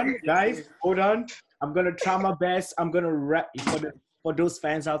on, guys, hold on. I'm gonna try my best. I'm gonna rep for those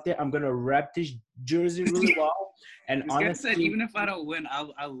fans out there. I'm gonna rep this jersey really well. And honestly, said, even if I don't win,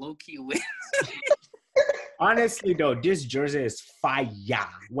 I'll low-key win. Honestly, though, this jersey is fire.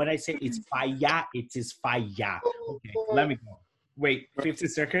 When I say it's fire, it is fire. Okay, let me go. Wait, 50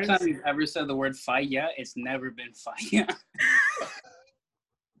 seconds? Every time you've ever said the word fire, it's never been fire.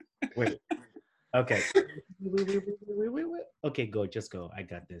 Wait. Okay. Wait. Okay, go. Just go. I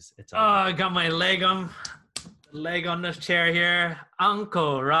got this. It's all I got my leg on this chair here.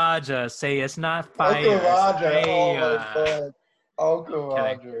 Uncle Raja say it's not fire. Uncle Roger. Oh, my God. Uncle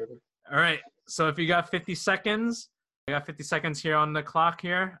Roger. All right. So if you got 50 seconds, I got 50 seconds here on the clock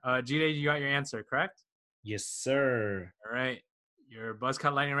here. Jide, you got your answer, correct? Yes, sir. All right. Your buzz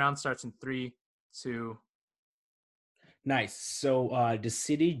cut lightning round starts in 3, 2. Nice. So the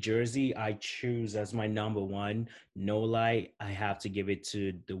city jersey I choose as my number 1. No lie, I have to give it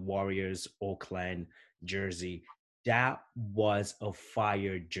to the Warriors Oakland jersey. That was a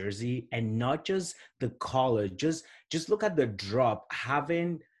fire jersey, and not just the color. Just look at the drop.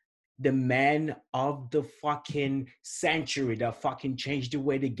 Having the man of the fucking century that fucking changed the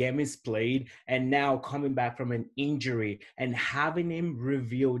way the game is played, and now coming back from an injury and having him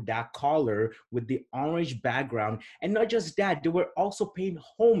reveal that color with the orange background. And not just that, they were also paying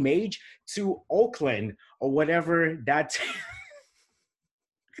homage to Oakland or whatever that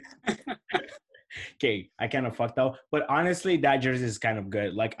okay, I kind of fucked up, but honestly, that jersey is kind of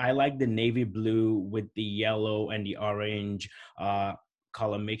good. Like, I like the navy blue with the yellow and the orange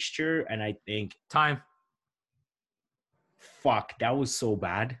color mixture, and I think time. Fuck, that was so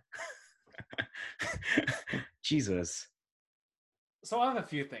bad. Jesus. So I have a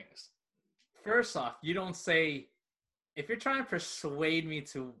few things. First off, you don't say, if you're trying to persuade me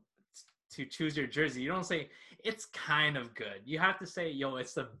to to choose your jersey. You don't say it's kind of good. You have to say, yo,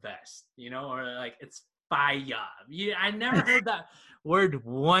 it's the best, or like it's fire. I never heard that word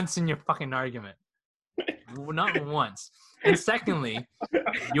once in your fucking argument. Not once. And secondly,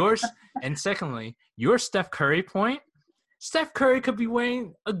 your Steph Curry point. Steph Curry could be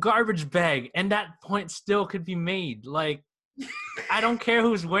wearing a garbage bag, and that point still could be made. Like, I don't care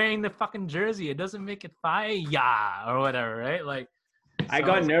who's wearing the fucking jersey. It doesn't make it fire or whatever, right? Like, I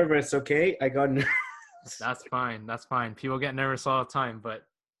got nervous, okay? I got nervous. That's fine. That's fine. People get nervous all the time, but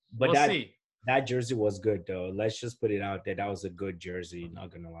we'll see. That jersey was good, though. Let's just put it out there. That was a good jersey.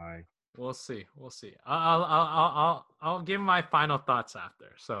 Not gonna lie. We'll see. We'll see. I'll give my final thoughts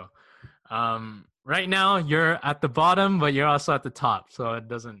after. So, right now you're at the bottom, but you're also at the top. So it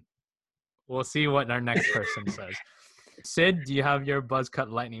doesn't. We'll see what our next person says. Sid, do you have your buzz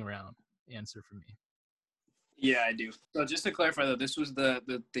cut lightning round answer for me? Yeah, I do. So just to clarify, though, this was the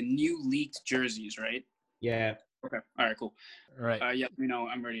new leaked jerseys, right? Yeah. Okay. All right. Cool. All right. Yeah.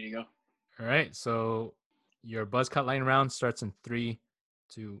 I'm ready to go. All right. So your buzz cut lightning round starts in 3,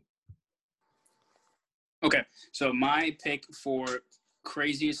 2. Okay. So my pick for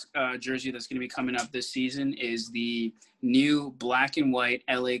craziest jersey that's going to be coming up this season is the new black and white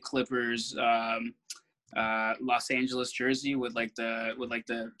LA Clippers Los Angeles jersey with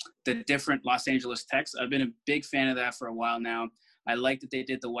the different Los Angeles text. I've been a big fan of that for a while now. I like that they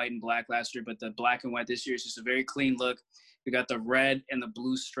did the white and black last year, but the black and white this year is just a very clean look. We got the red and the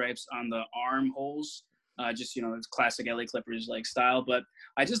blue stripes on the armholes. It's classic LA Clippers like style, but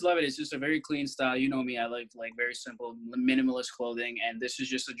I just love it. It's just a very clean style. You know me, I like very simple, minimalist clothing, and this is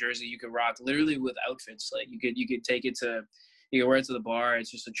just a jersey you could rock literally with outfits. Like you could take it you could wear it to the bar.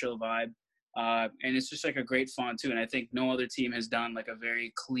 It's just a chill vibe, and it's just like a great font too. And I think no other team has done like a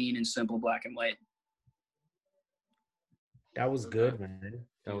very clean and simple black and white. That was good, man.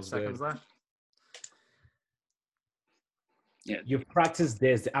 That was seconds good. left. Yeah. You've practiced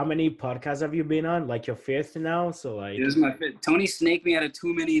this. How many podcasts have you been on? Like your fifth now? So like this is my fifth. Tony snaked me out of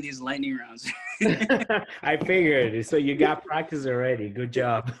too many of these lightning rounds. I figured. So you got practice already. Good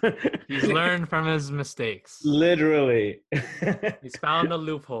job. He's learned from his mistakes. Literally. He's found the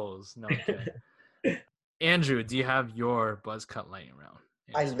loopholes. No, okay. Andrew, do you have your buzz cut lightning round?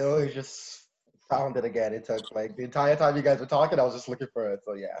 I know, you just found it again. It took like the entire time you guys were talking, I was just looking for it.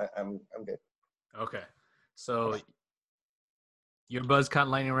 So yeah, I'm good. Okay. So your buzz cut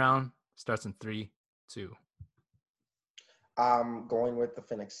lightning round starts in 3, 2. Going with the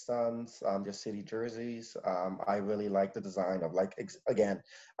Phoenix Suns, their city jerseys. I really like the design of again,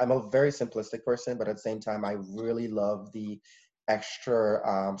 I'm a very simplistic person, but at the same time, I really love the extra.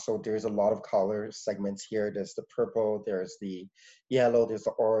 So there's a lot of color segments here. There's the purple, there's the yellow, there's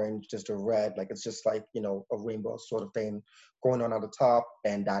the orange, there's the red. Like it's just like, a rainbow sort of thing going on the top,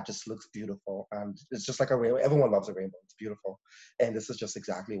 and that just looks beautiful. And it's just like a rainbow. Everyone loves a rainbow. It's beautiful. And this is just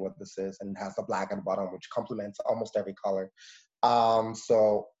exactly what this is, and it has the black at the bottom, which complements almost every color.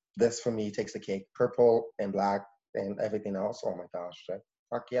 So this for me takes the cake. Purple and black and everything else. Oh my gosh,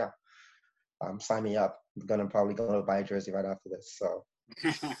 fuck yeah. Sign me up. I'm probably gonna buy a jersey right after this. So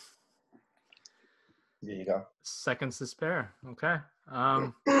there you go. Seconds to spare. Okay.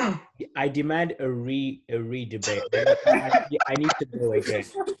 I demand a re-debate. I need to go again.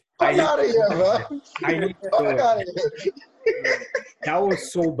 Fuck out of here, man. I need to go again. That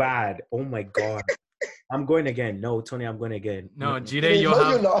was so bad. Oh my god. I'm going again. No, Tony, I'm going again. No, G-Day, you'll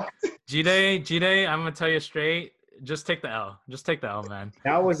have G-Day, I'm gonna tell you straight. Just take the L. Just take the L, man.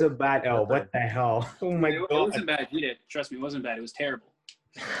 That was a bad L. What the hell? Oh my god. It wasn't bad. You did. Trust me, it wasn't bad. It was terrible.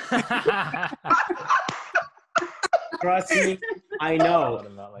 Trust me, I know.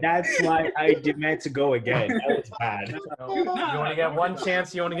 That's why I demand to go again. That was bad. No, you only get one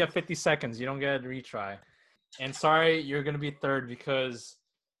chance. You only get 50 seconds. You don't get a retry. And sorry, you're going to be third because,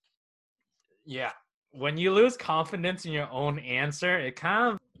 yeah, when you lose confidence in your own answer, it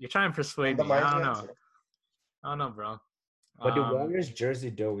kind of, you're trying to persuade me. I don't know, bro. But the Warriors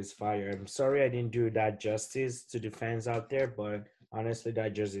jersey, though, is fire. I'm sorry I didn't do that justice to the fans out there, but honestly,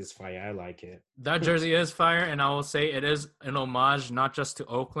 that jersey is fire. I like it. That jersey is fire, and I will say it is an homage not just to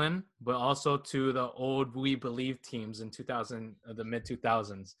Oakland, but also to the old We Believe teams in the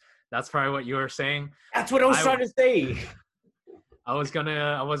mid-2000s. That's probably what you were saying. That's what I was trying to say. I was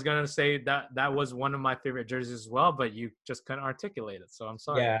gonna say that was one of my favorite jerseys as well, but you just couldn't articulate it. So I'm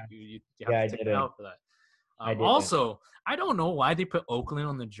sorry. Yeah. You have to take it out for that. Also, I don't know why they put Oakland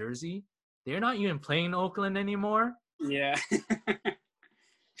on the jersey. They're not even playing Oakland anymore. Yeah.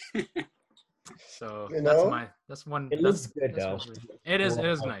 So that's one. It looks good though. It is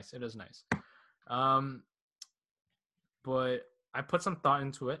nice. It is nice. But I put some thought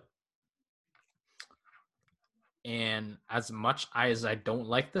into it, And as much as I don't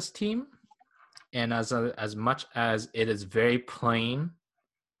like this team, and as much as it is very plain,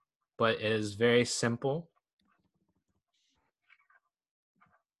 but it is very simple,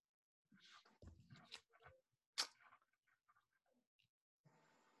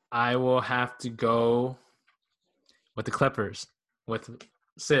 I will have to go with the Clippers, with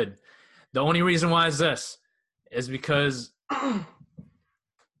Sid. The only reason why is this is because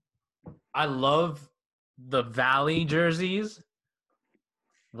I love the Valley jerseys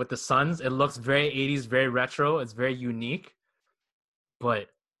with the Suns. It looks very 80s, very retro. It's very unique. But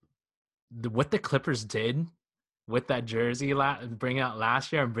what the Clippers did with that jersey bring out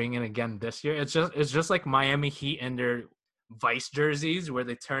last year and bring it again this year, it's just like Miami Heat and their Vice jerseys where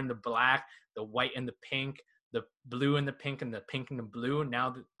they turn the black, the white and the pink, the blue and the pink, and the pink and the blue.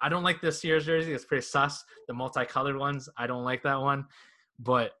 Now, I don't like this year's jersey. It's pretty sus. The multicolored ones, I don't like that one.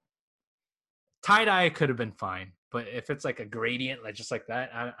 But tie-dye could have been fine. But if it's like a gradient, like just like that,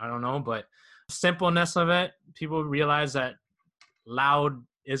 I don't know. But simpleness of it, people realize that loud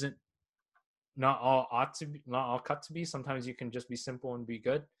isn't not all cut to be. Sometimes you can just be simple and be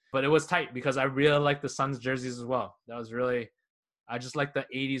good. But it was tight because I really like the Suns jerseys as well. That was really, I just like the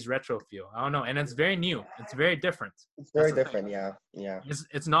 80s retro feel. I don't know. And it's very new. It's very different. It's very different, yeah.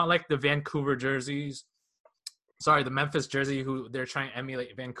 It's not like the Vancouver jerseys. Sorry, the Memphis jersey who they're trying to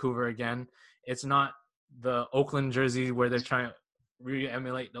emulate Vancouver again. It's not the Oakland jersey where they're trying to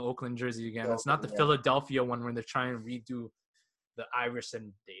re-emulate the Oakland jersey again. It's not the Philadelphia one where they're trying to redo the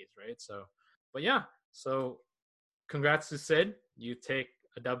Iverson days, right? So, but yeah. So, congrats to Sid. You take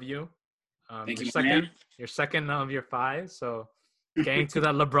a W. Thank you, second. man. You're second of your 5. So, getting to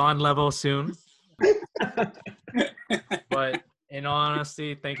that LeBron level soon. But in all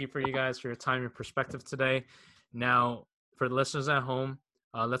honesty, thank you for you guys for your time, your perspective today. Now, for the listeners at home,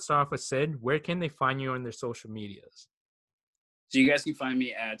 let's start off with Sid. Where can they find you on their social medias? So you guys can find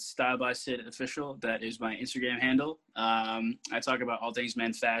me at Style by Sid Official. That is my Instagram handle. I talk about all things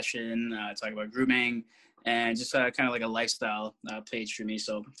men's fashion. I talk about grooming and just kind of like a lifestyle page for me.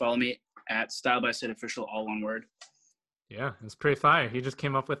 So follow me at Style by Sid Official, all one word. Yeah, it's pretty fire. He just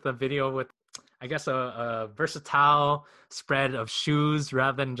came up with a video with, I guess, a versatile spread of shoes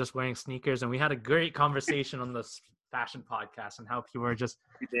rather than just wearing sneakers. And we had a great conversation on this fashion podcast and how people are just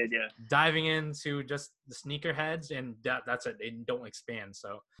diving into just the sneaker heads, and that's it. They don't expand.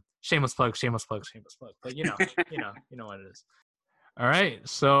 So shameless plug. But you know what it is. All right.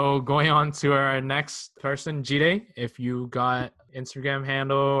 So going on to our next person, Jide, if you got Instagram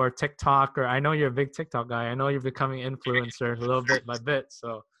handle or TikTok, or I know you're a big TikTok guy. I know you're becoming influencer a little bit by bit.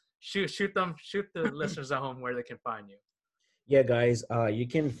 So shoot the listeners at home where they can find you. Yeah, guys, you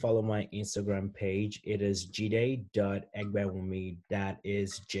can follow my Instagram page. It is jide.egbewumi. That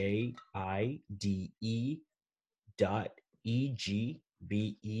is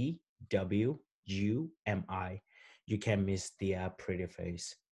JIDE.EGBEWUMI. You can't miss the pretty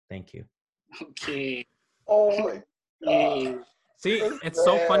face. Thank you. Okay. Oh my God. See, it's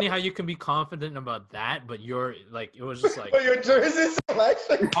so funny how you can be confident about that, but you're like, it was just like. But your jersey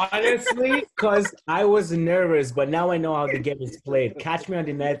selection. Honestly, because I was nervous, but now I know how the game is played. Catch me on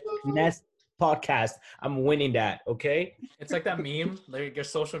the next podcast. I'm winning that, okay? It's like that meme, like your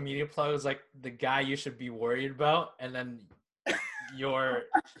social media plug is like the guy you should be worried about, and then your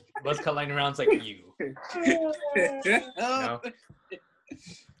what's collecting around is like you. No?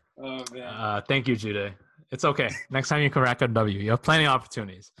 Oh man. Thank you, Jude. It's okay. Next time you can rack up W. You have plenty of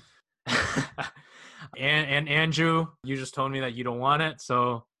opportunities. and Andrew, you just told me that you don't want it,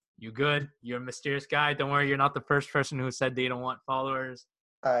 so you good. You're a mysterious guy. Don't worry, you're not the first person who said they don't want followers.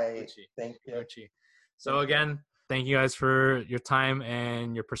 Thank you. So again, thank you guys for your time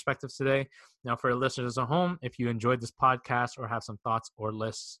and your perspectives today. Now, for the listeners at home, if you enjoyed this podcast or have some thoughts or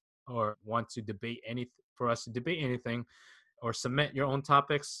lists or want to debate anything or submit your own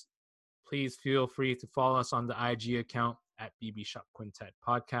topics, please feel free to follow us on the IG account at BB Shop Quintet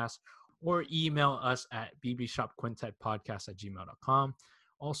Podcast or email us at bbshopquintetpodcast@gmail.com.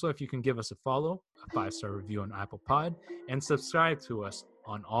 Also, if you can give us a follow, a 5-star review on Apple Pod, and subscribe to us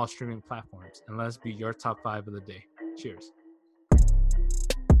on all streaming platforms, and let us be your top 5 of the day. Cheers.